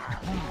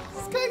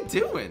 What's this guy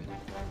doing?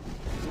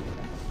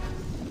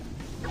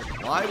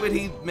 Why would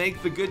he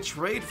make the good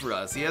trade for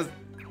us? He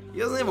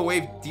doesn't have a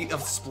way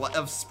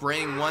of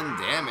spraying 1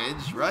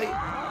 damage, right?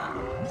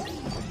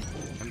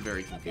 I'm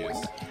very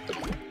confused.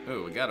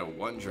 Oh, we got a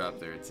 1-drop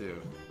there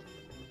too.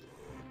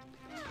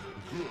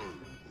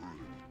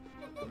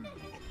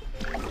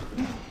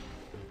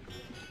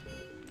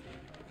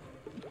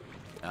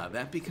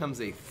 That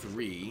becomes a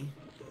 3,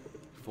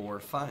 4,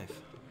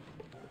 5.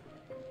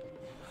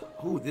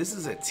 Oh, this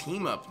is a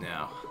team up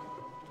now.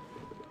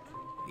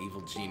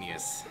 Evil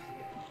genius.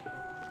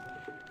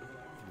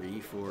 3,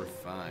 4,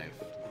 5.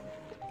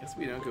 Guess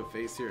we don't go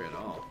face here at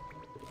all.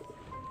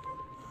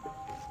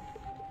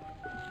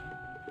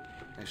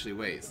 Actually,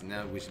 wait. So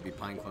now we should be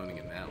pine cloning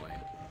in that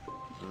lane.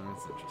 Oh,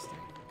 that's interesting.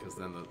 Because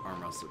then the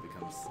arm wrestler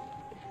becomes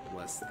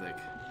less thick.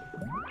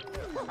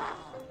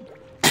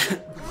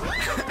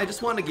 I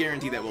just want to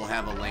guarantee that we'll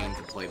have a lane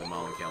to play the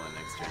Molekale in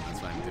next turn. That's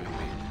why I'm doing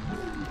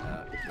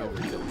the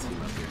overkill team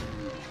up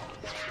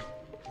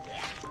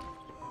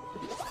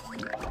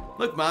here.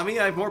 Look, Mommy,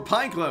 I have more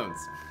pine clones.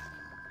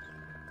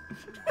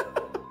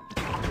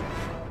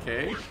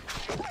 Okay.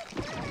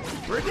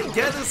 Where did he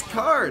get this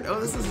card? Oh,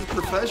 this is his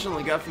professional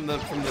he got from the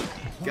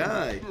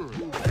guy.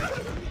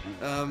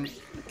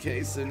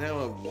 Okay, so now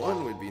a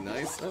 1 would be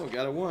nice. Oh, we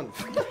got a 1.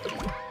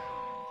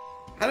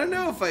 I don't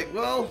know if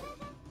well,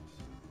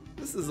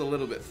 this is a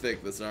little bit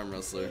thick, this arm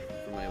wrestler,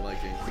 for my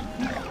liking.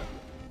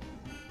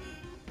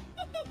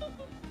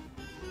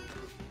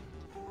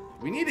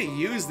 We need to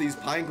use these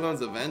pine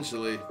clones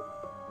eventually.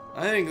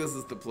 I think this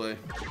is the play.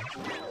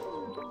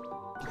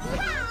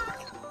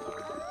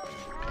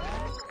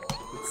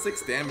 It's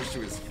 6 damage to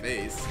his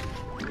face.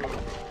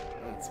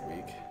 That's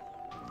weak.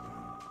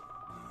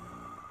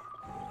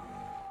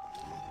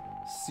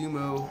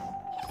 Sumo.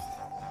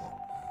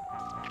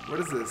 What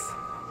is this?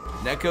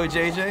 Neko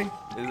JJ?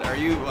 Are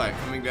you what,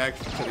 coming back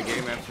to the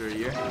game after a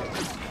year?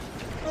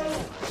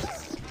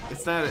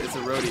 It's not. It's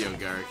a rodeo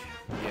Garg.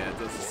 Yeah, it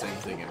does the same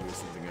thing and moves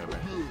something over.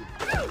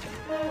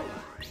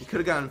 You could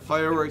have gotten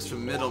fireworks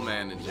from middle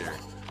manager.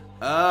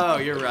 Oh,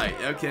 you're right.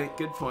 Okay,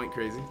 good point,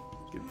 Crazy.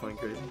 Good point,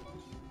 Crazy.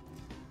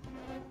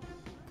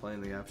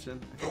 Playing the option.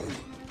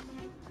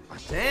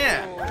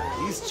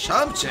 Damn! These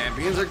chump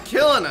champions are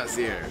killing us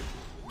here.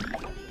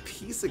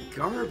 Piece of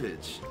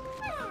garbage.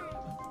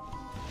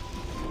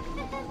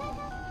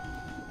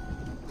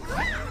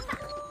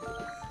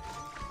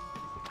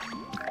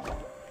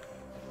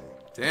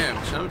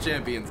 Damn, chump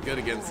champion's good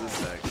against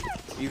this deck.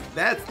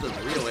 That's the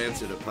real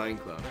answer to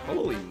Pineclone.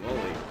 Holy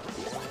moly.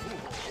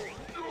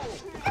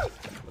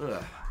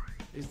 Ugh.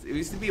 It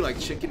used to be like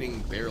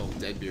chickening barrel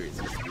deadberries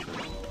used to be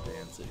the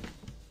answer.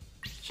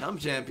 Chump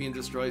champion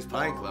destroys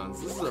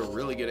Pineclones. This is a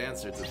really good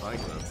answer to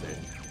Pineclones here.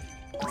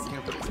 Let's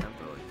can't put a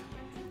tempo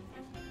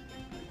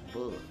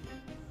like. Ugh.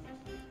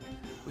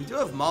 We do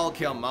have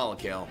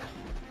Molekale.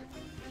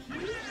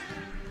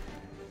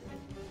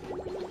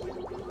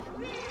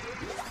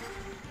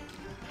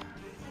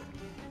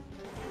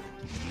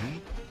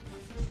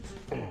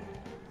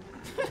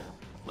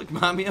 Look,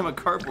 Mommy, I'm a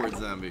cardboard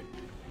zombie.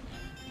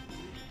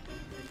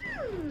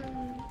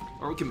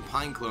 Or we can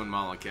Pineclone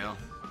Molekale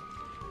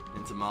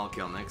into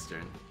Molekale next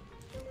turn.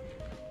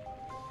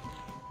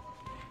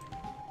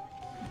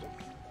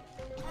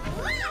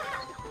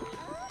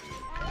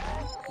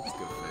 Let's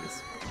go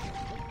face.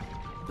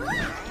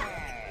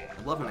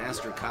 I love an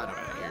Astrocado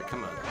out here.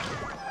 Come on.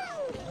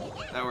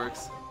 That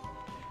works.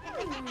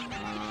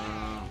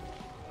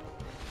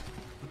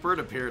 The Bird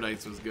of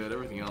Paradise was good.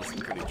 Everything else is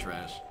pretty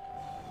trash.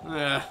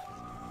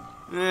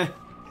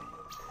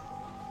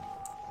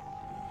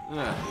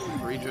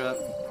 Free drop.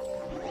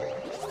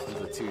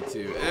 There's a 2-2.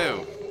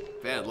 Ew!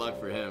 Bad luck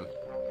for him.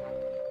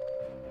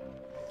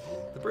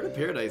 The Bird of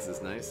Paradise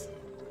is nice.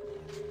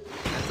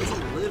 That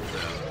doesn't live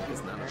though.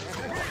 He's not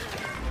okay.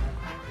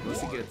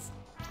 Unless he gets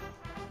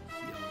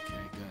heal.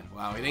 Okay, good.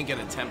 Wow, he didn't get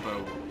a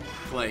tempo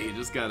play. He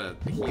just got a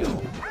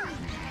heal.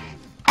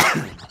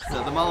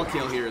 So the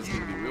Molekale here is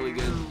going to be really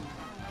good.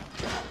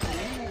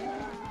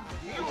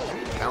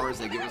 Power Sunflowers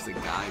that give us a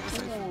guy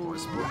besides for more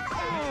support.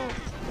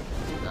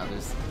 Now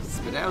there's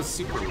Spinow's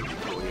super would be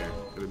cool here.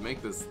 It would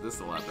make this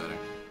a lot better.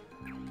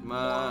 Come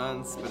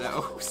on, Spinow.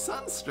 Oh,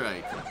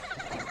 Sunstrike.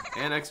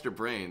 And extra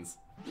brains.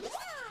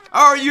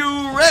 Are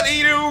you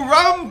ready to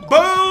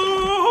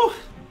rumble?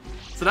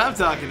 That's what I'm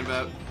talking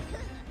about.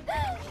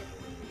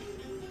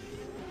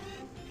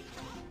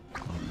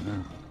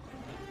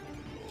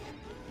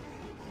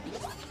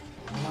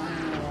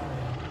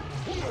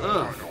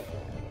 Ugh.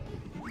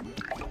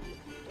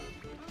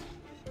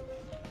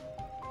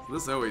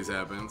 This always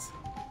happens.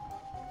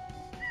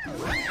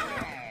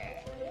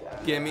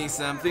 Give me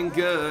something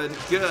good.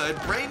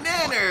 Good. Brain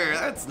Nanner!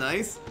 That's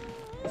nice.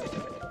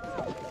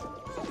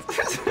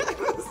 This is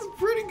a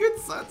pretty good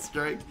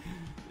Sunstrike.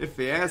 If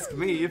you ask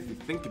me, if you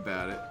think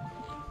about it.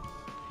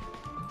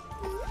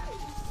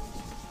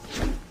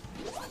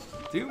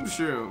 Doom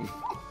Shroom.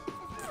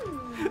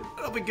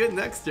 That'll be good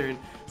next turn.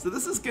 So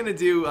this is gonna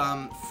do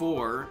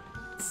 4,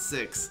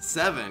 6,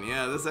 7.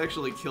 Yeah, this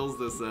actually kills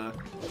this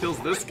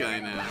guy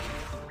now.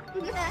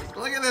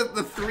 Look at that,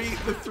 the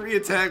three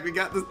attack. We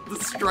got the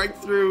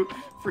strike through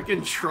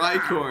freaking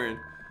Tricorn.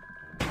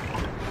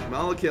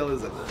 Molekale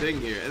is a thing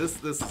here.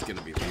 This is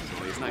gonna be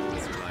lethal. He's not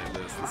gonna survive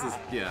this. This is,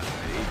 yeah,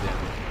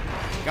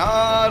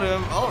 got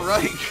him. All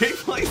right, great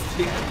place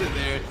to end it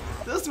there.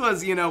 This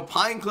was, you know,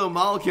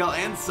 Pineclone-Molekale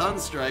and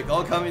Sunstrike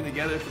all coming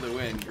together for the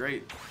win.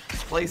 Great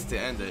place to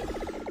end it.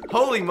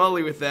 Holy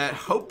moly with that.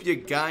 Hope you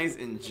guys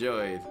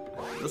enjoyed.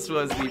 This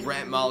was the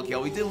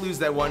Ramp-Molekale. We did lose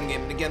that one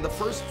game, and again, the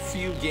first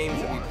few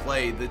games that we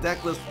played, the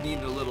deck list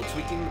needed a little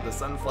tweaking, but the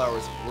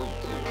Sunflowers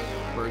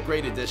were a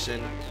great addition.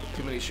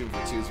 Too many Shroom for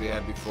 2s we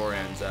had before,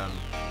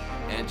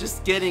 and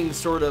just getting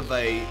sort of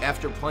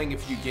after playing a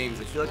few games,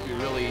 I feel like we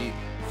really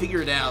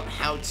figured out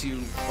how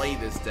to play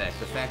this deck.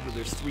 The fact that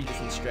there's 3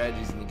 different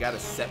strategies and you gotta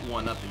set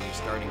one up in your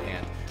starting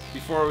hand.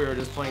 Before we were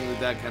just playing the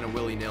deck kind of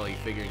willy-nilly,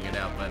 figuring it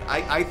out, but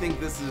I think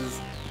this is,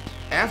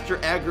 after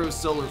Aggro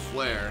Solar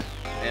Flare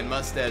and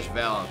Mustache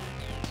Valve,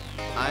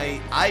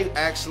 I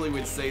actually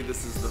would say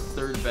this is the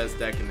 3rd best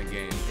deck in the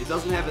game. It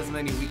doesn't have as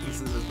many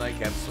weaknesses as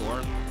Nightcap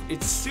Swarm.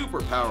 It's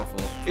super powerful.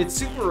 It's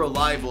super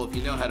reliable if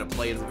you know how to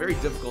play it. It's a very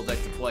difficult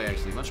deck to play,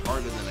 actually, much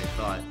harder than I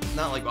thought. It's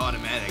not like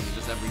automatic,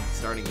 just every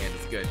starting hand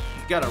is good.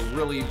 You gotta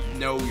really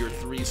know your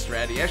 3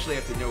 strategy. You actually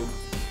have to know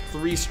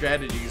 3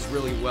 strategies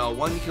really well.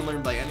 One you can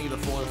learn by any of the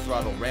Full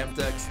Throttle ramp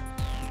decks.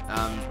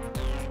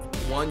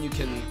 One you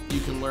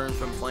can learn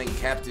from playing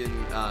Captain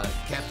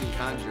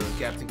Conjure and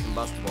Captain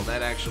Combustible.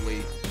 That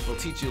actually will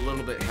teach you a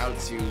little bit how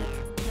to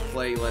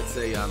play, let's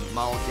say,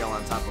 Molekale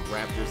on top of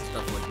Raptors,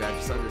 stuff like that.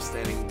 Just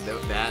understanding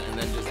that, and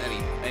then just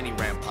any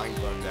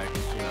Ramp-Pineclone deck,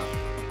 you know,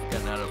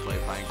 getting how to play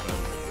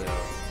Pineclone.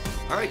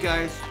 So, all right,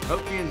 guys,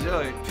 hope you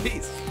enjoyed.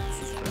 Peace.